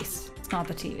the case. It's not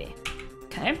the TV.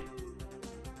 Okay.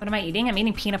 What am I eating? I'm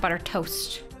eating peanut butter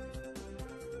toast.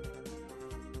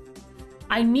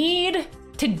 I need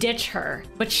to ditch her,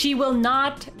 but she will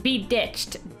not be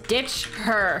ditched. Ditch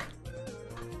her.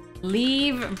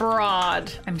 Leave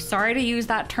broad. I'm sorry to use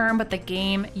that term, but the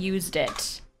game used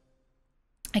it.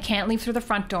 I can't leave through the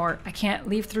front door. I can't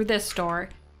leave through this door.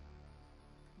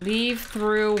 Leave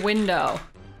through window.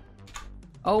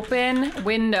 Open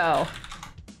window.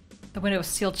 The window is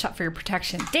sealed shut for your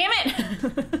protection. Damn it!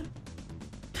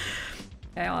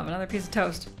 Okay, I'll have another piece of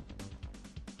toast.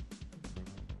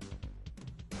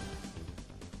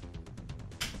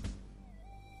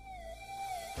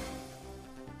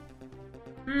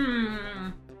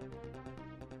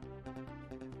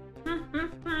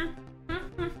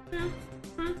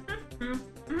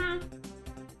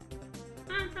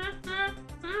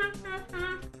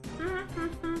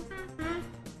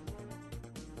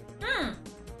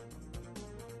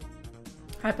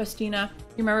 Hi, Pastina.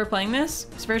 You remember playing this?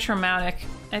 It's very traumatic.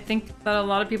 I think that a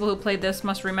lot of people who played this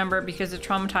must remember it because it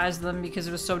traumatized them because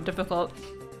it was so difficult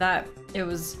that it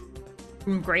was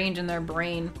ingrained in their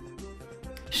brain.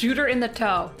 Shoot her in the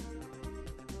toe.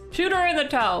 Shoot her in the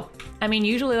toe. I mean,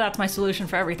 usually that's my solution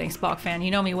for everything, Spock fan.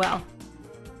 You know me well.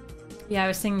 Yeah, I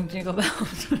was singing Jingle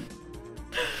Bells.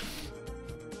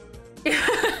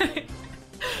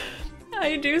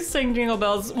 I do sing Jingle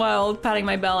Bells while patting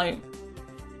my belly.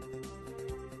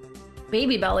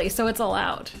 Baby belly, so it's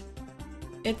allowed.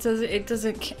 It's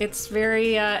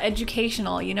very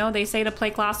educational, you know? They say to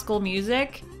play classical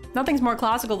music. Nothing's more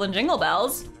classical than Jingle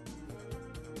Bells.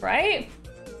 Right?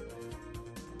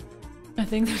 I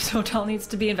think this hotel needs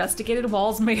to be investigated.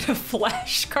 Walls made of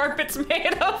flesh. Carpets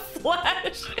made of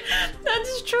flesh.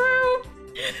 That's true.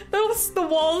 The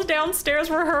walls downstairs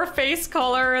were her face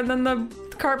color, and then the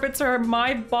carpets are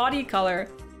my body color.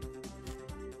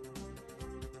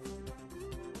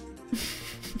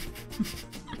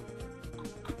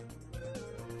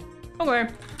 Okay.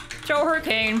 Show her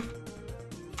cane.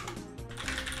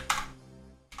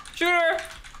 Shoot her.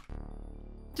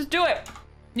 Just do it.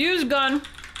 Use gun.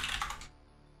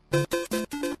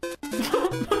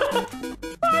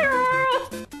 Fire!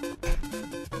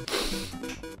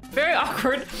 Very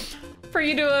awkward for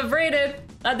you to have raided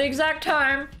at the exact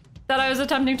time that I was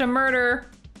attempting to murder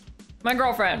my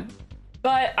girlfriend.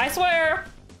 But I swear,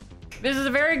 this is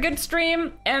a very good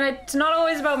stream, and it's not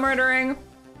always about murdering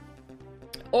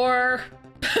or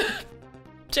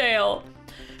jail.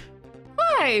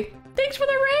 Hi, thanks for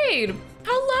the raid.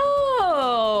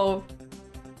 Hello.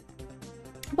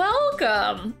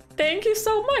 Welcome. Thank you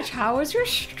so much. How was your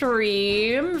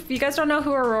stream? If you guys don't know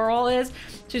who Aurora is,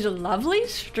 she's a lovely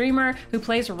streamer who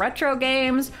plays retro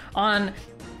games on,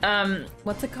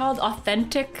 what's it called?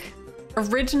 Authentic,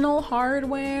 original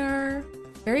hardware.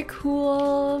 Very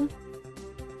cool.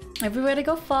 Everybody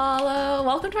go follow.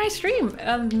 Welcome to my stream,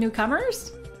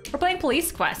 newcomers. We're playing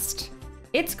Police Quest.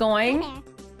 It's going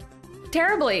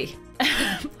terribly.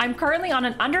 I'm currently on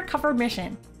an undercover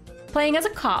mission, playing as a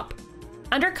cop.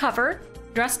 Undercover,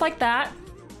 dressed like that.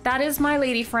 That is my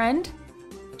lady friend.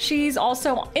 she's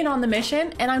also in on the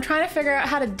mission, and I'm trying to figure out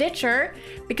how to ditch her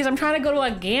because I'm trying to go to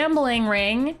a gambling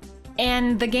ring,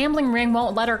 and the gambling ring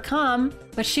won't let her come,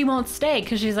 but she won't stay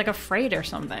because she's like afraid or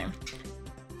something.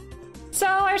 So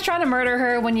I was trying to murder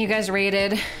her when you guys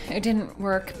raided. It didn't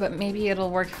work, but maybe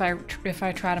it'll work if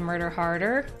I try to murder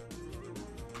harder.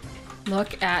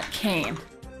 Look at cane.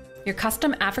 Your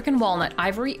custom African walnut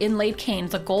ivory inlaid cane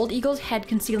with a gold eagle's head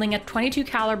concealing a 22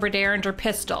 caliber Derringer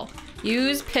pistol.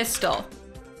 Use pistol.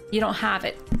 You don't have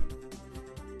it.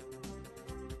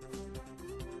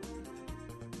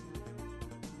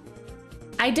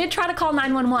 I did try to call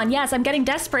 911. Yes, I'm getting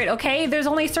desperate, okay? There's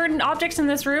only certain objects in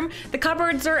this room. The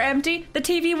cupboards are empty, the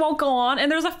TV won't go on,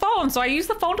 and there's a phone, so I used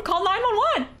the phone to call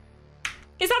 911.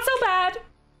 Is that so bad?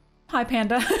 Hi,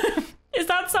 Panda. Is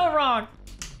that so wrong?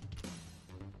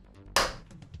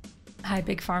 Hi,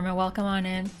 Big Pharma. Welcome on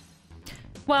in.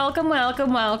 Welcome,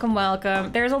 welcome, welcome,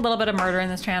 welcome. There's a little bit of murder in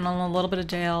this channel, and a little bit of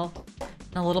jail,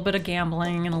 and a little bit of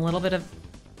gambling, and a little bit of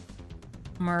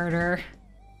murder.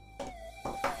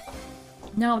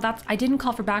 No, I didn't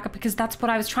call for backup because that's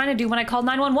what I was trying to do when I called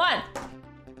 911.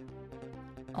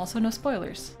 Also, no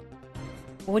spoilers.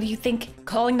 What do you think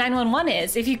calling 911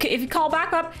 is? If you call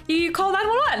backup, you call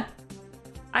 911.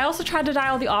 I also tried to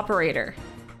dial the operator.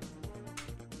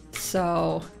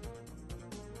 So,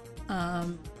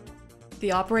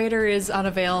 the operator is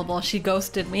unavailable. She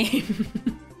ghosted me.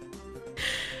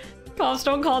 Cops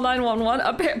don't call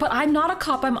 911. But I'm not a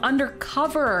cop. I'm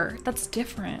undercover. That's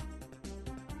different.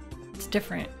 It's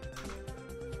different.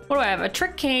 What do I have? A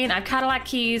trick cane. I have Cadillac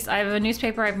keys. I have a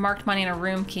newspaper. I have marked money and a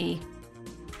room key.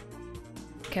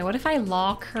 Okay, what if I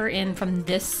lock her in from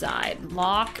this side?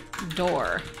 Lock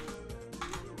door.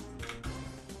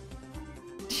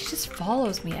 She just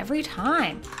follows me every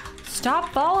time.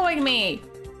 Stop following me.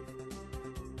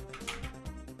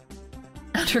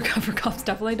 Undercover cops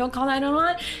definitely don't call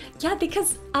 911. Yeah,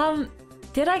 because,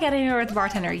 did I get anywhere with the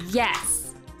bartender?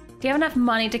 Yes. Do you have enough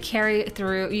money to carry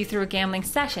you through a gambling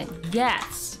session?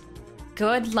 Yes.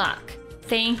 Good luck.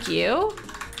 Thank you.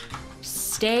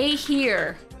 Stay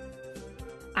here.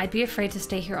 I'd be afraid to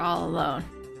stay here all alone.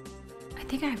 I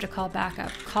think I have to call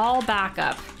backup. Call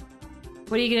backup.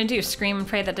 What are you gonna do? Scream and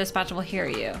pray that dispatch will hear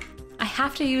you. I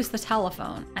have to use the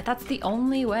telephone. That's the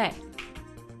only way.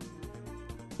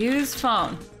 Use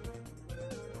phone.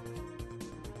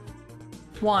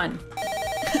 1.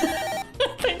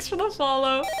 Thanks for the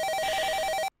follow.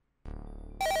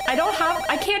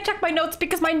 I can't check my notes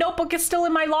because my notebook is still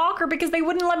in my locker because they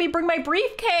wouldn't let me bring my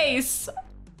briefcase.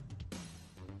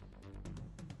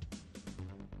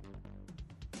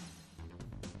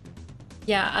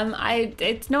 Yeah,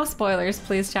 it's no spoilers,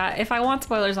 please, chat. If I want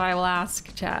spoilers, I will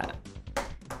ask, chat.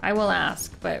 I will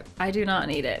ask, but I do not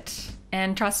need it.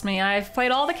 And trust me, I've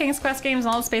played all the King's Quest games,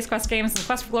 all the Space Quest games, and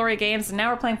Quest for Glory games, and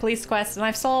now we're playing Police Quest, and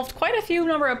I've solved quite a few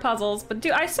number of puzzles, but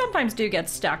I sometimes do get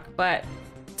stuck, but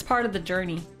it's part of the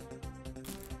journey.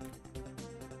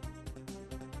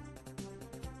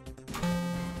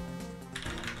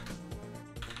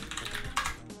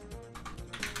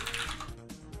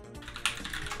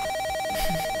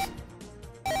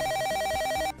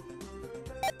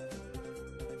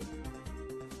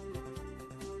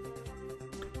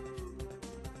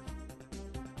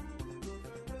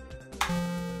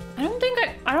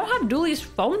 I don't have Dooley's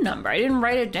phone number. I didn't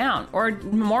write it down. Or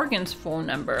Morgan's phone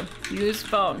number. Use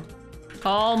phone.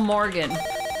 Call Morgan.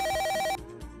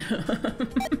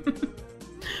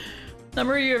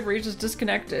 Number you have reached is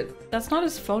disconnected. That's not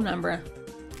his phone number.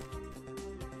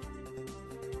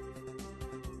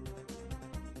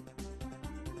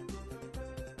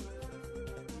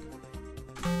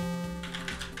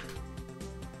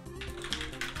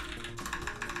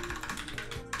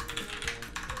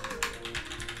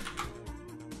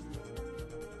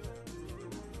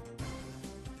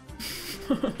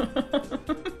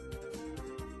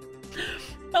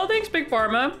 Oh, thanks, Big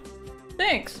Pharma.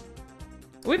 Thanks.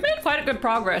 We've made quite a good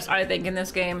progress, I think, in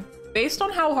this game. Based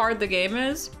on how hard the game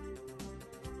is,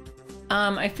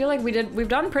 I feel like we've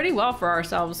done pretty well for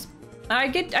ourselves. I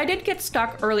did get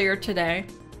stuck earlier today,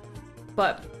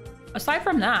 but aside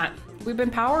from that, we've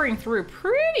been powering through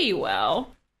pretty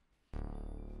well.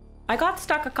 I got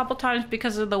stuck a couple times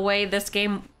because of the way this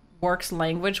game works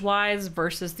language-wise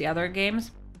versus the other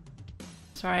games.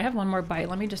 Sorry, I have one more bite.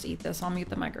 Let me just eat this. I'll mute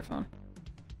the microphone.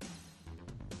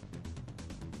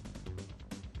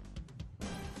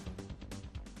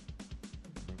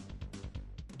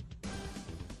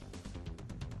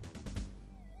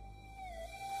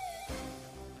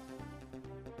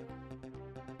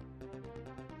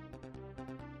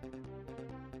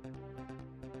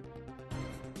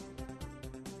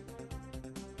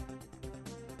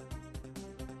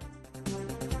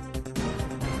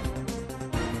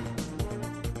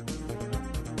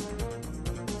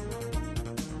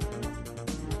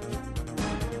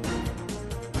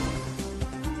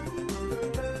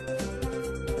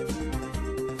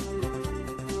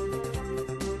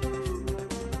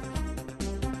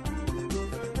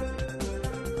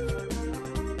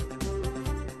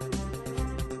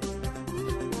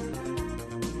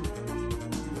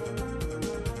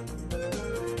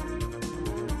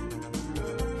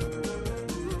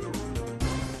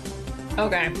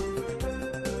 Okay.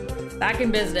 Back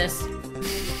in business.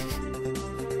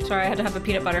 Sorry, I had to have a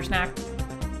peanut butter snack.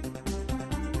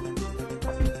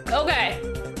 Okay.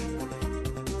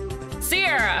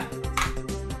 Sierra.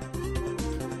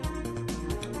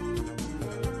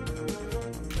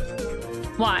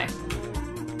 Why?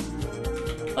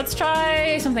 Let's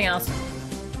try something else.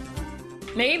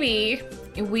 Maybe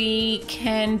we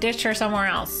can ditch her somewhere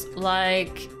else,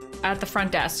 like at the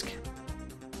front desk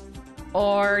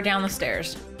or down the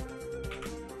stairs.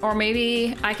 Or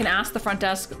maybe I can ask the front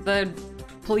desk the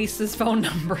police's phone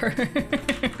number.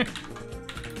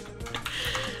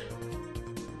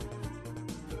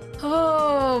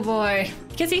 Oh boy.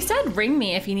 Because he said ring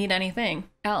me if you need anything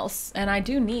else, and I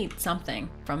do need something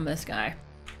from this guy.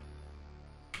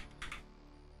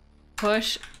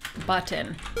 Push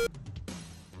button.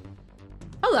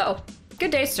 Hello.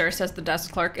 Good day, sir, says the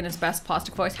desk clerk in his best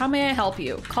plastic voice. How may I help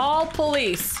you? Call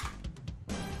police.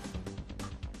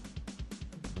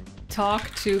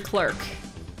 Talk to clerk.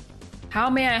 How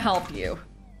may I help you?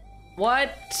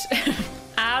 What?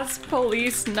 Ask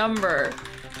police number.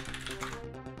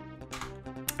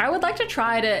 I would like to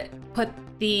try to put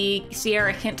the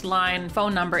Sierra hint line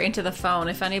phone number into the phone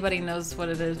if anybody knows what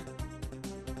it is.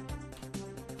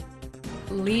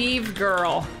 Leave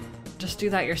girl. Just do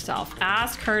that yourself.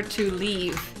 Ask her to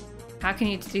leave. How can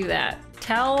you do that?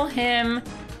 Tell him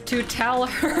to tell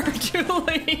her to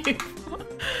leave.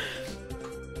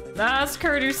 Ask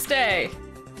her to stay.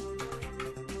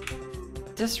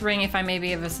 Just ring if I may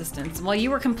be of assistance. Well, you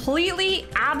were completely,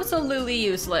 absolutely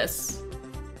useless.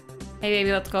 Hey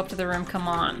baby, let's go up to the room, come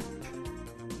on.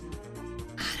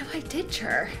 How do I ditch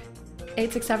her?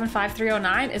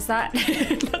 867-5309, is that?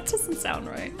 That doesn't sound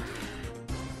right.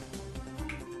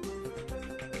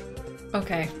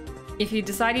 Okay, if you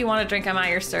decide you want a drink, I'm at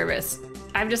your service.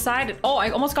 I've decided, oh,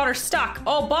 I almost got her stuck.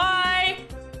 Oh, bye!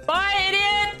 Bye,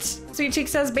 idiot! Sweet Cheek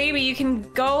says, baby, you can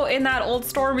go in that old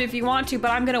storeroom if you want to, but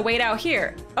I'm gonna wait out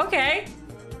here. Okay,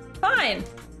 fine.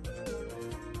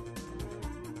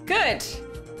 Good.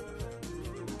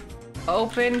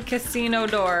 Open casino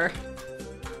door.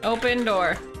 Open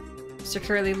door.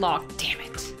 Securely locked. Damn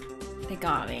it. They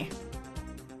got me.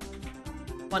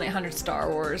 1-800-STAR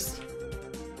Wars.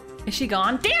 Is she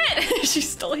gone? Damn it! She's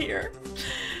still here.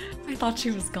 I thought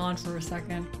she was gone for a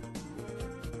second.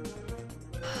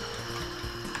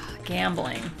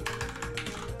 Gambling.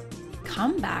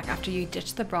 Come back after you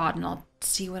ditch the broad and I'll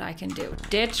see what I can do.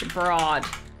 Ditch broad.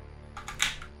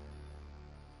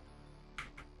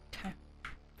 Okay.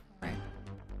 Alright.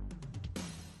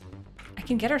 I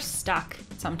can get her stuck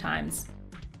sometimes.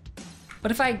 What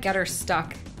if I get her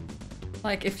stuck?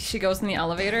 Like if she goes in the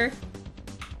elevator?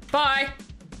 Bye!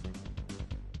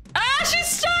 Ah, she's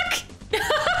stuck!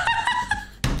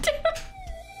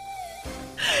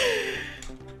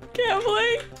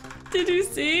 Gambling? Did you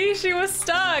see? She was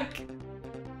stuck.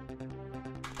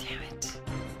 Damn it.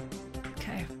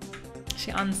 Okay.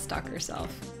 She unstuck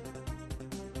herself.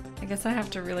 I guess I have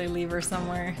to really leave her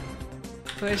somewhere.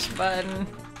 Push button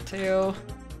 2.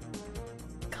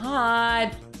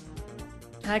 God.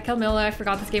 Hi, Camilla. I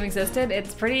forgot this game existed.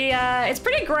 It's pretty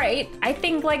great. I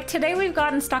think like today we've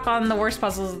gotten stuck on the worst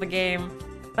puzzles of the game,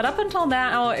 but up until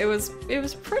now it was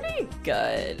pretty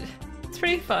good. It's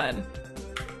pretty fun.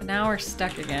 But now we're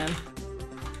stuck again.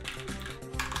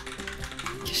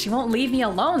 She won't leave me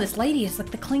alone. This lady is like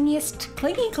the clingiest,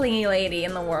 clingy lady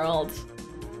in the world.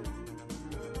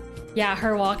 Yeah,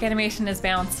 her walk animation is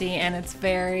bouncy and it's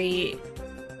very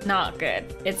not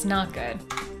good. It's not good.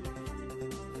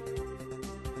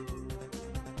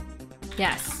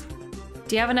 Yes.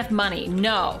 Do you have enough money?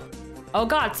 No. Oh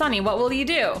God, Sonny, what will you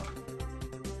do?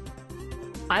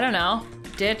 I don't know.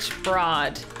 Ditch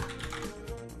broad.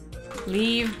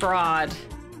 Leave broad.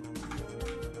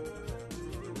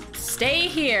 Stay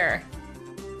here.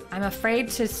 I'm afraid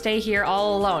to stay here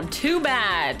all alone. Too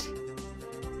bad.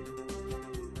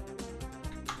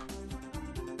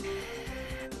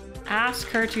 Ask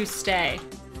her to stay.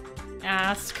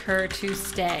 Ask her to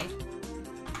stay.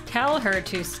 Tell her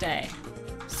to stay.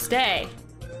 Stay.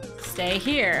 Stay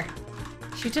here.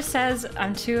 She just says,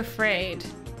 I'm too afraid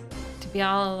to be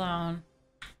all alone.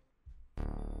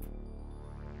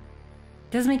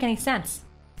 Doesn't make any sense.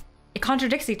 It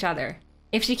contradicts each other.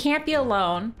 If she can't be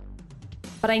alone,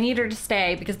 but I need her to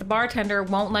stay because the bartender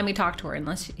won't let me talk to her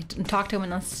unless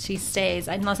she stays,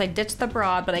 unless I ditch the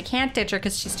broad, but I can't ditch her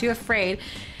because she's too afraid.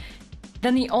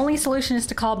 Then the only solution is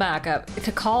to call backup,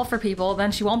 to call for people,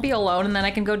 then she won't be alone and then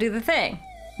I can go do the thing.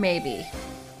 Maybe.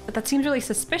 But that seems really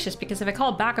suspicious because if I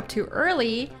call backup too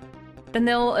early, then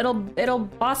it'll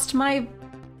bust my,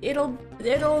 it'll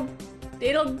thing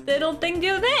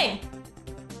do the thing.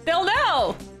 They'll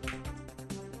know!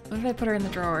 What did I put her in the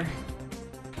drawer?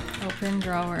 Open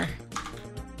drawer.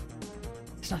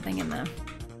 There's nothing in them.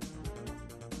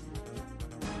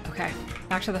 Okay,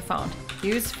 back to the phone.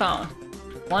 Use phone.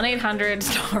 1-800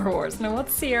 Star Wars. No,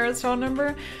 what's Sierra's phone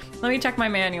number? Let me check my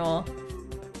manual.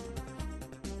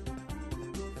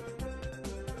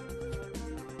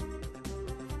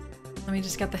 Let me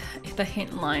just get the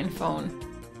hint line phone.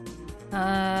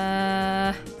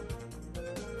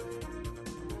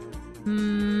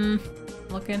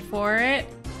 Looking for it.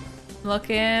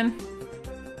 Looking.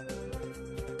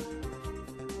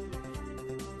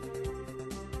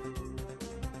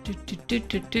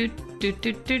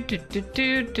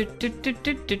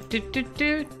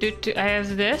 I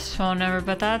have this phone number,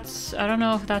 but I don't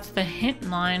know if that's the hint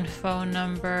line phone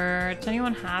number. Does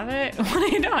anyone have it?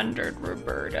 1-800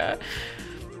 Roberta.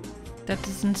 That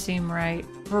doesn't seem right.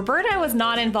 Roberta was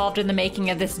not involved in the making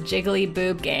of this jiggly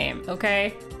boob game,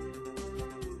 okay?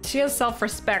 She has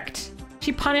self-respect.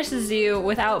 She punishes you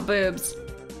without boobs.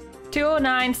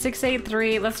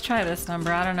 209-683. Let's try this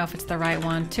number. I don't know if it's the right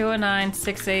one.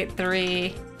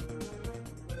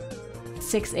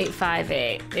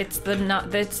 209-683-6858.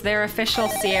 It's their official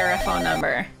Sierra phone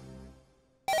number.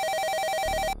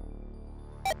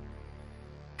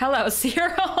 Hello,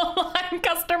 Sierra Online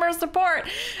Customer Support.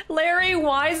 Larry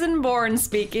Weisenborn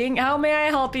speaking. How may I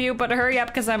help you? But hurry up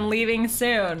because I'm leaving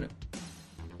soon.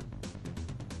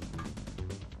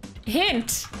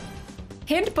 Hint.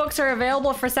 Hint books are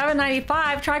available for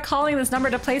 $7.95. Try calling this number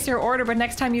to place your order, but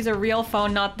next time use a real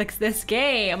phone, not this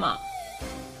game.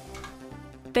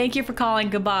 Thank you for calling.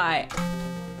 Goodbye.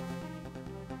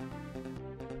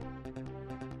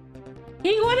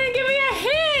 He wouldn't give me a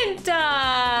hint!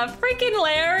 Freaking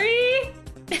Larry!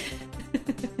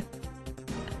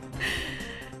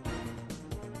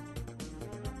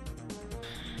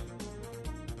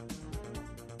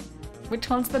 Which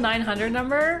one's the 900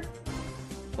 number?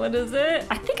 What is it?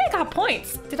 I think I got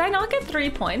points. Did I not get 3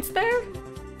 points there?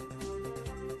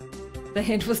 The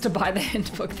hint was to buy the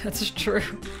hint book, that's true.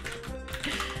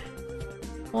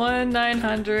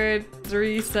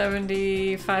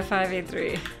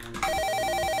 1-900-370-5583.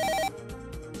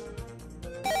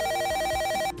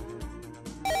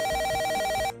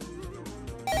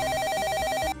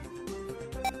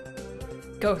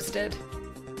 Ghosted.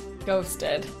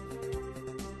 Ghosted.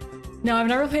 No, I've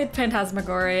never played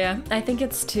Phantasmagoria. I think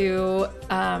it's too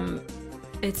violent.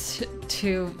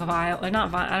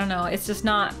 Not violent. I don't know. It's just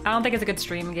not. I don't think it's a good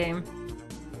stream game.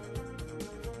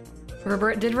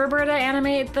 Did Roberta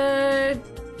animate the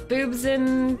boobs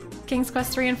in King's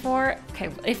Quest 3 and 4?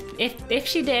 Okay, if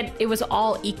she did, it was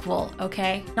all equal.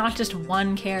 Okay, not just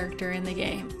one character in the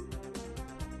game.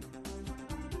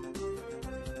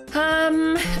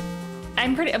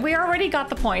 We already got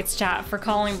the points, chat, for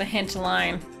calling the hint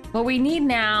line. What we need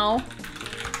now,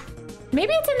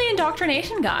 maybe it's in the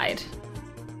indoctrination guide.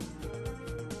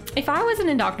 If I was an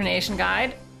indoctrination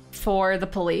guide for the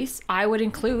police, I would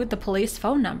include the police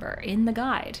phone number in the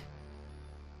guide.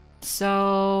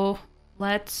 So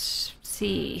let's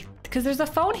see, because there's a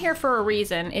phone here for a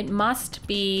reason. It must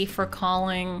be for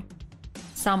calling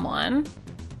someone.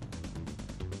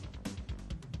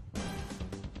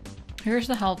 Here's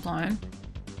the helpline.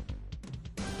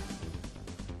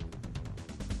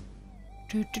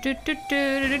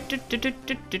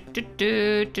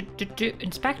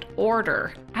 Inspect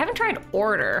order. I haven't tried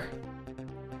order.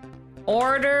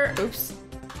 Order, oops.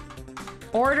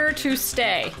 Order to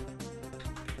stay.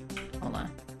 Hold on.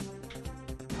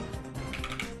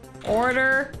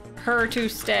 Order her to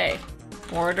stay.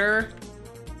 Order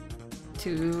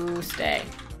to stay.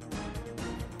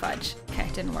 Fudge. Okay,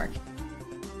 didn't work.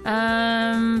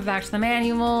 Back to the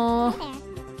manual.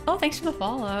 Oh, thanks for the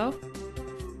follow.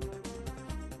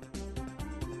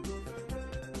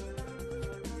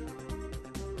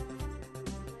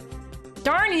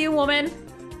 Darn you, woman!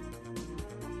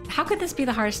 How could this be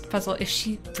the hardest puzzle if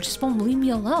she just won't leave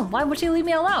me alone? Why would she leave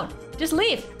me alone? Just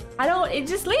leave.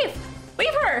 Just leave.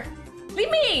 Leave her. Leave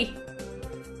me.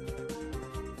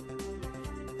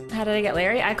 How did I get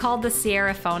Larry? I called the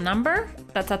Sierra phone number.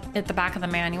 That's at the back of the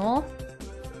manual.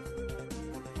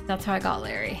 That's how I got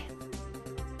Larry.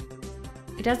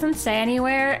 It doesn't say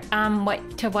anywhere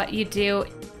what you do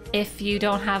if you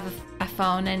don't have a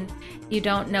phone and you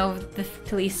don't know the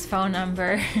police phone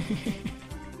number.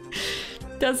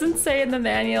 Doesn't say in the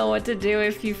manual what to do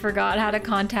if you forgot how to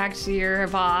contact your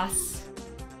boss.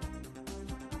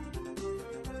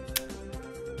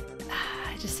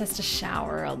 It just has to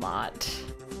shower a lot.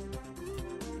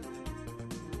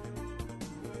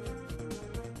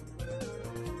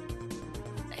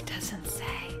 It doesn't say.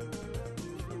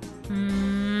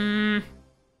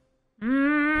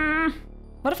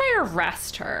 What if I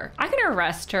arrest her? I can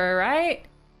arrest her, right?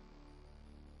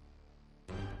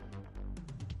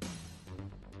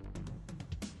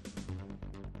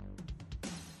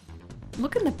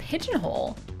 Look in the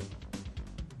pigeonhole.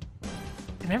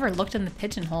 I've never looked in the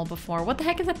pigeonhole before. What the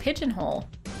heck is a pigeonhole?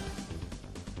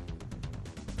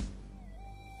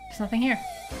 There's nothing here.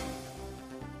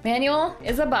 Manual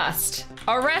is a bust.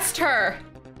 Arrest her!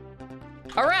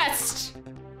 Arrest!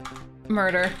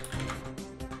 Murder.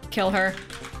 Kill her.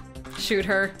 Shoot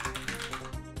her.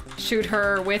 Shoot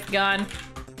her with gun.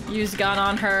 Use gun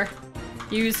on her.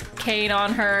 Use cane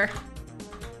on her.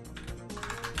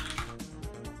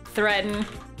 Threaten.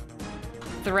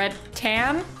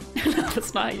 Threat-tan? No,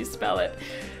 that's not how you spell it.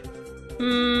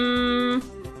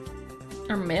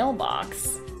 Or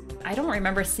mailbox. I don't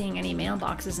remember seeing any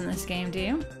mailboxes in this game, do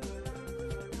you?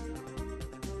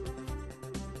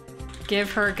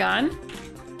 Give her gun.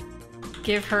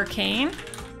 Give her cane.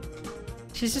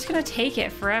 She's just gonna take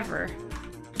it forever.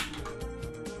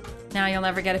 Now you'll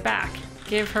never get it back.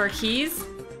 Give her keys.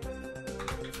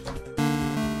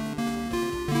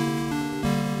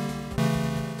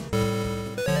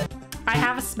 I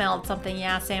have smelled something,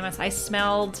 yeah, Samus. I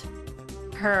smelled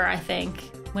her, I think,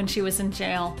 when she was in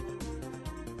jail.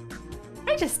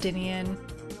 Hi, Justinian.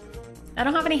 I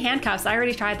don't have any handcuffs. I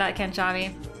already tried that,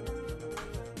 Kenchavi.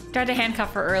 Tried to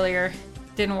handcuff her earlier.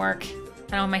 Didn't work.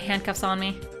 I don't have my handcuffs on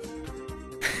me.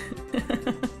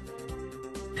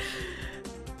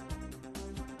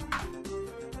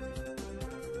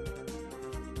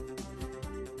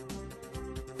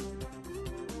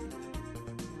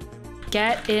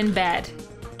 Get in bed.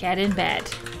 Get in bed.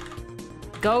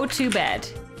 Go to bed.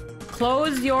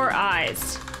 Close your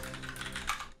eyes.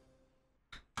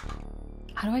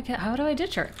 How do I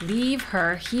ditch her? Leave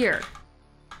her here.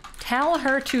 Tell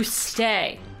her to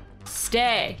stay.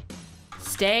 Stay.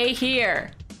 Stay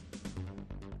here.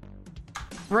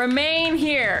 Remain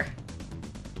here.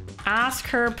 Ask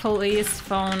her police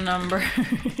phone number.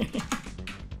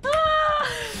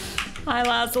 Hi,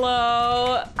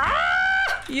 Laszlo.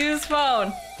 Use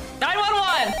phone.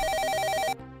 911.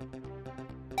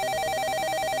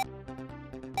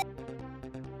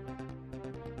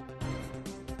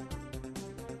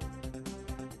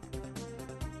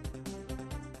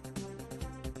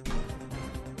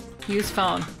 Use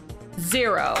phone.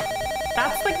 0.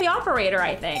 That's like the operator,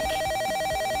 I think.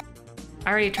 I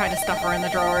already tried to stuff her in the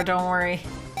drawer, don't worry.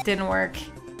 Didn't work.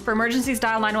 For emergencies,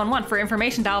 dial 911. For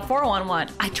information, dial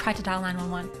 411. I tried to dial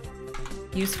 911.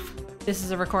 This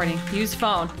is a recording. Use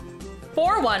phone.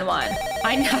 411.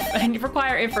 I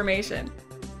require information.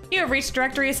 You have reached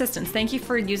directory assistance. Thank you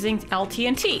for using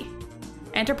LT&T.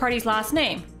 Enter party's last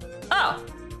name. Oh.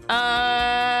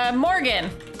 Morgan.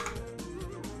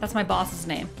 That's my boss's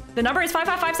name. The number is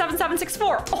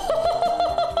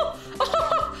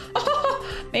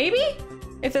 555-7764. Maybe?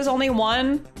 If there's only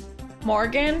one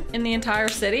Morgan in the entire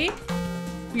city,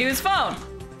 use phone.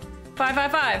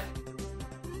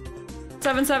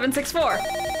 555-7764.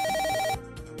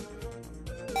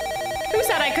 Who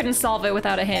said I couldn't solve it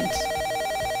without a hint?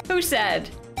 Who said?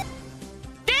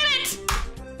 Damn it!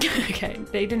 Okay,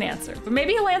 they didn't answer. But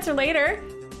maybe he'll answer later.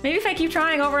 Maybe if I keep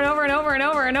trying over and over and over and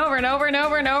over and over and over and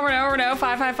over and over and over and over,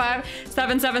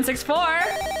 555-7764.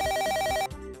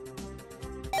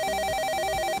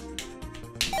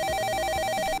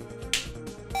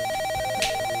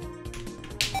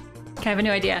 Okay, I have a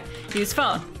new idea. Use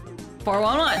phone.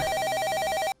 411.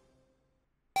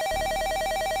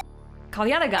 Call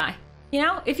the other guy. You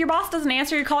know, if your boss doesn't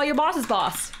answer, you call your boss's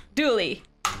boss. Dooley.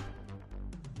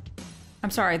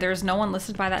 I'm sorry, there's no one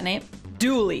listed by that name.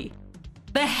 Dooley.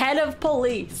 The head of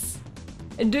police.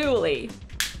 Dooley.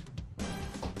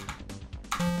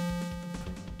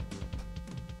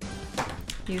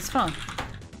 Use phone.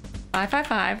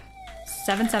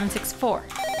 555-7764.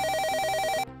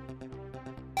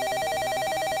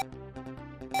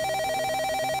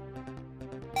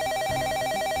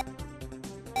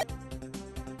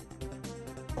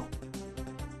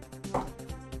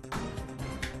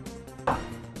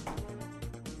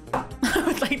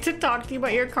 To talk to you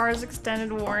about your car's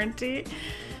extended warranty.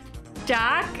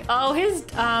 Jack? Oh, his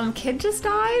kid just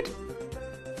died,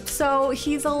 so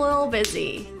he's a little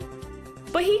busy.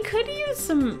 But he could use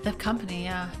some company,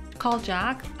 yeah. Call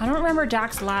Jack. I don't remember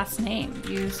Jack's last name.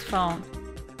 Use phone.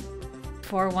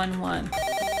 411.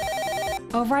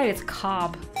 Oh, right, it's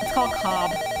Cobb. It's called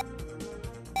Cobb.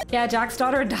 Yeah, Jack's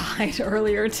daughter died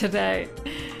earlier today.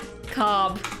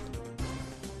 Cobb.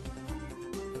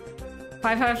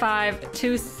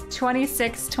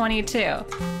 555-2622.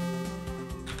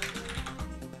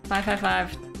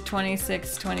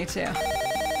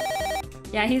 555-2622.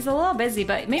 Yeah, he's a little busy,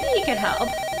 but maybe he could help.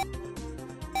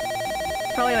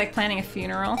 Probably like planning a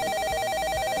funeral.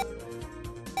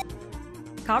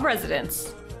 Cobb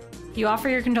residents. You offer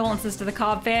your condolences to the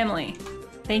Cobb family.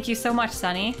 Thank you so much,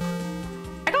 Sonny.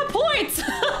 I got points!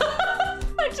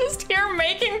 I just hear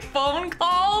making phone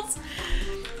calls.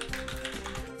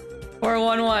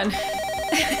 411.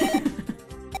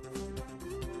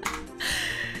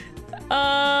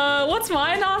 What's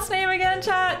my last name again,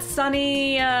 chat?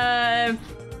 Sonny,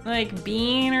 like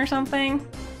Bean or something?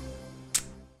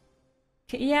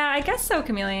 Yeah, I guess so,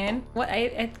 Chameleon. What?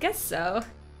 I guess so.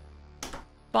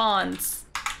 Bonds.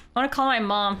 I want to call my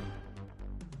mom.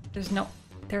 There's no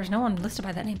one listed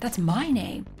by that name. That's my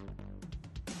name.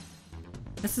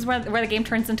 This is where the game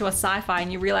turns into a sci-fi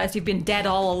and you realize you've been dead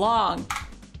all along.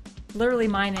 Literally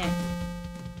my name.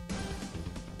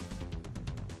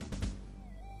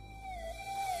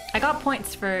 I got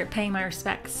points for paying my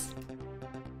respects.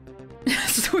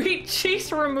 Sweet cheeks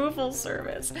removal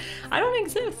service. I don't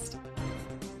exist.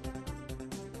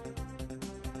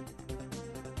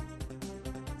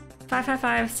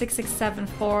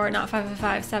 $555-6674, not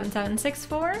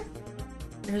 $555-7764.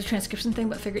 There's a transcription thing,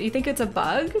 but figure. You think it's a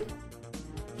bug?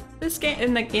 This game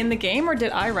in the game, or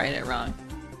did I write it wrong?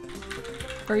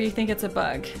 Or you think it's a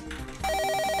bug?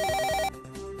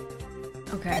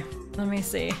 Okay, let me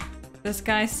see. This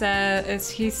guy says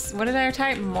he's what did I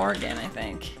type? Morgan, I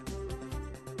think.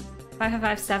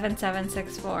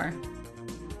 555-7764.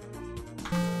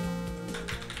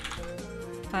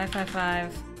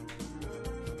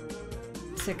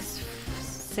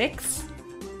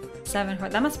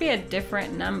 555-6674. That must be a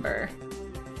different number.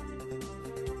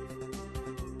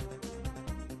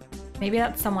 Maybe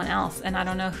that's someone else, and I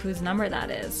don't know whose number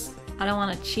that is. I don't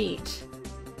want to cheat.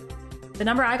 The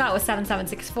number I got was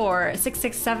 7764.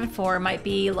 6674 might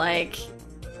be like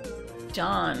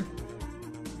John.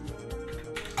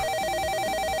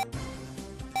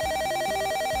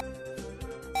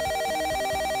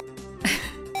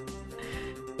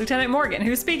 Lieutenant Morgan,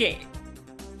 who's speaking?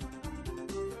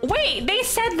 Wait, they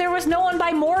said there was no one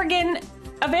by Morgan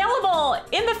available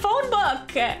in the phone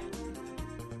book.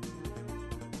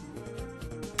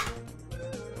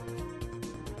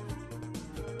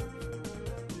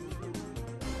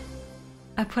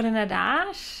 I put in a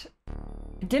dash?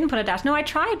 I didn't put a dash. No, I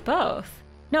tried both.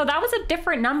 No, that was a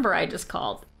different number I just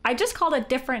called. I just called a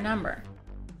different number.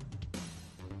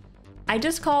 I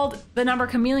just called the number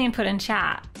Chameleon put in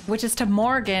chat, which is to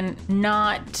Morgan,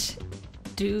 not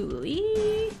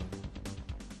Dooley.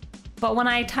 But when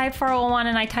I typed 401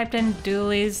 and I typed in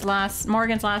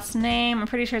Morgan's last name, I'm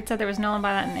pretty sure it said there was no one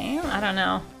by that name. I don't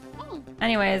know.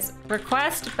 Anyways,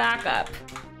 request backup.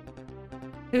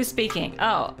 Who's speaking?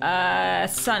 Oh,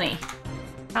 Sonny.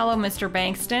 Hello, Mr.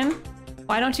 Bankston.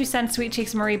 Why don't you send Sweet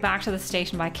Cheeks Marie back to the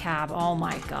station by cab? Oh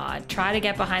my god. Try to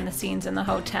get behind the scenes in the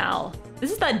hotel.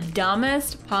 This is the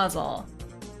dumbest puzzle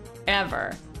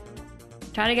ever.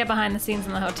 Try to get behind the scenes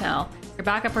in the hotel. Your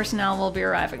backup personnel will be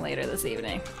arriving later this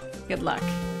evening. Good luck.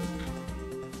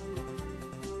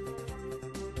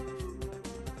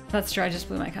 That's true, I just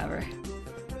blew my cover.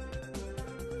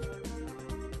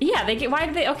 Yeah,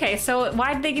 okay, so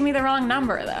why did they give me the wrong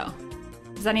number though?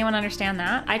 Does anyone understand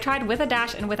that? I tried with a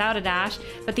dash and without a dash,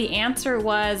 but the answer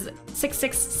was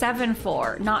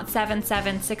 6674, not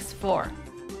 7764.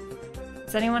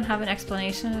 Does anyone have an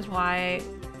explanation as why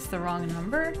it's the wrong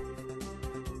number?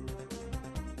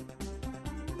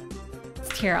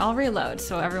 Here, I'll reload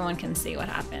so everyone can see what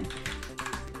happened.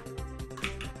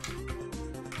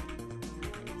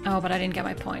 Oh, but I didn't get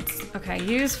my points. Okay,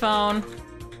 use phone.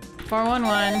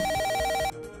 411.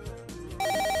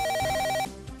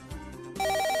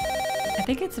 I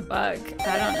think it's a bug.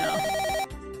 I don't know.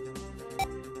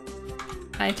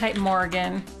 I typed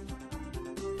Morgan.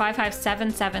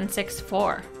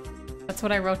 557-7764. That's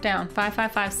what I wrote down.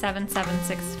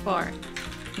 555-7764.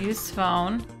 Use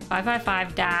phone.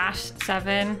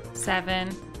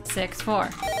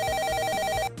 555-7764.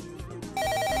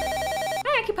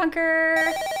 Hi,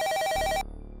 Acupunker!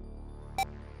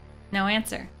 No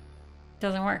answer.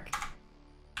 Doesn't work.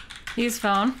 Use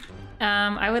phone.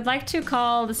 I would like to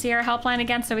call the Sierra helpline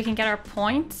again so we can get our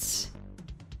points.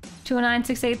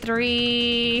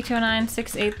 209-683,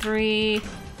 209-683,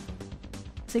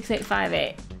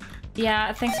 6858.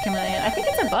 Yeah, thanks, Chameleon. I think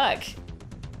it's a bug.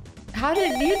 How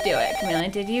did you do it,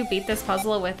 Chameleon? Did you beat this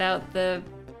puzzle with the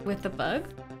bug?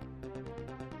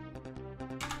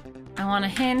 I want a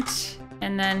hint,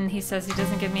 and then he says he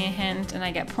doesn't give me a hint, and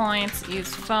I get points.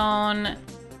 Use phone.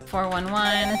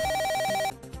 411.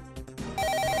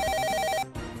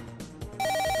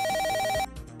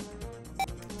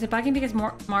 Is it bugging because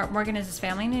Morgan is his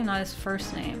family name, not his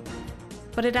first name?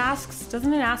 But it asks,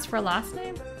 doesn't it ask for a last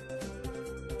name?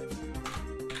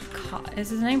 Is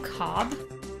his name Cobb?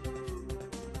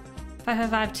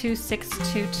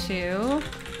 555-2622.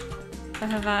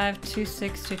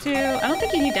 555-2622. I don't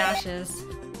think you need dashes.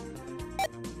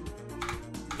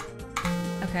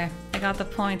 Okay, I got the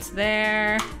points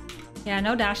there. Yeah,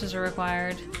 no dashes are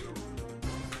required.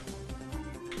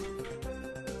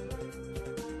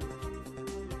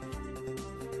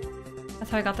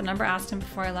 That's how I got the number, asked him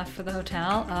before I left for the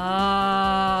hotel. Oh.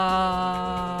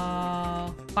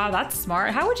 Wow, that's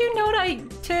smart. How would you know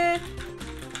to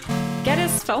get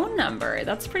his phone number?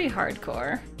 That's pretty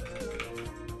hardcore.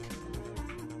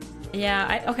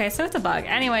 Yeah, okay, so it's a bug.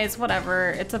 Anyways, whatever.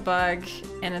 It's a bug,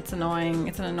 and it's annoying.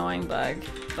 It's an annoying bug,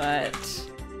 but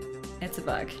it's a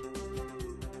bug.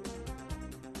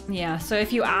 Yeah, so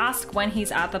if you ask when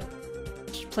he's at the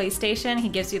PlayStation, he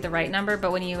gives you the right number,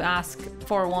 but when you ask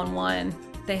 411,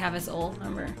 they have his old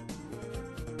number.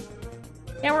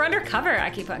 Yeah, we're undercover,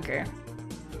 Acupuncture.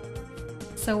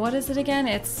 So what is it again?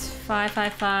 It's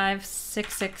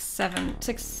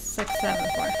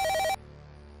 555-667-6674.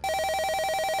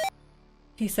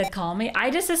 He said call me. I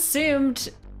just assumed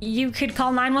you could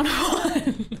call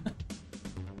 911.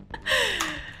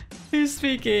 Who's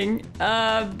speaking?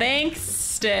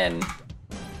 Bankston.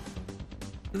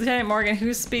 Lieutenant Morgan,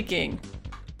 who's speaking?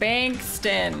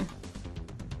 Bankston.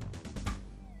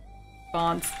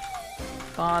 Bonds.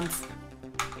 Bonds.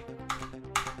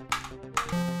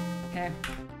 Okay.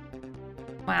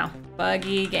 Wow.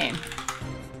 Buggy game.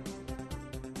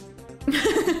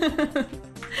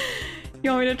 You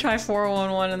want me to try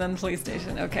 411 and then police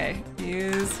station? Okay.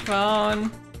 Use phone.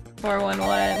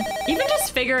 411. Even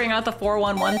just figuring out the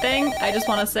 411 thing, I just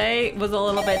want to say, was a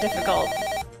little bit difficult.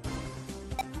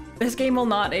 This game will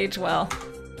not age well.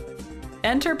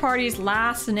 Enter party's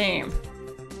last name.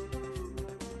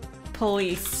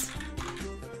 Police.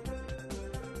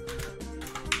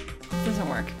 Doesn't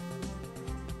work.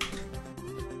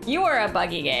 You are a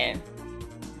buggy game.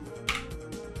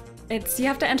 You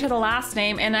have to enter the last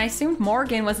name, and I assumed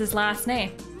Morgan was his last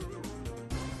name.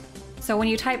 So when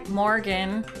you type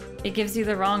Morgan, it gives you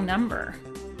the wrong number.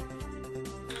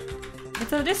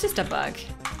 It's just a bug.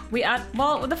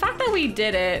 Well, the fact that we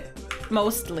did it,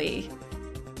 mostly,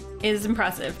 is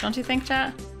impressive, don't you think,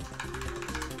 chat?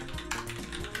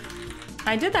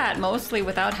 I did that mostly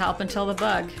without help until the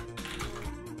bug.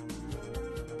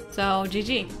 So,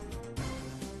 GG.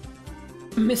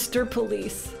 Mr.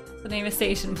 Police. The name is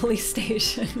station, police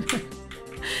station.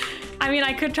 I mean,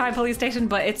 I could try police station,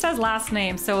 but it says last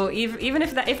name, so even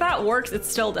if that works, it's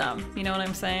still dumb. You know what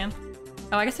I'm saying?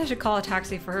 Oh, I guess I should call a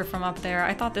taxi for her from up there.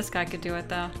 I thought this guy could do it,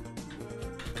 though.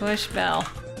 Push bell.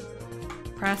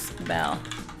 Press bell.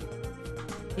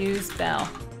 Use bell.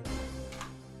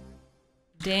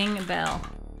 Ding bell.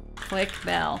 Click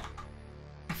bell.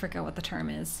 I forget what the term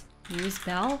is. Use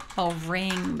bell? Oh,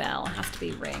 ring bell. It has to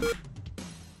be ring.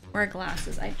 Wear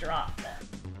glasses. I dropped them.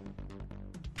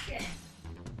 Okay.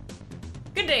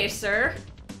 Good day, sir.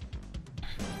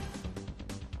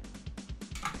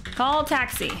 Call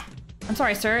taxi. I'm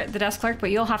sorry, sir, the desk clerk,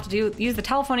 but you'll have to use the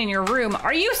telephone in your room.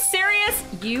 Are you serious?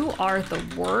 You are the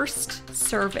worst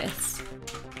service.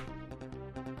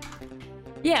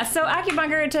 Yeah, so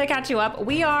Acupuncture, to catch you up,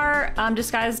 we are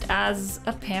disguised as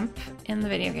a pimp in the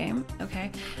video game,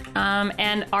 okay?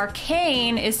 And our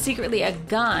cane is secretly a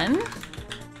gun.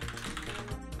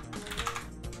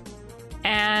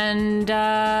 And,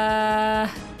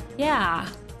 yeah,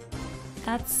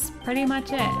 that's pretty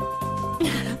much it.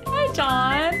 Hi,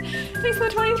 John. Thanks for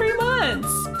the 23 months.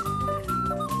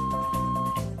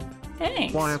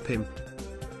 Thanks. Why a pimp?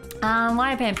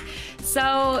 Why a pimp?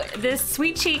 So this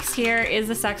Sweet Cheeks here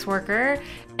is a sex worker,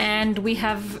 and we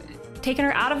have taken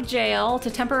her out of jail to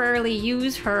temporarily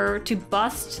use her to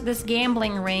bust this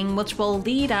gambling ring, which will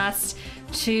lead us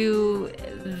to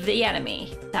the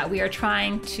enemy that we are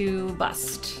trying to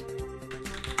bust.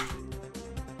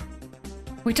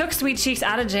 We took Sweet Cheeks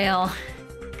out of jail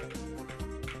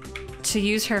to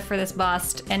use her for this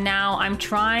bust, and now I'm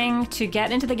trying to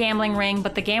get into the gambling ring,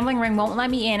 but the gambling ring won't let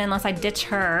me in unless I ditch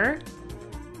her,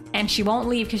 and she won't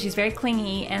leave because she's very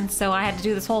clingy, and so I had to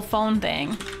do this whole phone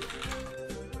thing.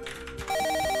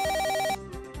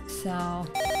 So,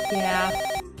 yeah.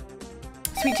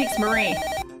 Sweet Cheeks Marie,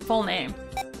 full name.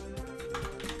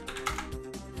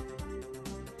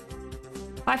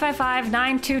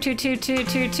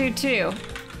 555-922222222.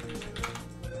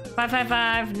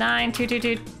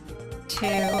 555-9222222.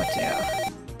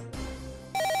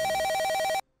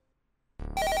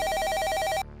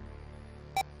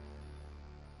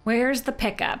 Where's the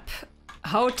pickup?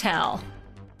 Hotel.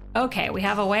 Okay, we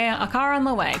have a car on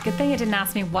the way. Good thing it didn't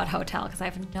ask me what hotel, because I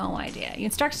have no idea. You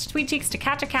instruct Sweet Cheeks to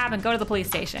catch a cab and go to the police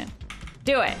station.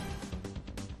 Do it.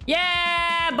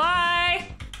 Yeah, bye.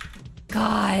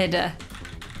 God.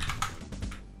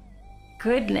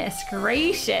 Goodness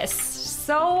gracious.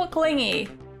 So clingy.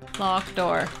 Locked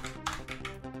door.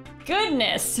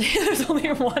 Goodness. There's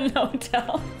only one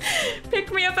hotel.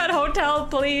 Pick me up at hotel,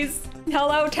 please.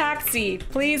 Hello, taxi.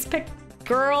 Please pick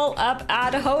girl up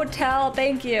at a hotel.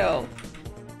 Thank you.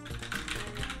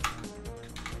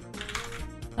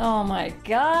 Oh my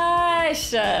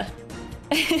gosh. That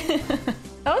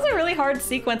was a really hard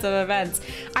sequence of events.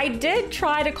 I did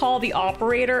try to call the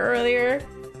operator earlier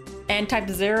and type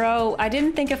 0. I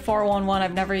didn't think of 411.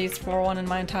 I've never used 411 in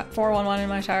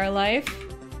my entire life.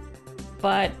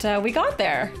 But we got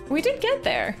there. We did get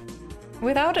there.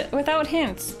 Without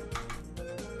hints.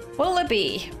 What'll it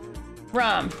be?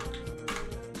 Rum.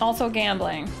 Also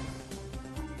gambling.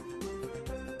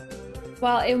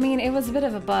 Well, I mean, it was a bit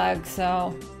of a bug,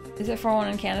 so... Is it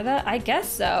 411 in Canada? I guess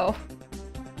so.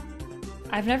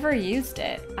 I've never used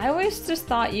it. I always just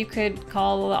thought you could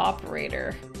call the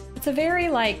operator. It's a very,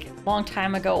 like, long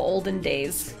time ago, olden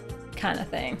days kind of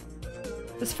thing.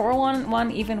 Does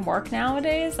 411 even work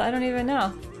nowadays? I don't even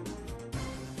know.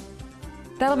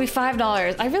 That'll be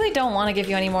 $5. I really don't want to give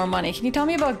you any more money. Can you tell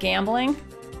me about gambling?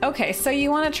 Okay, so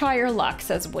you want to try your luck,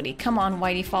 says Woody. Come on,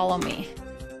 Whitey, follow me.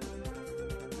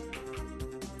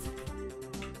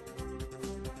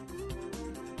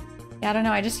 Yeah, I don't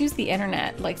know. I just use the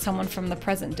internet like someone from the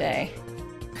present day.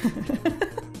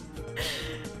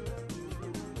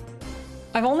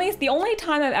 The only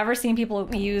time I've ever seen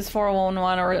people use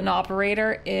 411 or an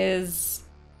operator is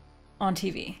on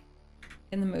TV,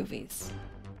 in the movies.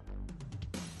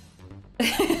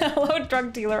 Hello,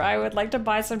 drug dealer. I would like to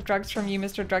buy some drugs from you,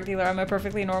 Mr. Drug Dealer. I'm a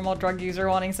perfectly normal drug user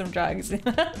wanting some drugs.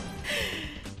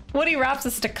 Woody raps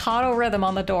a staccato rhythm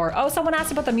on the door. Oh, someone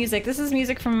asked about the music. This is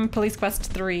music from Police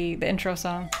Quest 3, the intro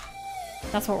song.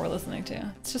 That's what we're listening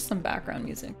to. It's just some background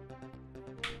music.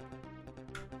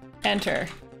 Enter.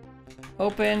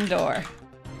 Open door.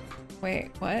 Wait,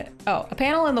 what? Oh, a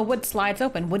panel in the wood slides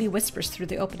open. Woody whispers through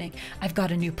the opening. I've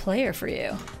got a new player for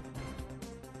you.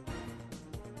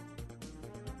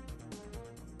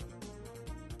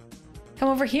 Come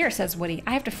over here, says Woody.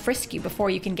 I have to frisk you before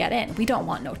you can get in. We don't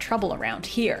want no trouble around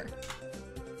here.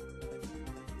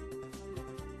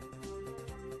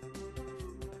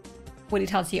 Woody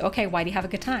tells you, okay, Whitey, have a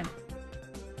good time.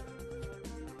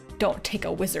 Don't take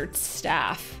a wizard's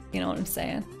staff. You know what I'm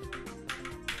saying?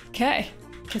 Okay,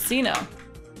 casino.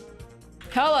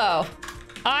 Hello,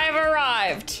 I've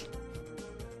arrived.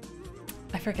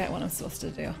 I forget what I'm supposed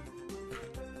to do.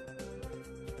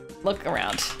 Look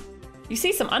around. You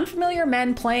see some unfamiliar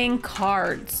men playing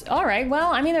cards. All right,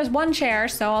 well, I mean, there's one chair,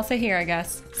 so I'll sit here, I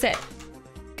guess. Sit.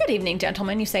 Good evening,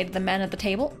 gentlemen, you say to the men at the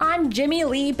table. I'm Jimmy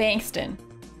Lee Bankston.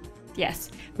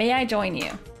 Yes, may I join you?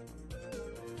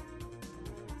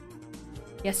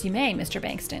 Yes, you may, Mr.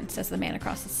 Bankston, says the man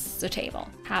across the table.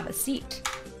 Have a seat.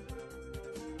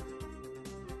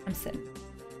 I'm sitting.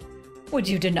 Would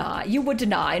you deny? You would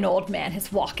deny an old man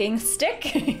his walking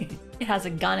stick? It has a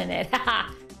gun in it.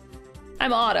 Haha.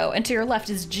 I'm Otto, and to your left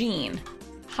is Jean.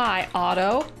 Hi,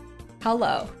 Otto.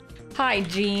 Hello. Hi,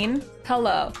 Jean.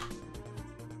 Hello.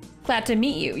 Glad to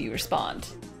meet you, you respond.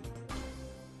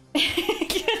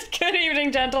 Good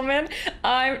evening, gentlemen.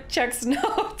 I'm Chuck's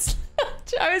notes.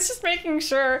 I was just making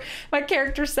sure my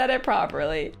character said it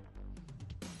properly.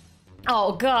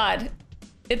 Oh, God.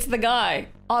 It's the guy.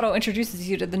 Otto introduces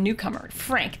you to the newcomer,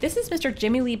 Frank. This is Mr.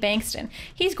 Jimmy Lee Bankston.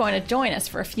 He's going to join us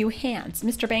for a few hands.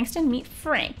 Mr. Bankston, meet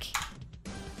Frank.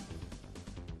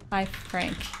 Hi,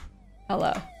 Frank.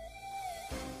 Hello.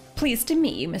 Pleased to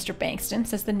meet you, Mr. Bankston,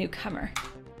 says the newcomer.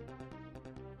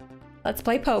 Let's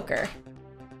play poker.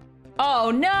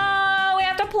 Oh no, we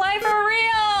have to play for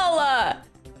real!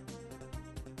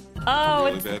 Oh,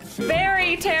 it's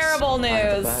very terrible news. I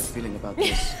have a bad feeling about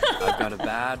this. I've got a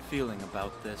bad feeling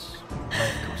about this.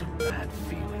 I've got a bad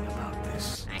feeling about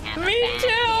this. Me too!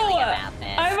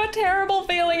 I have a terrible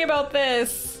feeling about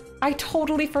this. I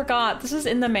totally forgot. This is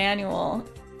in the manual.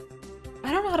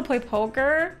 I don't know how to play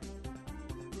poker.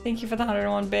 Thank you for the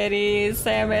 101 biddies,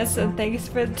 Samus, and thanks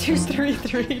for the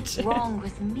 233. What's wrong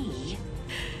with me?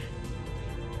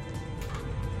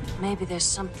 Maybe there's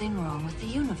something wrong with the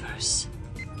universe.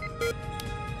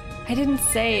 I didn't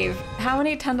save. How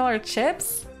many $10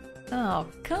 chips? Oh,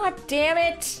 god damn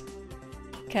it.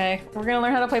 Okay, we're gonna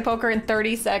learn how to play poker in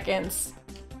 30 seconds.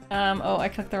 Oh, I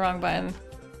clicked the wrong button.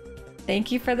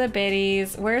 Thank you for the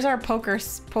biddies. Where's our poker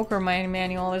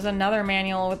manual? There's another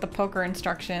manual with the poker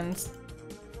instructions.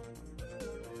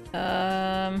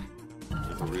 A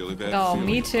really bad Oh, feeling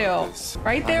me about too. this.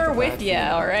 Right there with you,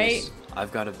 alright?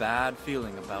 I've got a bad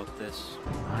feeling about this.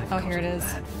 Oh, here it is.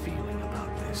 Bad feeling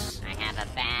about this. I have a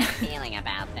bad feeling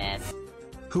about this.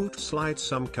 Hoot slides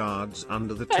some cards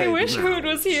under the I table wish now. Hoot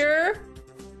was here.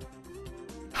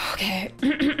 Okay.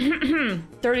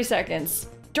 30 seconds.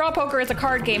 Draw poker is a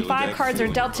card game. 5 cards are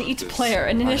dealt to each player.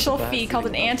 An initial fee called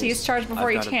an ante is charged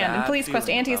before each hand. And please quest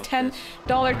ante is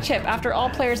 $10 chip. After all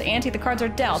players ante, the cards are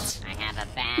dealt. I have a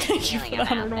bad Thank you for feeling the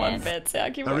about 101 this. bits. Yeah,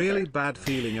 keep A going. really bad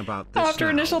feeling about this After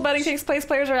now. initial betting takes place,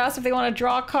 players are asked if they want to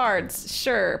draw cards.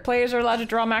 Sure. Players are allowed to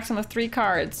draw a maximum of 3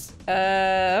 cards.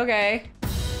 Okay.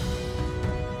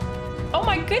 Oh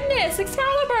my goodness,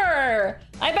 Excalibur!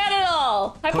 I bet it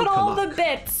all! I put all the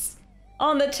bits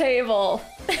on the table.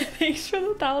 Thanks for the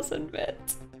 1,000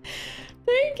 bits.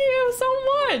 Thank you so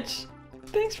much!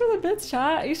 Thanks for the bits,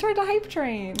 chat. You started a hype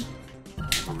train.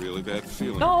 A really bad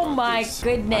feeling Oh about my this.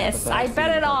 goodness. I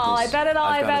bet it all. I bet it all.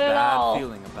 I bet it all.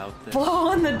 Feeling about this. Blow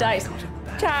on the dice.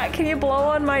 Chat, can you blow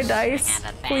on my I dice,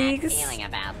 have a bad please? feeling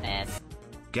about this.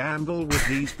 Gamble with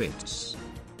these bits.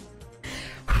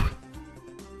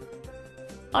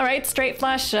 All right, straight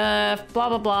flush, blah,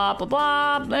 blah, blah, blah,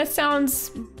 blah. That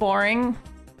sounds boring.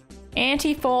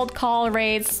 Anti-fold, call,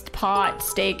 raise, pot,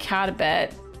 stake, had a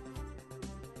bet.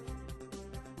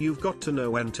 You've got to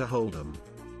know when to hold 'em.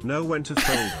 Know when to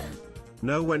fold 'em.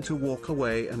 Know when to walk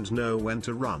away and know when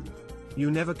to run. You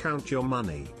never count your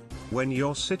money. When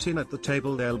you're sitting at the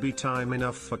table there'll be time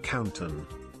enough for countin'.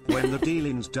 When the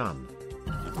dealing's done.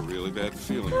 A really bad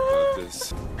feeling about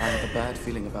this. I have a bad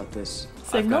feeling about this.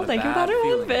 Signal, thank you for the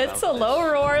 101 bits.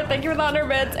 Hello, Roar, thank you for the 100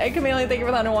 bits. And Chameleon, thank you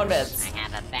for the 101 bits. I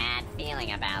have a bad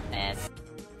feeling about this.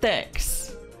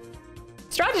 Thanks.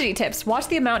 Strategy tips. Watch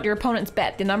the amount your opponents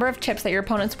bet. The number of chips that your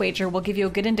opponents wager will give you a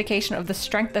good indication of the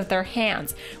strength of their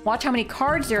hands. Watch how many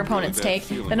cards your opponents take.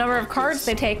 The number of cards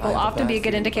they take will often be a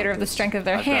good indicator of the strength of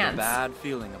their hands. I've got a bad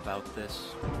feeling about this.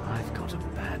 I've got a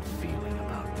bad feeling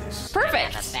about this.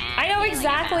 Perfect. I know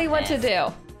exactly what to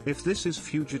do. If this is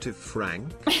Fugitive Frank,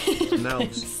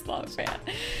 Nels. Slow fan.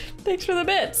 Thanks for the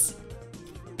bits.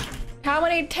 How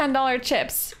many $10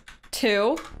 chips?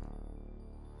 2.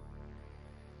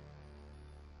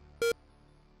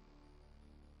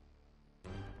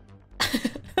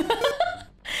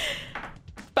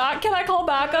 Back? Can I call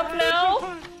back up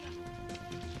now?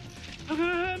 I'm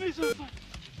gonna have me some fun.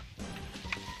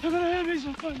 I'm gonna have me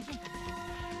some fun.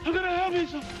 I'm gonna have me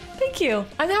some fun. Thank you.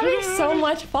 I'm having so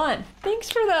much fun. Thanks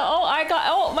for the.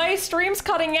 Oh, my stream's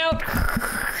cutting out.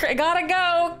 I gotta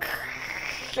go.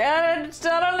 I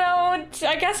don't know.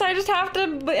 I guess I just have to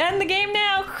end the game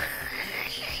now.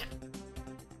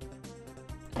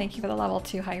 Thank you for the level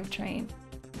 2 hype train.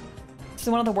 This is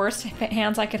one of the worst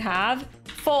hands I could have.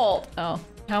 Fold. Oh,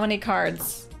 how many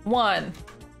cards? 1.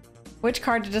 Which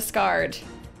card to discard?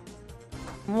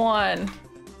 1.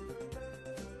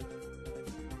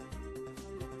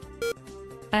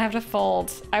 I have to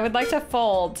fold. I would like to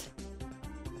fold.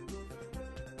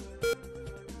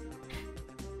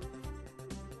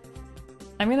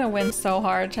 I'm gonna win so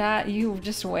hard, chat. You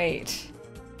just wait.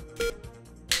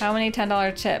 How many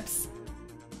 $10 chips?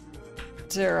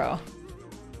 0.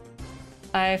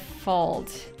 I fold.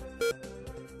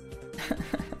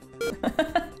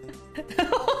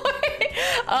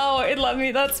 Oh, it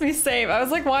lets me save. I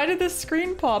was like, why did this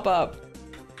screen pop up?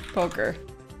 Poker.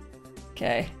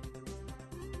 Okay.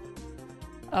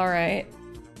 Alright.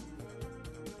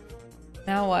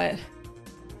 Now what?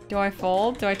 Do I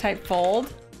fold? Do I type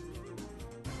fold?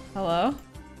 Hello?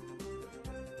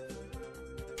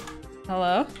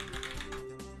 Hello?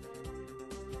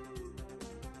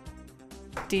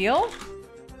 Deal?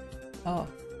 Oh.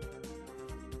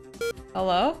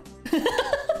 Hello?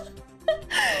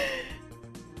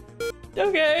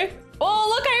 Okay. Oh,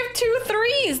 look, I have 2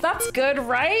 3s. That's good,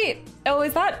 right? Oh,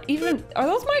 is that even... Are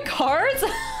those my cards?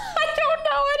 I don't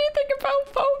know anything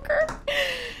about poker.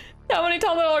 How many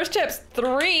 $10 chips?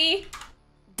 3.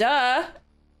 Duh.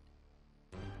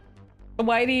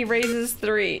 Whitey raises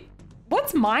 3.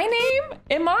 What's my name?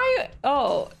 Am I...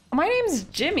 Oh, my name's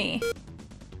Jimmy.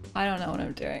 I don't know what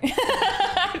I'm doing.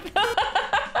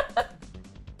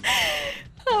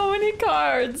 How many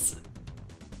cards?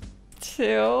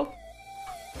 2.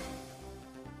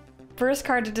 First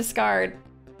card to discard.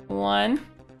 1.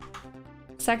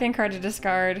 Second card to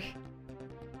discard.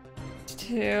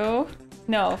 2.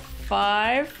 No,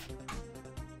 5.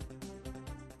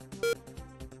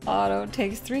 Auto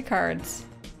takes 3 cards.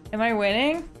 Am I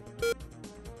winning?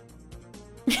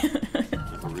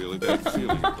 A really bad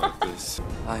feeling about this.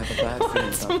 I have a bad feeling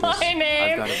What's about my this.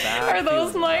 name? I've got a bad Are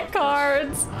those feeling my about this.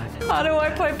 cards? I've How do I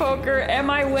play poker? Am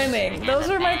I winning? I Those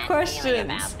have a are my bad feeling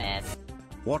questions. about this.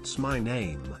 What's my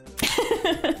name?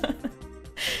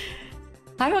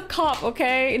 I'm a cop,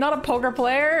 okay? Not a poker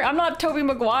player. I'm not Toby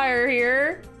Maguire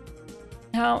here.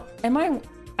 How am I?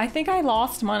 I think I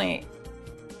lost money.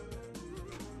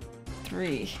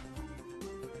 3.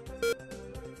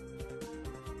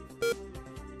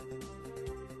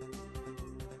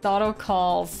 Auto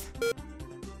calls.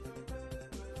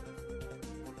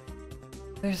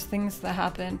 There's things that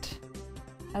happened.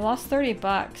 I lost 30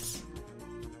 bucks.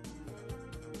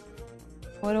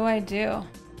 What do I do?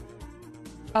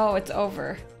 Oh, it's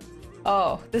over.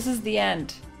 Oh, this is the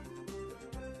end.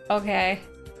 Okay.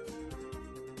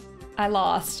 I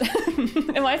lost.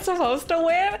 Am I supposed to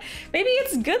win? Maybe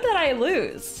it's good that I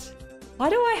lose.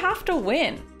 Why do I have to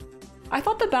win? I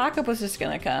thought the backup was just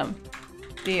gonna come.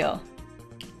 Deal.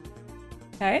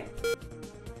 Okay.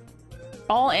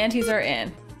 All antes are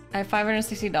in. I have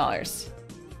 $560.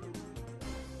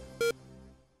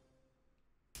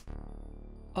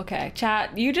 Okay,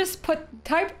 chat, you just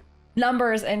type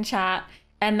numbers in chat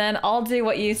and then I'll do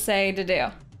what you say to do.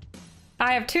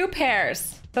 I have 2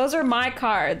 pairs. Those are my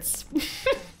cards.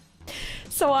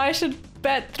 So I should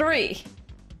bet 3.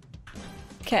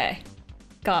 Okay,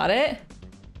 got it.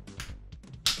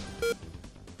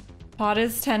 Pot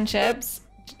is 10 chips.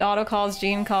 Auto calls,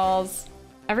 Gene calls.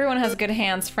 Everyone has good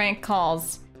hands. Frank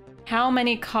calls. How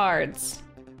many cards?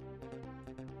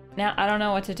 Now, I don't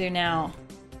know what to do now.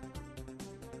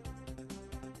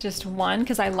 Just 1,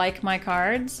 because I like my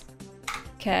cards.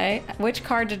 Okay, which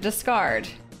card to discard?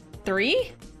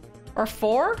 3? Or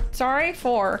 4? Sorry,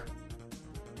 4.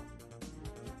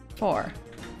 4.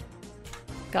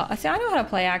 God, see, I know how to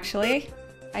play, actually.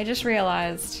 I just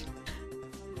realized.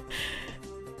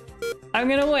 I'm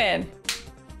gonna win.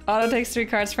 Otto takes 3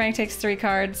 cards, Frank takes 3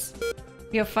 cards.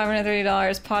 You have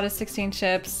 $530, pot is 16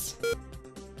 chips.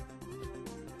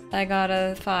 I got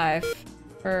a 5.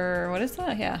 For, what is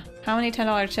that? Yeah. How many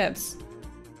 $10 chips?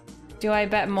 Do I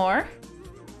bet more?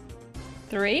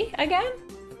 3 again?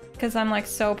 Because I'm like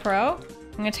so pro.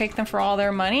 I'm gonna take them for all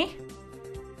their money.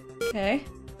 Okay.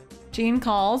 Gene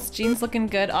calls. Gene's looking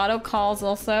good. Auto calls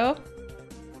also.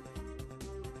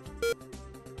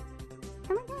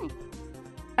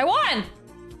 I won!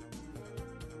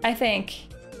 I think.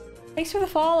 Thanks for the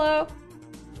follow.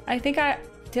 I think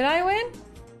did I win?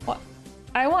 What?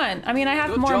 I won. I mean, I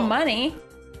have more money.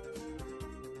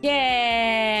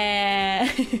 Yeah!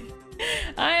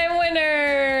 I'm a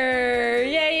winner!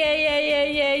 Yeah, yeah, yeah, yeah,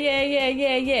 yeah, yeah, yeah,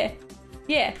 yeah, yeah.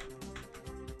 Yeah.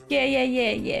 Yeah, yeah,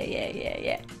 yeah, yeah, yeah, yeah,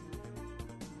 yeah.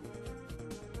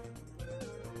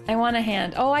 I want a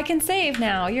hand. Oh, I can save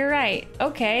now. You're right.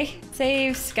 Okay.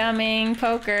 Save, scumming,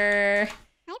 poker.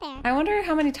 Hi there. I wonder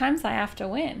how many times I have to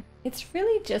win. It's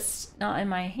really just not in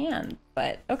my hand,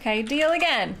 but okay, deal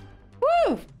again.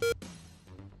 Woo!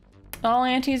 All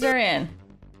antes are in.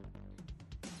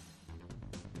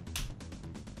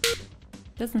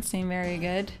 Doesn't seem very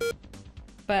good.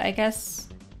 But I guess,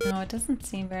 no, it doesn't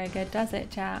seem very good, does it,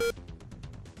 chat?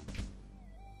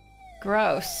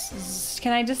 Gross.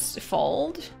 Can I just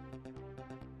fold?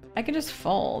 I could just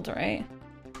fold, right?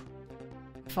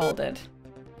 Folded.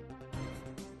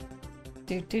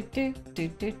 Do do do do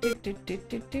do do do do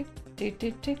do do do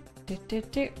do do do do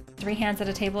do. 3 hands at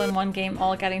a table in 1 game,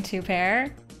 all getting 2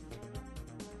 pair.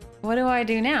 What do I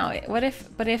do now? What if,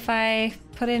 but if I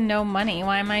put in no money,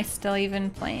 why am I still even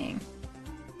playing?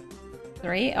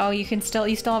 3? Oh, you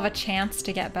still have a chance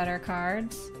to get better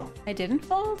cards. I didn't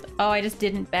fold? Oh, I just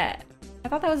didn't bet. I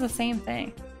thought that was the same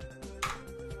thing.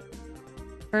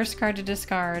 First card to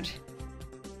discard.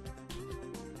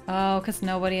 Oh, because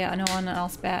no one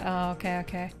else bet. Oh, okay,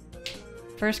 okay.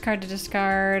 First card to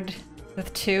discard the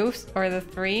 2 or the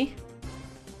 3.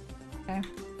 Okay.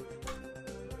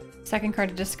 Second card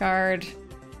to discard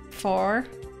 4.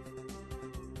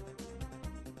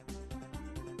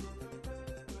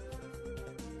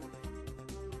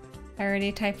 I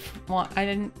already typed 1. I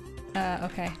didn't.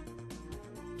 Okay.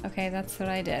 Okay, that's what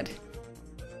I did.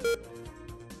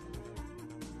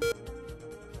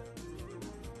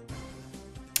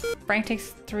 Frank takes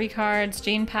 3 cards.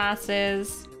 Gene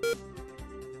passes.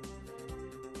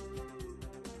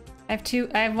 I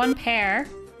have 1 pair.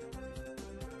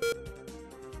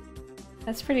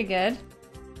 That's pretty good.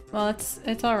 Well,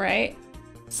 it's all right.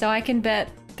 So I can bet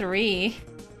 3.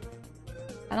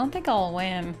 I don't think I'll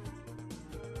win,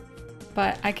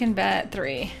 but I can bet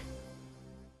 3.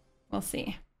 We'll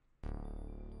see.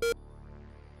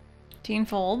 Gene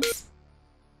folds.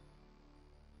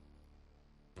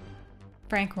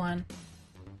 Frank won.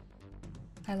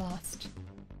 I lost.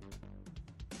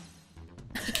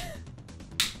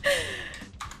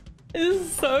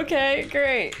 This is okay,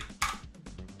 great.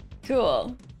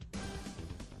 Cool.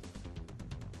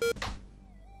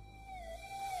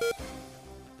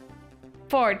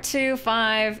 Four, 2,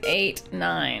 5, 8,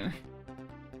 9.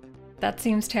 That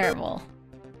seems terrible.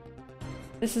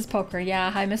 This is poker.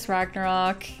 Yeah, hi Miss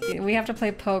Ragnarok. We have to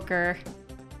play poker.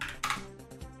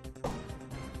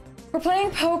 We're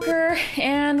playing poker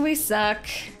and we suck.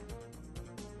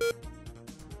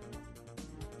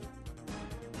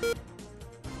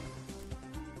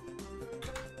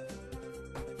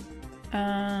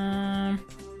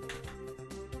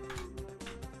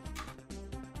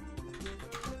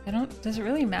 Does it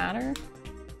really matter?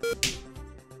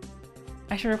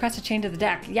 I should request a change of the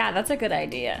deck. Yeah, that's a good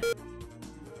idea.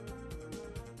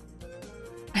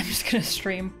 I'm just gonna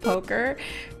stream poker.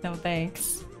 No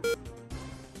thanks.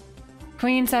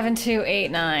 Queen 7, 2,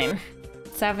 8, 9.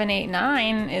 7, 8,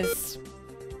 9 is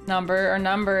number or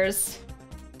numbers.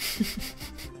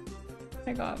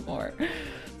 I got more.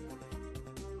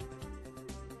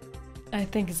 I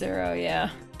think 0,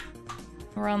 yeah.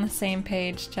 We're on the same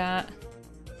page, chat.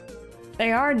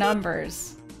 They are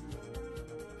numbers.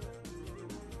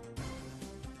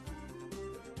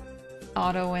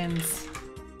 Auto wins.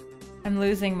 I'm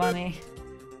losing money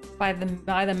by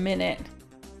the minute.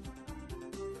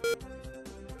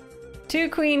 2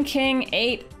 queen, king,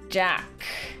 8 jack.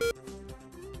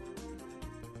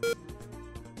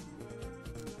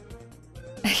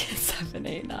 Seven,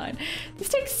 8, 9. This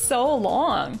takes so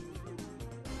long.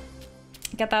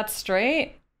 Get that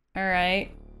straight? All right.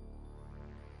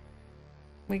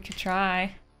 We could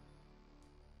try.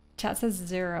 Chat says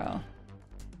 0.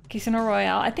 Casino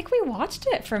Royale. I think we watched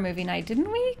it for movie night,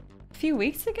 didn't we? A few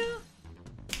weeks ago?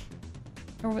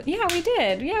 Or, yeah, we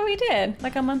did. Yeah, we did.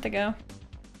 Like a month ago.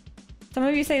 Some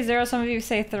of you say 0, some of you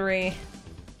say 3.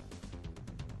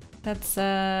 That's,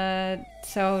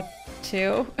 so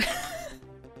 2.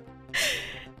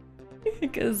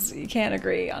 Because you can't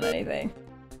agree on anything.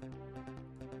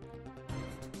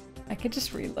 I could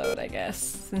just reload, I guess,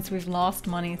 since we've lost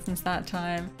money since that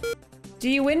time. Do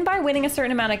you win by winning a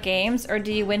certain amount of games, or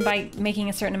do you win by making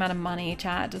a certain amount of money,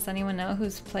 chat? Does anyone know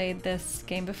who's played this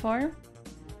game before?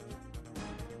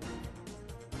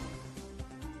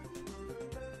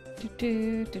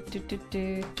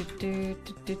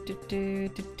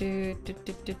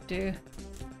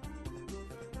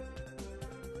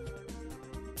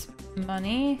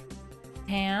 Money,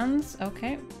 hands,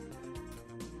 okay.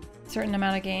 Certain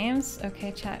amount of games.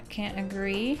 Okay, chat can't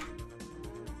agree.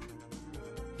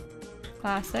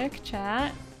 Classic,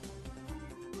 chat.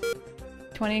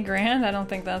 20 grand? I don't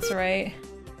think that's right.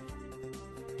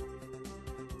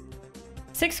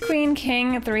 6 queen,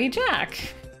 king, 3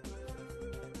 jack.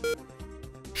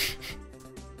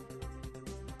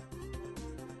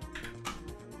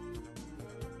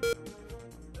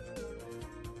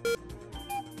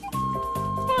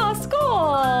 Oh,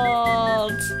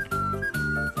 Scold!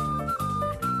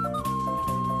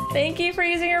 Thank you for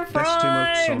using your Prime! Best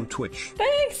emotes on Twitch.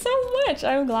 Thanks so much!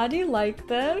 I'm glad you like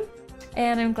them.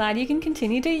 And I'm glad you can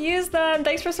continue to use them.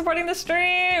 Thanks for supporting the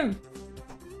stream!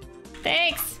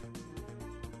 Thanks!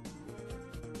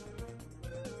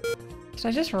 Should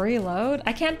I just reload?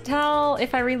 I can't tell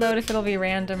if I reload if it'll be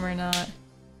random or not.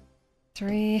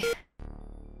 3.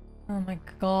 Oh my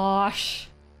gosh.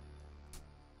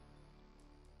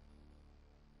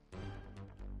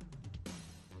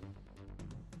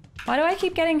 Why do I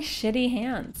keep getting shitty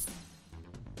hands?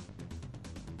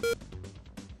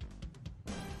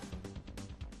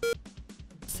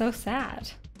 So sad.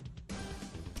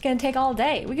 It's gonna take all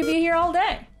day. We could be here all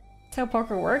day. That's how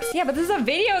poker works. Yeah, but this is a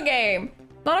video game,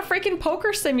 not a freaking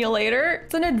poker simulator.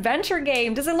 It's an adventure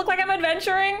game. Does it look like I'm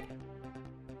adventuring?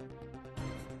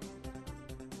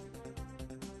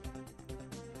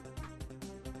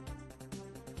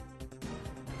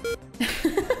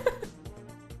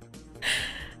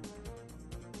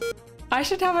 I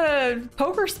should have a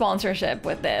poker sponsorship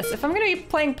with this. If I'm gonna be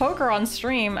playing poker on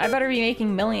stream, I better be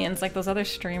making millions like those other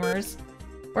streamers.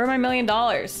 Where are my $1 million?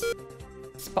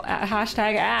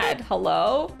 Hashtag ad.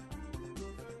 Hello?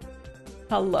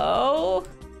 Hello?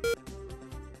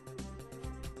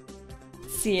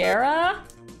 Sierra?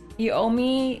 You owe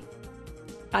me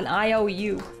an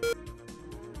IOU.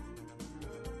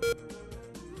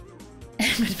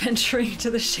 I'm adventuring to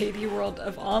the shady world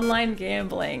of online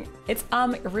gambling. It's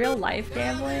real life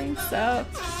gambling, so...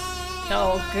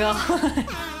 Oh god.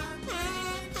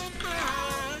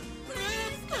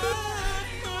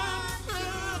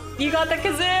 You got the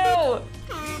kazoo!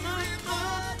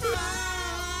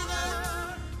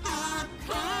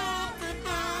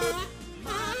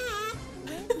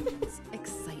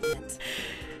 Excitement.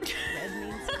 Red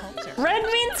means culture. Red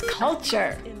means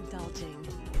culture.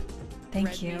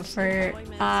 Thank you for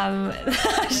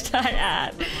hashtag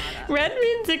ad. Red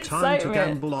means excitement. Time to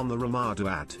gamble on the Ramada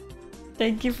ad.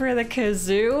 Thank you for the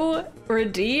kazoo.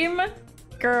 Redeem.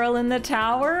 Girl in the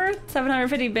tower.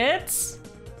 750 bits.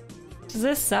 Does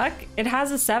this suck? It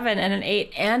has a 7 and an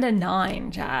 8 and a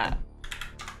 9, chat.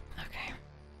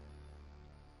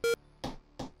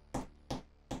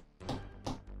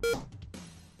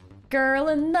 Girl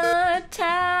in the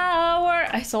tower.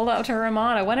 I sold out to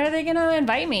Ramada. When are they gonna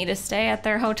invite me to stay at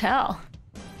their hotel?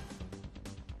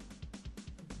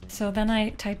 So then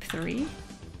I type 3.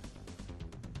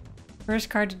 First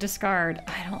card to discard.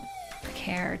 I don't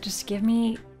care. Just give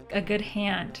me a good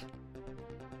hand.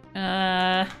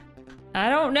 I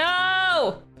don't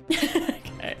know.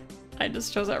 Okay. I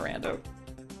just chose at random.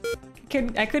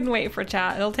 I couldn't wait for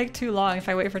chat. It'll take too long if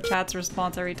I wait for chat's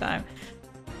response every time.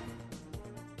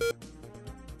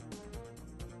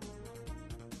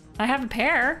 I have a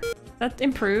pair. That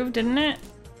improved, didn't it?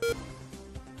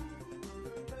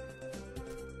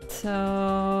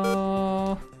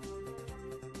 So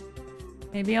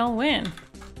maybe I'll win.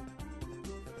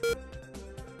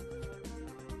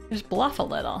 Just bluff a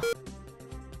little.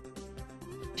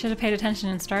 Should have paid attention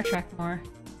in Star Trek more.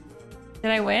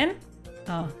 Did I win?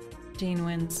 Oh, Jean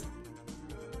wins.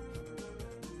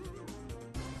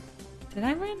 Did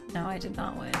I win? No, I did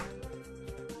not win.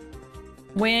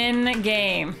 Win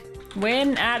game.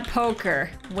 Win at poker.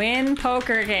 Win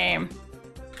poker game.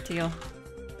 Deal.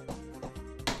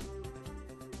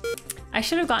 I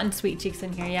should have gotten Sweet Cheeks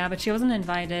in here, yeah, but she wasn't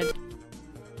invited.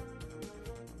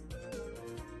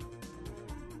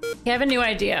 I have a new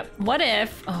idea. What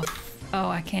if... Oh,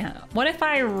 I can't. What if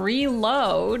I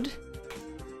reload...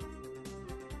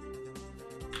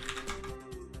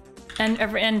 and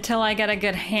until I get a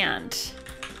good hand?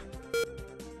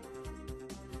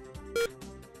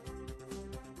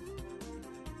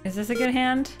 Is this a good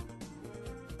hand?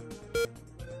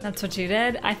 That's what you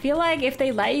did? I feel like if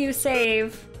they let you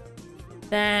save,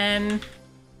 then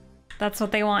that's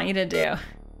what they want you to do.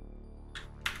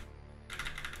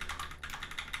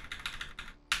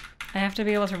 I have to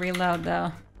be able to reload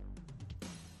though.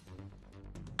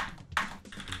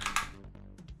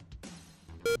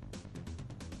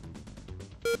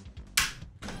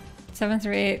 Seven,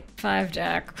 3, 8, 5,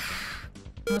 jack.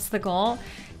 What's the goal?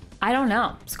 I don't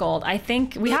know, Scold. I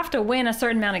think we have to win a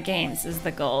certain amount of games is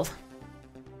the goal.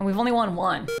 And we've only won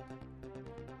 1.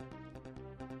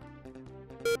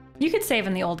 You could save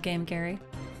in the old game, Gary.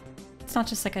 It's not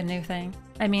just like a new thing.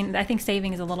 I mean, I think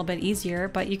saving is a little bit easier,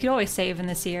 but you could always save in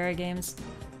the Sierra games.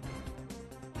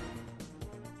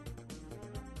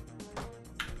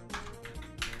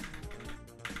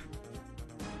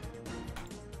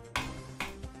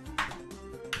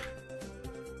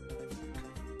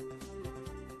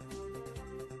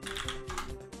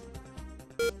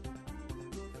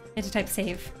 I had to type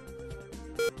save.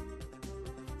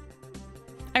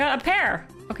 I got a pair.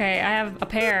 Okay, I have a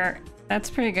pair. That's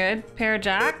pretty good. Pair of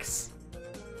jacks.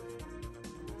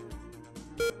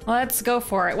 Let's go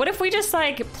for it. What if we just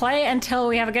like play until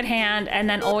we have a good hand and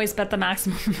then always bet the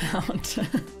maximum amount?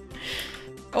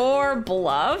 Or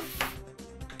bluff?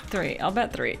 3. I'll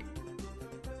bet 3.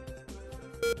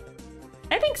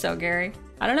 I think so, Gary.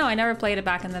 I don't know. I never played it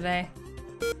back in the day.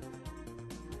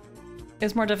 It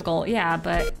was more difficult. Yeah,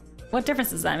 but what difference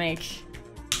does that make?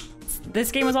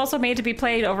 This game was also made to be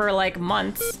played over like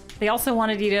months. They also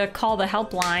wanted you to call the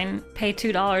helpline, pay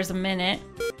 $2 a minute.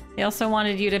 They also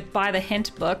wanted you to buy the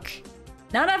hint book.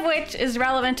 None of which is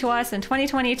relevant to us in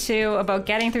 2022 about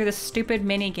getting through this stupid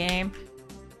mini game.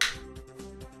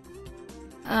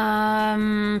 2,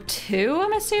 I'm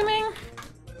assuming?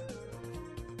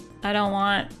 I don't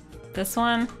want this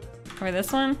one or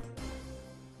this one,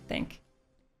 I think.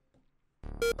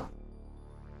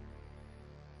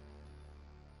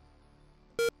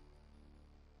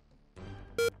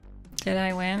 Did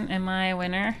I win? Am I a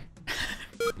winner?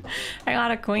 I got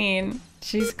a queen.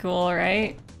 She's cool,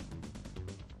 right?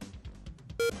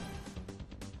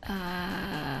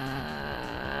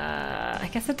 I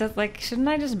guess it does, like, shouldn't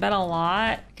I just bet a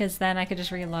lot? Because then I could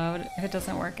just reload if it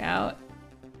doesn't work out.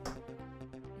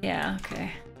 Yeah,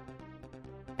 okay.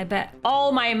 I bet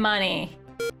all my money.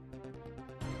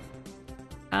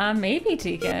 Maybe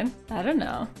Tegan. I don't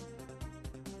know.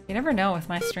 You never know with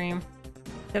my stream.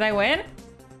 Did I win?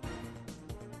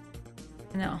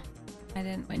 No, I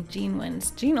didn't win. Jean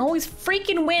wins. Jean always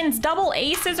freaking wins. Double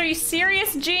aces? Are you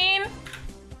serious, Jean?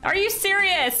 Are you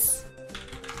serious?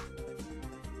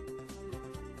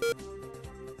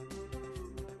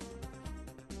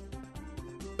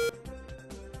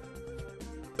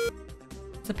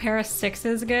 Is a pair of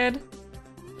 6s good?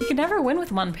 You can never win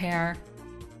with one pair.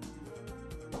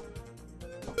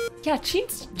 Yeah,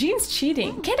 Gene's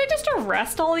cheating. Can't I just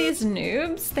arrest all these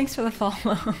noobs? Thanks for the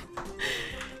follow.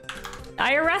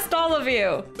 I arrest all of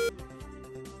you.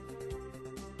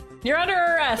 You're under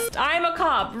arrest. I'm a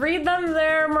cop. Read them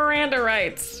their Miranda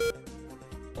rights.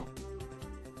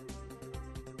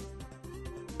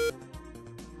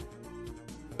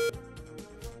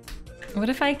 What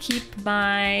if I keep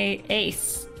my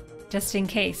ace? Just in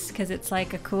case, because it's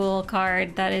like a cool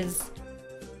card that is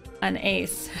an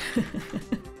ace.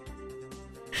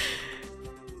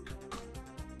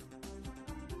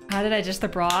 How did I just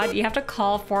abroad? You have to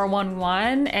call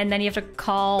 411 and then you have to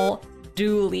call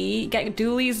Dooley, get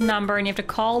Dooley's number, and you have to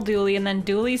call Dooley, and then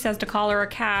Dooley says to call her a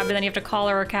cab, and then you have to call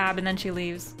her a cab, and then she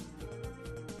leaves.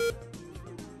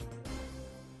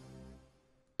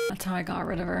 That's how I got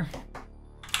rid of her.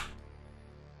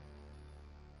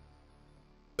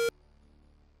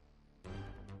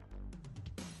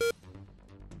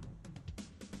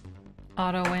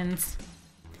 Auto wins.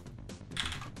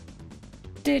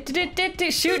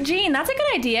 Shoot Gene, that's a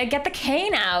good idea. Get the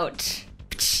cane out.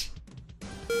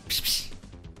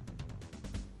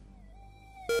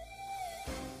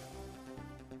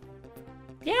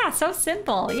 Yeah, so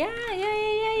simple.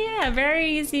 Yeah.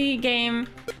 Very easy game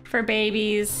for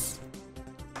babies.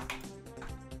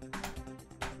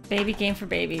 Baby game for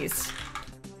babies.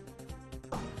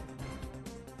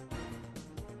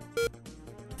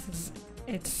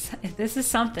 This is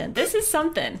something. This is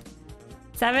something.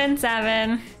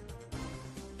 7-7.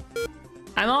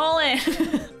 I'm all in.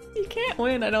 You can't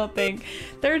win, I don't think.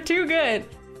 They're too good.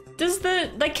 Does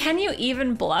the, like, can you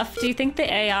even bluff? Do you think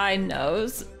the AI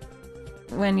knows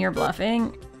when you're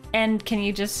bluffing? And can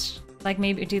you just, like,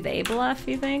 maybe do they bluff,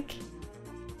 you think?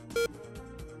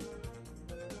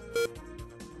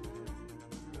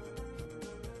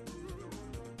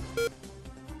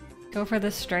 Go for the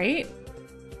straight?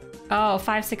 Oh,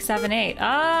 5, 6, 7, 8.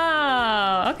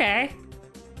 Oh, okay.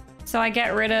 So I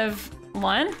get rid of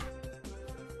 1?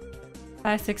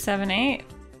 5, 6, 7, 8.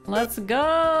 Let's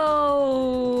go!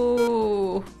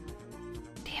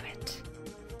 Damn it.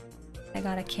 I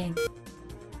got a king.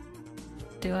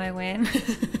 Do I win?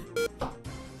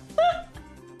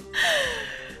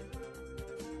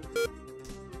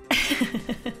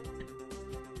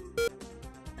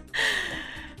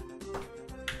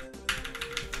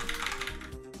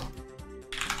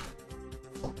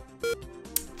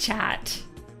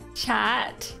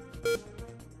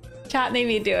 Chat made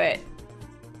me do it.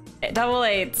 Double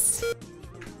eights.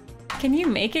 Can you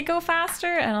make it go faster?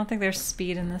 I don't think there's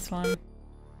speed in this one.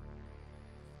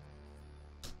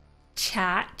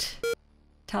 Chat.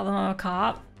 Tell them I'm a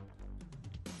cop.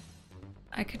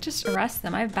 I could just arrest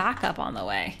them. I have backup on the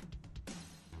way.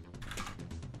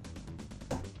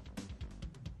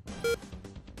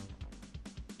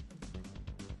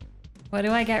 What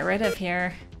do I get rid of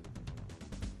here?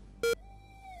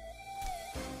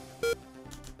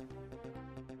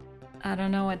 I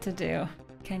don't know what to do.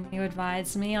 Can you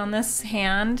advise me on this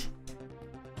hand?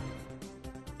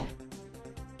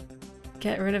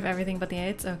 Get rid of everything but the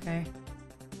 8s? Okay.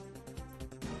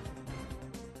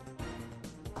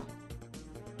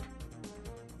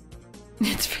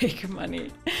 It's fake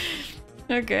money.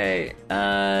 Okay.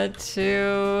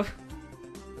 2,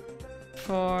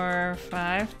 4,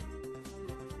 5.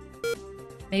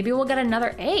 Maybe we'll get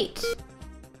another 8.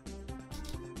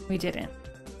 We didn't.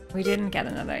 We didn't get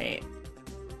another 8.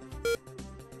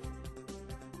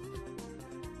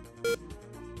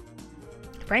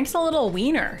 Frank's a little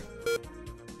wiener.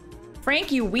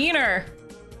 Frank, you wiener.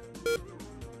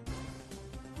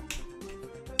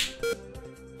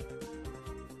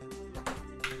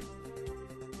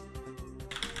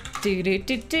 We're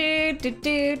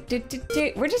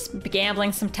just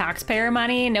gambling some taxpayer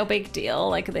money. No big deal.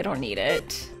 Like, they don't need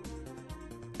it.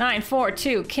 9, 4,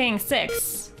 2, king,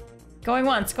 6. Going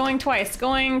once, going twice,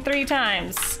 going 3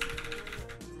 times.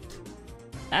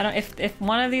 I don't, if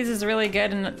one of these is really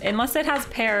good, and unless it has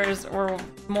pairs or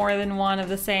more than one of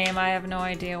the same, I have no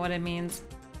idea what it means.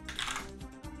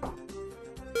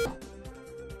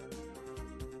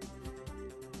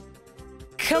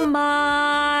 Come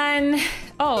on!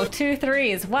 Oh, 2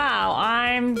 3s. Wow,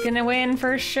 I'm gonna win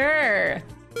for sure.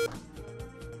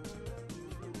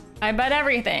 I bet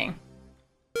everything.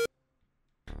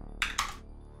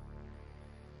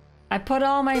 I put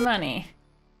all my money.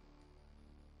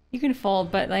 You can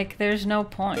fold, but like, there's no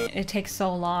point. It takes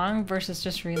so long versus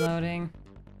just reloading.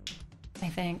 I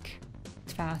think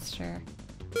it's faster.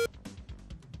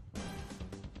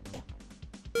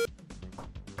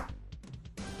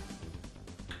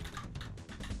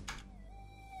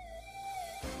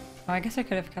 Oh, I guess I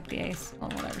could have kept the ace. Oh,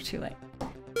 whatever, too late.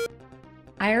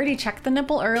 I already checked the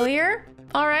nipple earlier.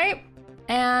 All right.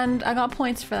 And I got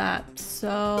points for that.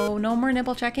 So no more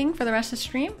nipple checking for the rest of the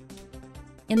stream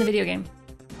in the video game,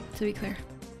 to be clear.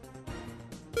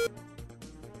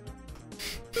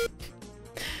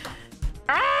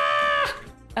 Ah!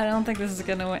 I don't think this is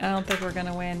gonna win. I don't think we're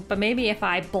gonna win. But maybe if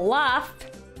I bluff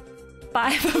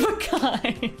 5 of a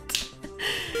kind.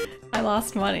 I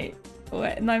lost money.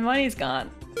 What? My money's gone.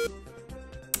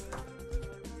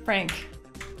 Frank.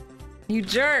 You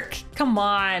jerk! Come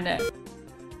on!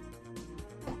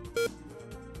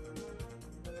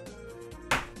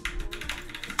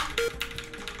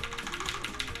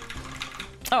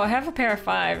 Oh, I have a pair of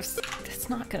 5s. That's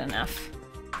not good enough.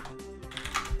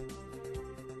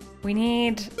 We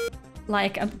need,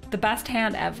 like, the best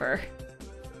hand ever.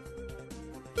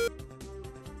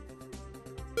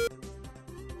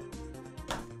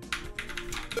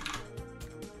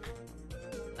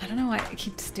 I don't know why it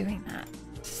keeps doing that.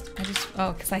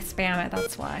 Oh, because I spam it,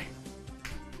 that's why.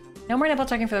 No more nipple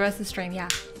checking for the rest of the stream, yeah.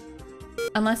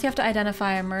 Unless you have to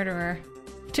identify a murderer.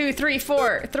 2, 3,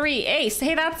 4, 3, ace.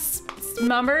 Hey, that's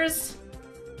numbers,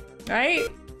 right?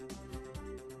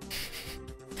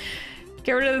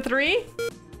 Get rid of the 3?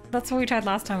 That's what we tried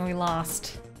last time, we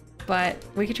lost. But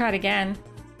we could try it again.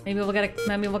 Maybe we'll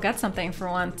get something for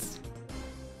once.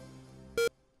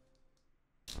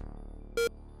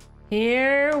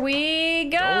 Here we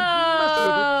go!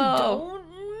 Don't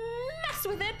mess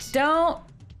with it! Don't...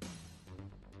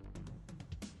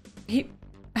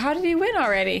 How did he win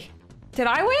already? Did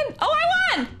I win? Oh,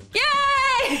 I won! Yay!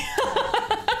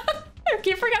 I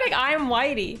keep forgetting I'm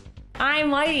Whitey. I'm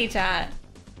Whitey, chat.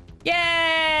 Yay!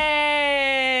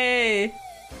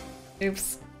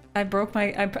 Oops. I broke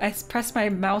my... I pressed my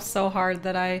mouse so hard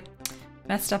that I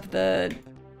messed up the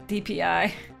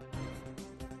DPI.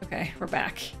 Okay, we're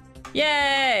back.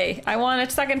 Yay! I won a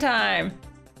second time.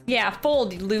 Yeah,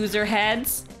 fold, you loser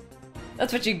heads.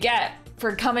 That's what you get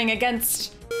for coming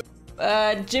against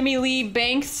Jimmy Lee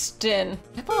Bankston.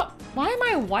 I thought, why am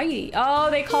I Whitey?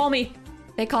 Oh, they call me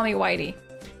Whitey.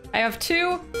 I have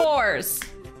 2 4s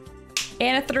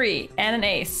and a 3 and an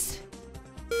ace.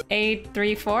 8,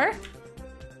 3, 4.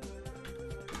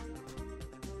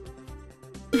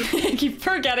 I keep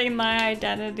forgetting my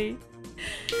identity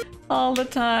all the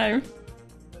time.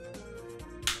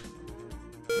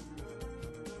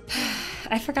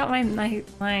 I forgot my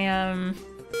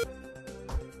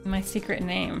secret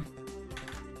name.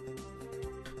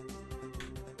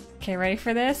 Okay, ready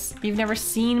for this? You've never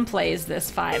seen plays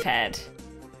this 5-head.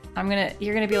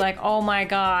 You're gonna be like, oh my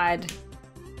god.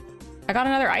 I got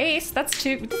another ace. That's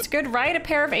good, right? A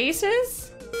pair of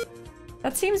aces?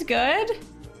 That seems good.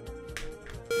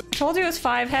 I told you it was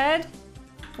 5-head.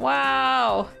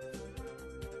 Wow.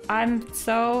 I'm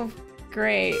so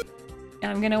great.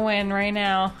 I'm gonna win right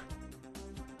now.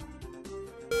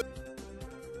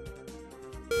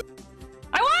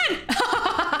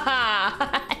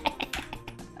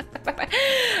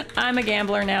 I'm a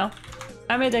gambler now.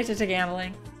 I'm addicted to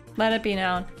gambling. Let it be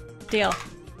known. Deal.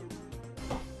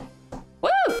 Woo!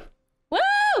 Woo!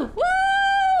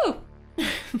 Woo!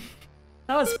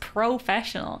 That was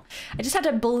professional. I just had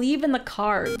to believe in the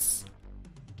cards.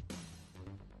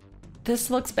 This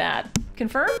looks bad.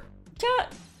 Confirm?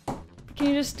 Chat? Can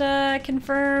you just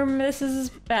confirm this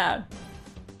is bad?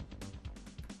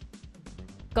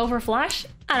 Go for flush?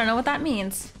 I don't know what that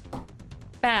means.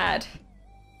 Bad.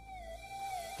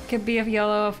 Could be a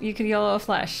YOLO, you could YOLO a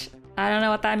flush. I don't know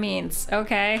what that means.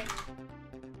 Okay.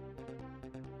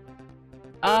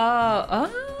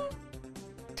 Oh.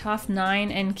 Toss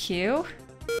 9 and Q.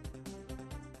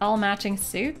 All matching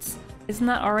suits? Isn't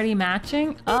that already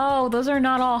matching? Oh, those are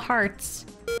not all hearts.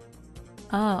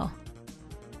 Oh.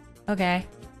 Okay.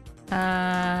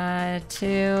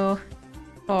 2,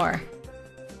 4.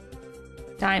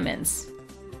 Diamonds.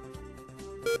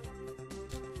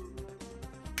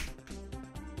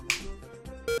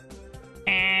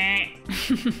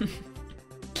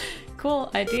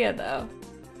 Cool idea, though.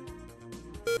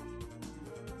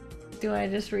 Do I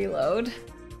just reload?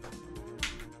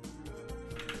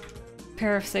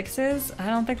 Pair of 6s? I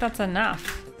don't think that's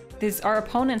enough. Our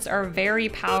opponents are very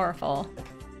powerful.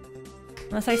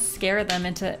 Unless I scare them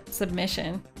into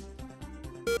submission.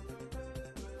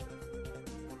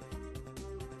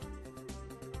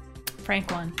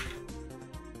 Frank won.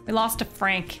 We lost to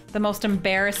Frank, the most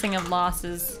embarrassing of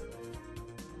losses.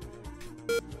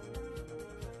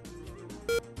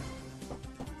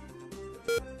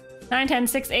 Nine, 10,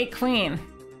 6, 8, queen.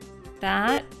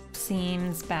 That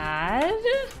seems bad.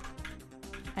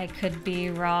 I could be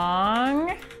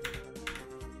wrong.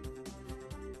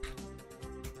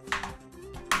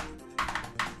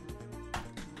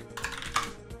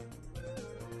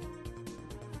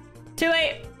 Too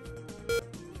late.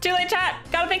 Too late, chat.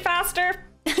 Gotta think faster.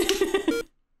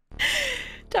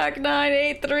 Talk 9,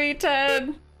 8, 3,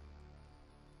 10.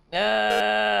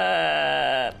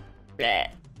 Bleh.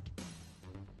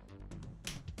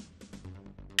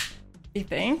 You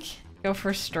think? Go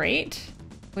for straight?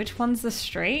 Which one's the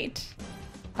straight?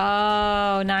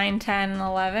 Oh, 9, 10,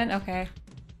 11. Okay.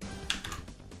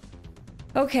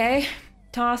 Okay.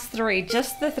 Toss 3.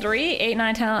 Just the 3? 8,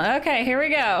 9, 10, 11. Okay, here we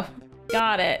go.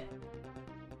 Got it.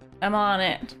 I'm on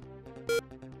it.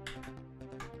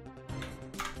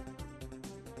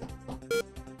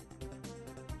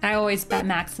 I always bet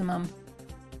maximum.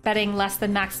 Betting less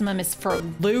than maximum is for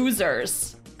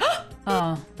losers.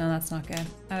 Oh, no, that's not good.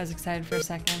 I was excited for a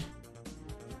second.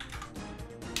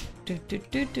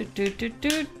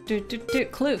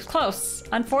 Close, close.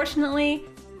 Unfortunately,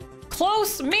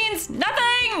 close means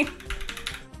nothing!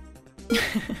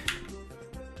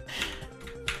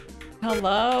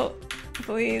 Hello?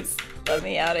 Please, let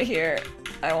me out of here.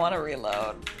 I want to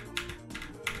reload.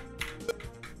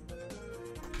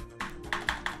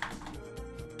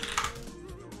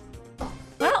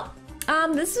 Well,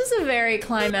 this is a very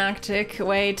climactic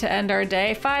way to end our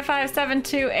day. 5, 5, 7,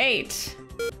 2, 8.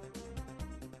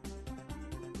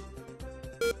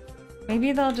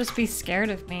 Maybe they'll just be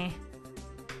scared of me.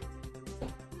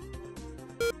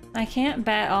 I can't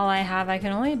bet all I have. I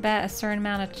can only bet a certain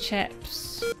amount of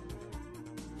chips.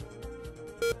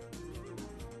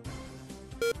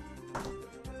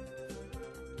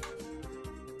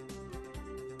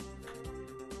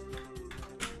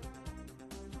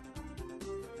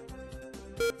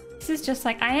 This is just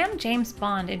like, I am James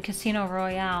Bond in Casino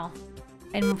Royale.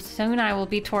 And soon I will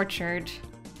be tortured.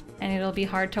 And it'll be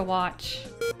hard to watch.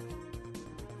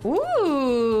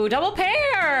 Ooh, double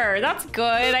pair! That's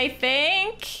good, I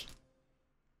think.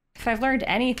 If I've learned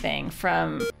anything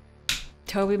from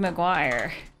Tobey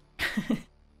Maguire.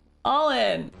 All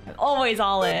in. I'm always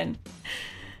all in.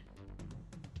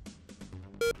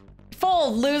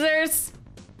 Full losers.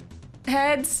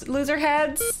 Heads, loser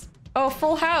heads. Oh,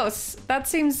 full house. That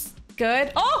seems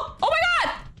good. Oh! Oh my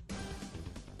god!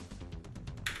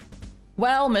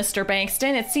 Well, Mr.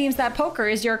 Bankston, it seems that poker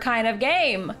is your kind of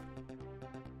game.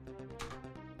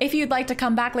 If you'd like to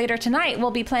come back later tonight, we'll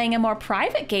be playing a more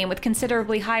private game with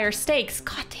considerably higher stakes.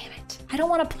 God damn it. I don't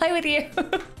want to play with you.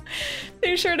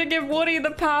 Be sure to give Woody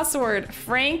the password.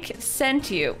 Frank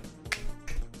sent you.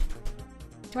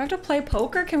 Do I have to play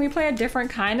poker? Can we play a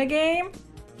different kind of game?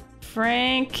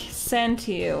 Frank sent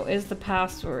you is the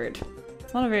password.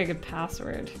 It's not a very good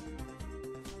password.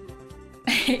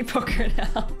 I hate poker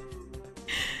now.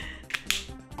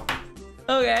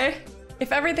 Okay.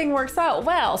 If everything works out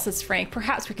well, says Frank,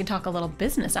 perhaps we can talk a little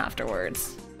business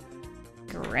afterwards.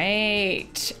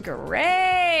 Great.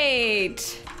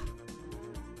 Great.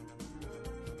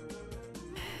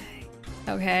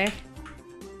 Okay.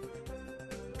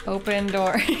 Open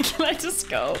door. Can I just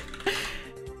go?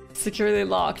 Securely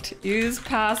locked. Use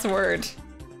password.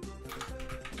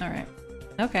 All right.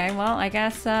 Okay, well, I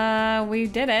guess we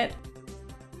did it.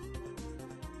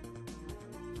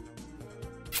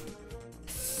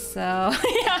 So,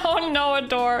 yeah, oh no, a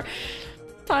door.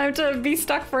 Time to be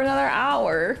stuck for another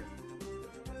hour.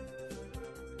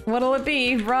 What'll it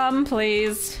be? Rum,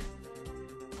 please.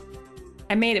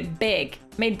 I made it big.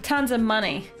 Made tons of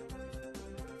money.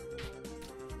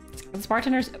 This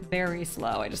bartender's very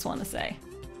slow, I just want to say.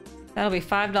 That'll be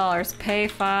 $5. Pay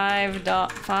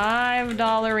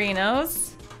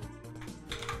 $5.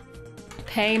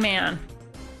 Pay man.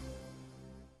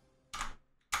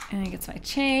 And he gets my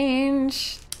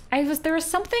change. There was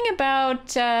something about,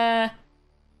 there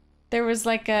was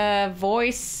like a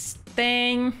voice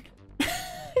thing.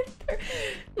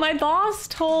 My boss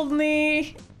told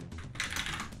me,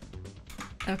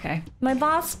 okay. My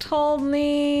boss told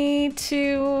me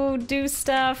to do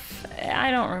stuff.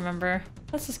 I don't remember.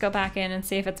 Let's just go back in and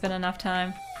see if it's been enough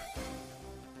time.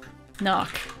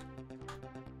 Knock.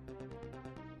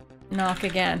 Knock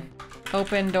again.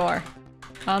 Open door.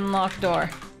 Unlock door.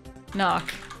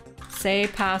 Knock. Say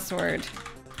password.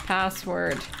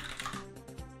 Password.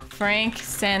 Frank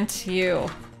sent you.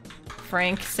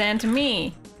 Frank sent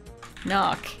me.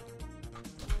 Knock.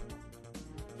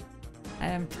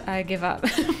 I give up.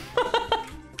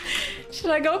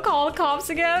 Should I go call the cops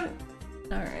again?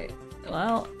 Alright.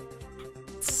 Well,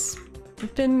 it's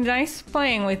been nice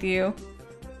playing with you.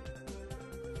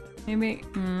 Maybe,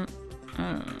 I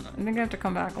think I have to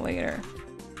come back later.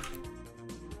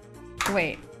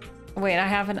 Wait, I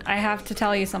have to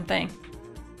tell you something.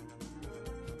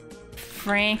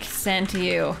 Frank sent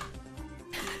you.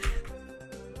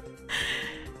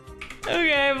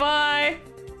 Okay, bye.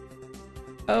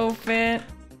 Open.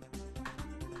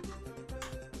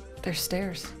 There's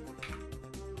stairs.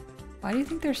 Why do you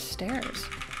think there's stairs?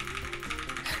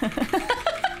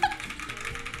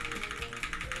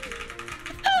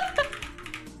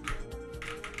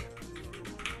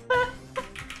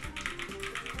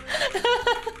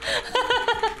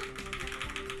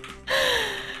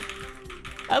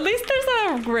 At least there's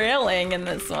a railing in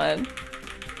this one.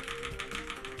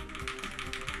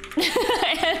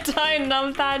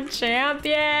 Anti-numpad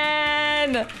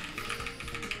champion!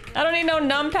 I don't need no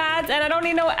numpads and I don't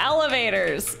need no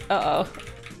elevators. Uh-oh.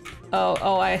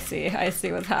 Oh, I see. I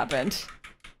see what's happened.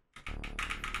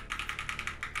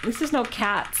 At least there's no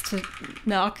cats to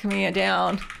knock me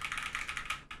down.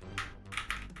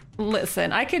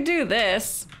 Listen, I could do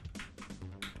this.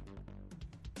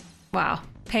 Wow.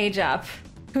 Page up.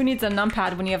 Who needs a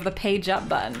numpad when you have the page up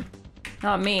button?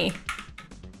 Not me.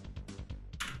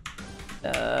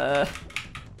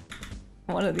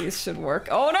 One of these should work.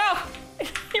 Oh no!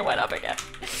 He went up again.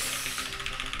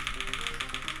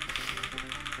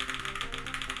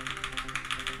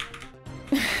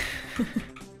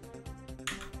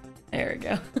 There we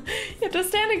go. You have to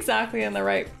stand exactly in the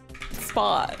right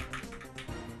spot.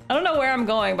 I don't know where I'm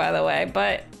going, by the way,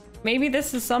 but maybe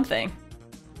this is something.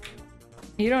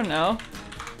 You don't know.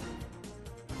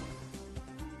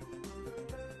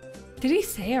 Did he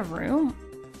say a room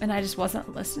and I just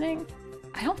wasn't listening?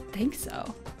 I don't think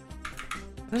so.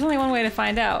 There's only one way to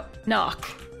find out. Knock.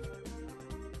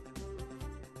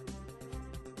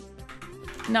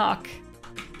 Knock.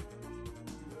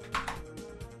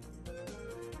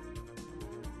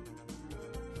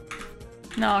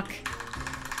 Knock.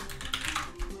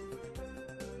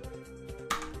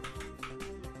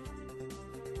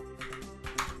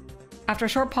 After a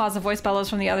short pause, a voice bellows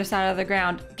from the other side of the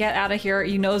ground. Get out of here,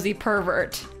 you nosy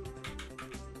pervert.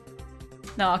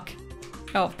 Knock.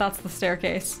 Oh, that's the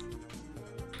staircase.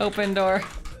 Open door.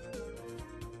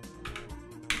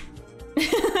 Did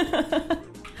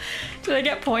I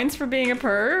get points for being a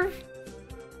perv?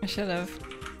 I should have.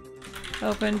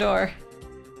 Open door.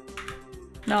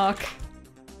 Knock.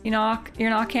 You knock. Your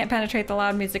knock can't penetrate the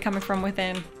loud music coming from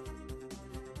within.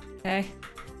 Okay.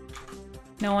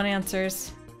 No one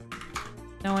answers.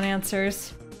 No one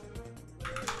answers.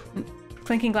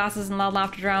 Clinking glasses and loud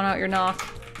laughter drown out your knock.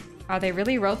 Wow, they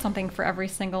really wrote something for every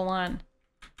single one.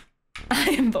 I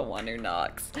am the one who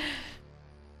knocks.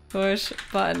 Push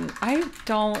button. I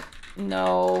don't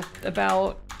know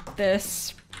about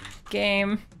this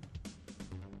game.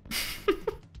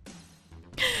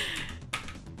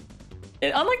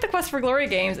 Unlike the Quest for Glory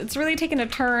games, it's really taken a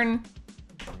turn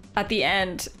at the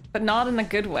end, but not in a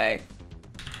good way.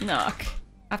 Knock.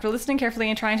 After listening carefully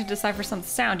and trying to decipher some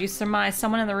sound, you surmise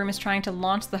someone in the room is trying to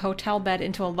launch the hotel bed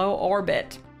into a low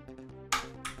orbit.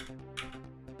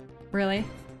 Really?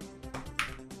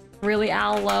 Really,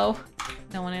 Al Low?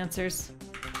 No one answers.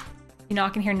 You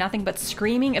knock and hear nothing but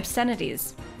screaming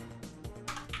obscenities.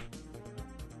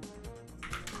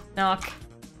 Knock.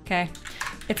 Okay.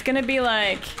 It's gonna be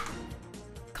like...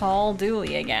 Call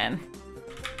Dooley again.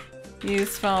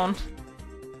 Use phone.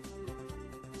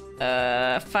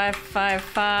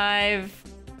 555.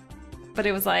 But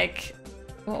it was like...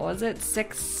 What was it?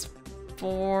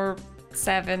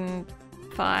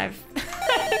 6475.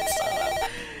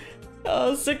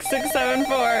 Oh,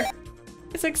 6674.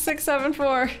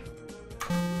 6674.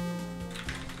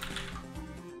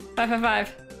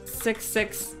 555.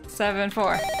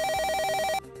 6674.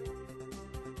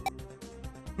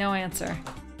 No answer.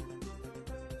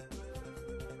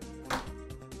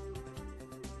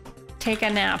 Take a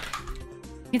nap.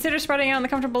 Consider spreading out on the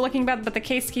comfortable looking bed, but the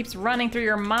case keeps running through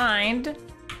your mind.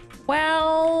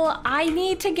 Well, I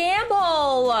need to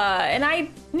gamble, and I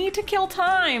need to kill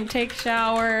time. Take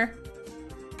shower.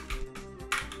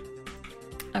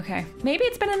 Okay, maybe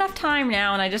it's been enough time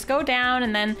now, and I just go down,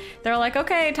 and then they're like,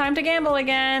 okay, time to gamble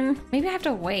again. Maybe I have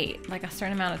to wait, like a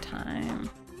certain amount of time.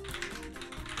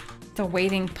 It's a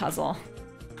waiting puzzle.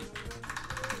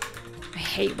 I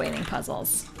hate waiting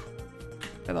puzzles.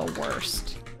 They're the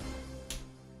worst.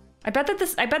 I bet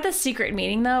this secret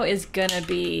meeting though is gonna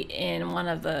be in one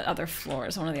of the other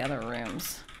floors, one of the other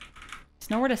rooms. There's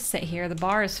nowhere to sit here. The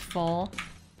bar is full.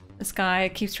 This guy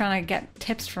keeps trying to get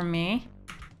tips from me.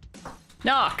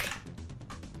 Knock.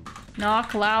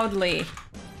 Knock loudly.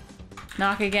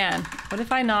 Knock again. What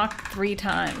if I knock 3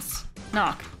 times?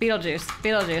 Knock. Beetlejuice.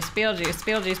 Beetlejuice. Beetlejuice.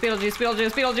 Beetlejuice. Beetlejuice.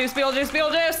 Beetlejuice. Beetlejuice. Beetlejuice.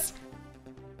 Beetlejuice.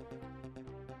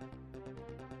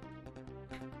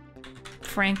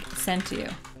 Frank sent you.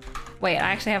 Wait,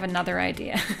 I actually have another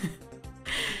idea.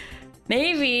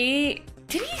 Maybe...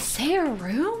 Did he say a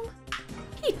room?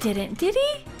 He didn't, did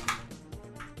he?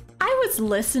 I was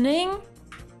listening.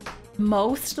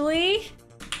 Mostly.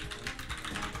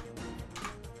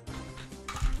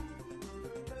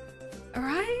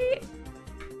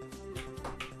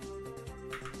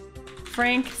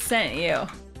 Frank sent you.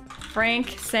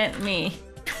 Frank sent me.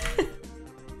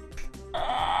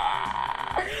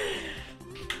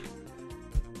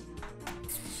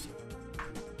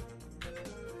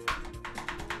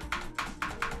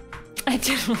 I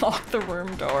didn't lock the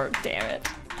room door, damn it.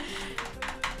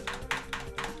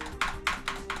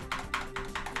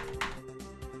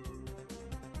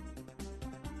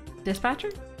 Dispatcher?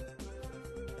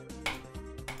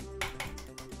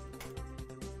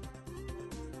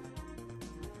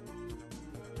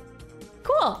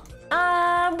 Cool.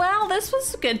 Well, this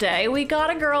was a good day. We got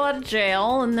a girl out of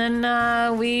jail, and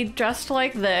then we dressed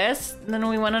like this, and then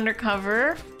we went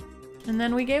undercover, and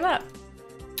then we gave up.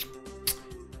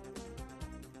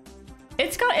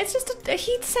 It's just,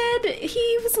 he said,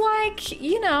 he was like,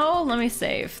 you know, let me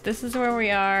save. This is where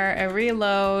we are. I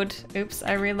reload. Oops,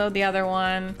 I reload the other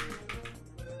one.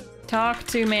 Talk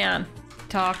to man.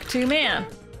 Talk to man.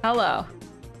 Hello.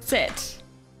 Sit.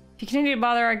 If you continue to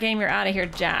bother our game, you're out of here,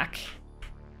 Jack.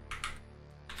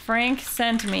 Frank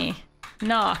sent me.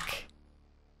 Knock.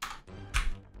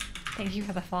 Thank you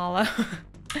for the follow.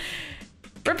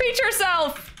 Repeat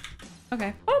yourself!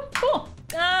 Okay. Oh, cool.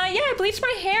 Yeah, I bleached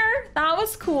my hair. That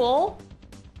was cool.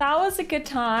 That was a good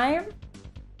time.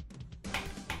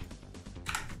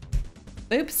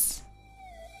 Oops.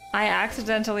 I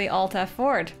accidentally Alt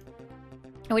F4'd.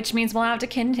 Which means we'll have to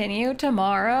continue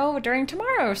tomorrow during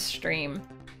tomorrow's stream.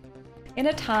 In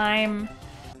a time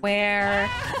where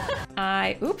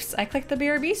oops, I clicked the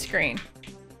BRB screen.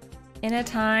 In a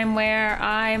time where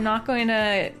I'm not going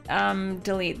to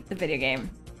delete the video game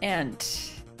and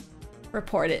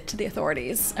report it to the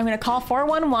authorities. I'm gonna call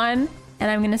 411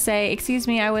 and I'm gonna say, excuse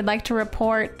me, I would like to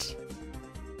report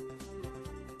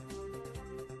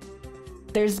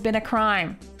there's been a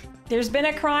crime. There's been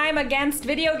a crime against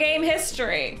video game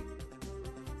history.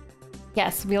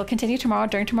 Yes, we'll continue tomorrow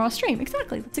during tomorrow's stream.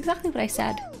 Exactly, that's exactly what I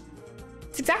said.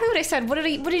 It's exactly what I said.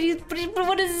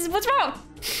 What's wrong?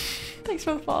 Thanks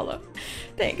for the follow.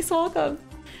 Thanks, welcome.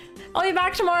 I'll be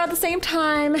back tomorrow at the same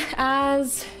time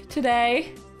as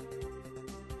today.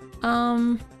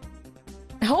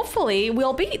 Hopefully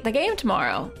we'll beat the game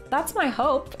tomorrow. That's my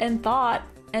hope and thought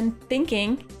and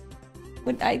thinking.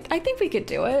 I think we could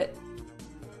do it.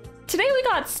 Today we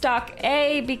got stuck,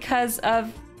 A, because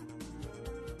of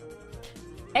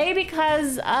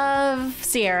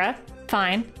Sierra,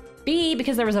 fine. B,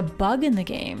 because there was a bug in the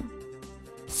game.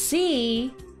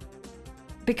 C,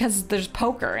 because there's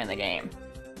poker in the game,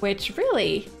 which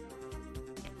really,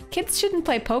 kids shouldn't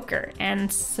play poker.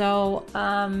 And so,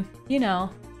 you know.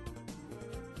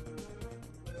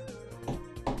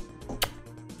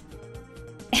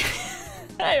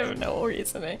 I have no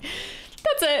reasoning.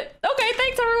 That's it. Okay,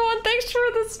 thanks everyone. Thanks for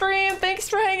the stream. Thanks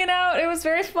for hanging out. It was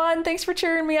very fun. Thanks for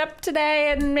cheering me up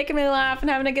today and making me laugh and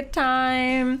having a good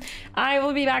time. I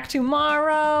will be back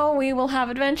tomorrow. We will have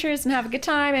adventures and have a good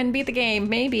time and beat the game.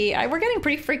 Maybe. We're getting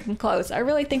pretty freaking close. I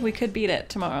really think we could beat it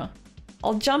tomorrow.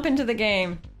 I'll jump into the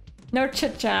game. No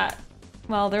chit chat.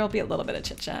 Well, there will be a little bit of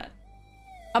chit chat.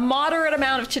 A moderate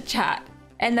amount of chit chat.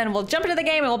 And then we'll jump into the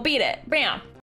game and we'll beat it. Bam.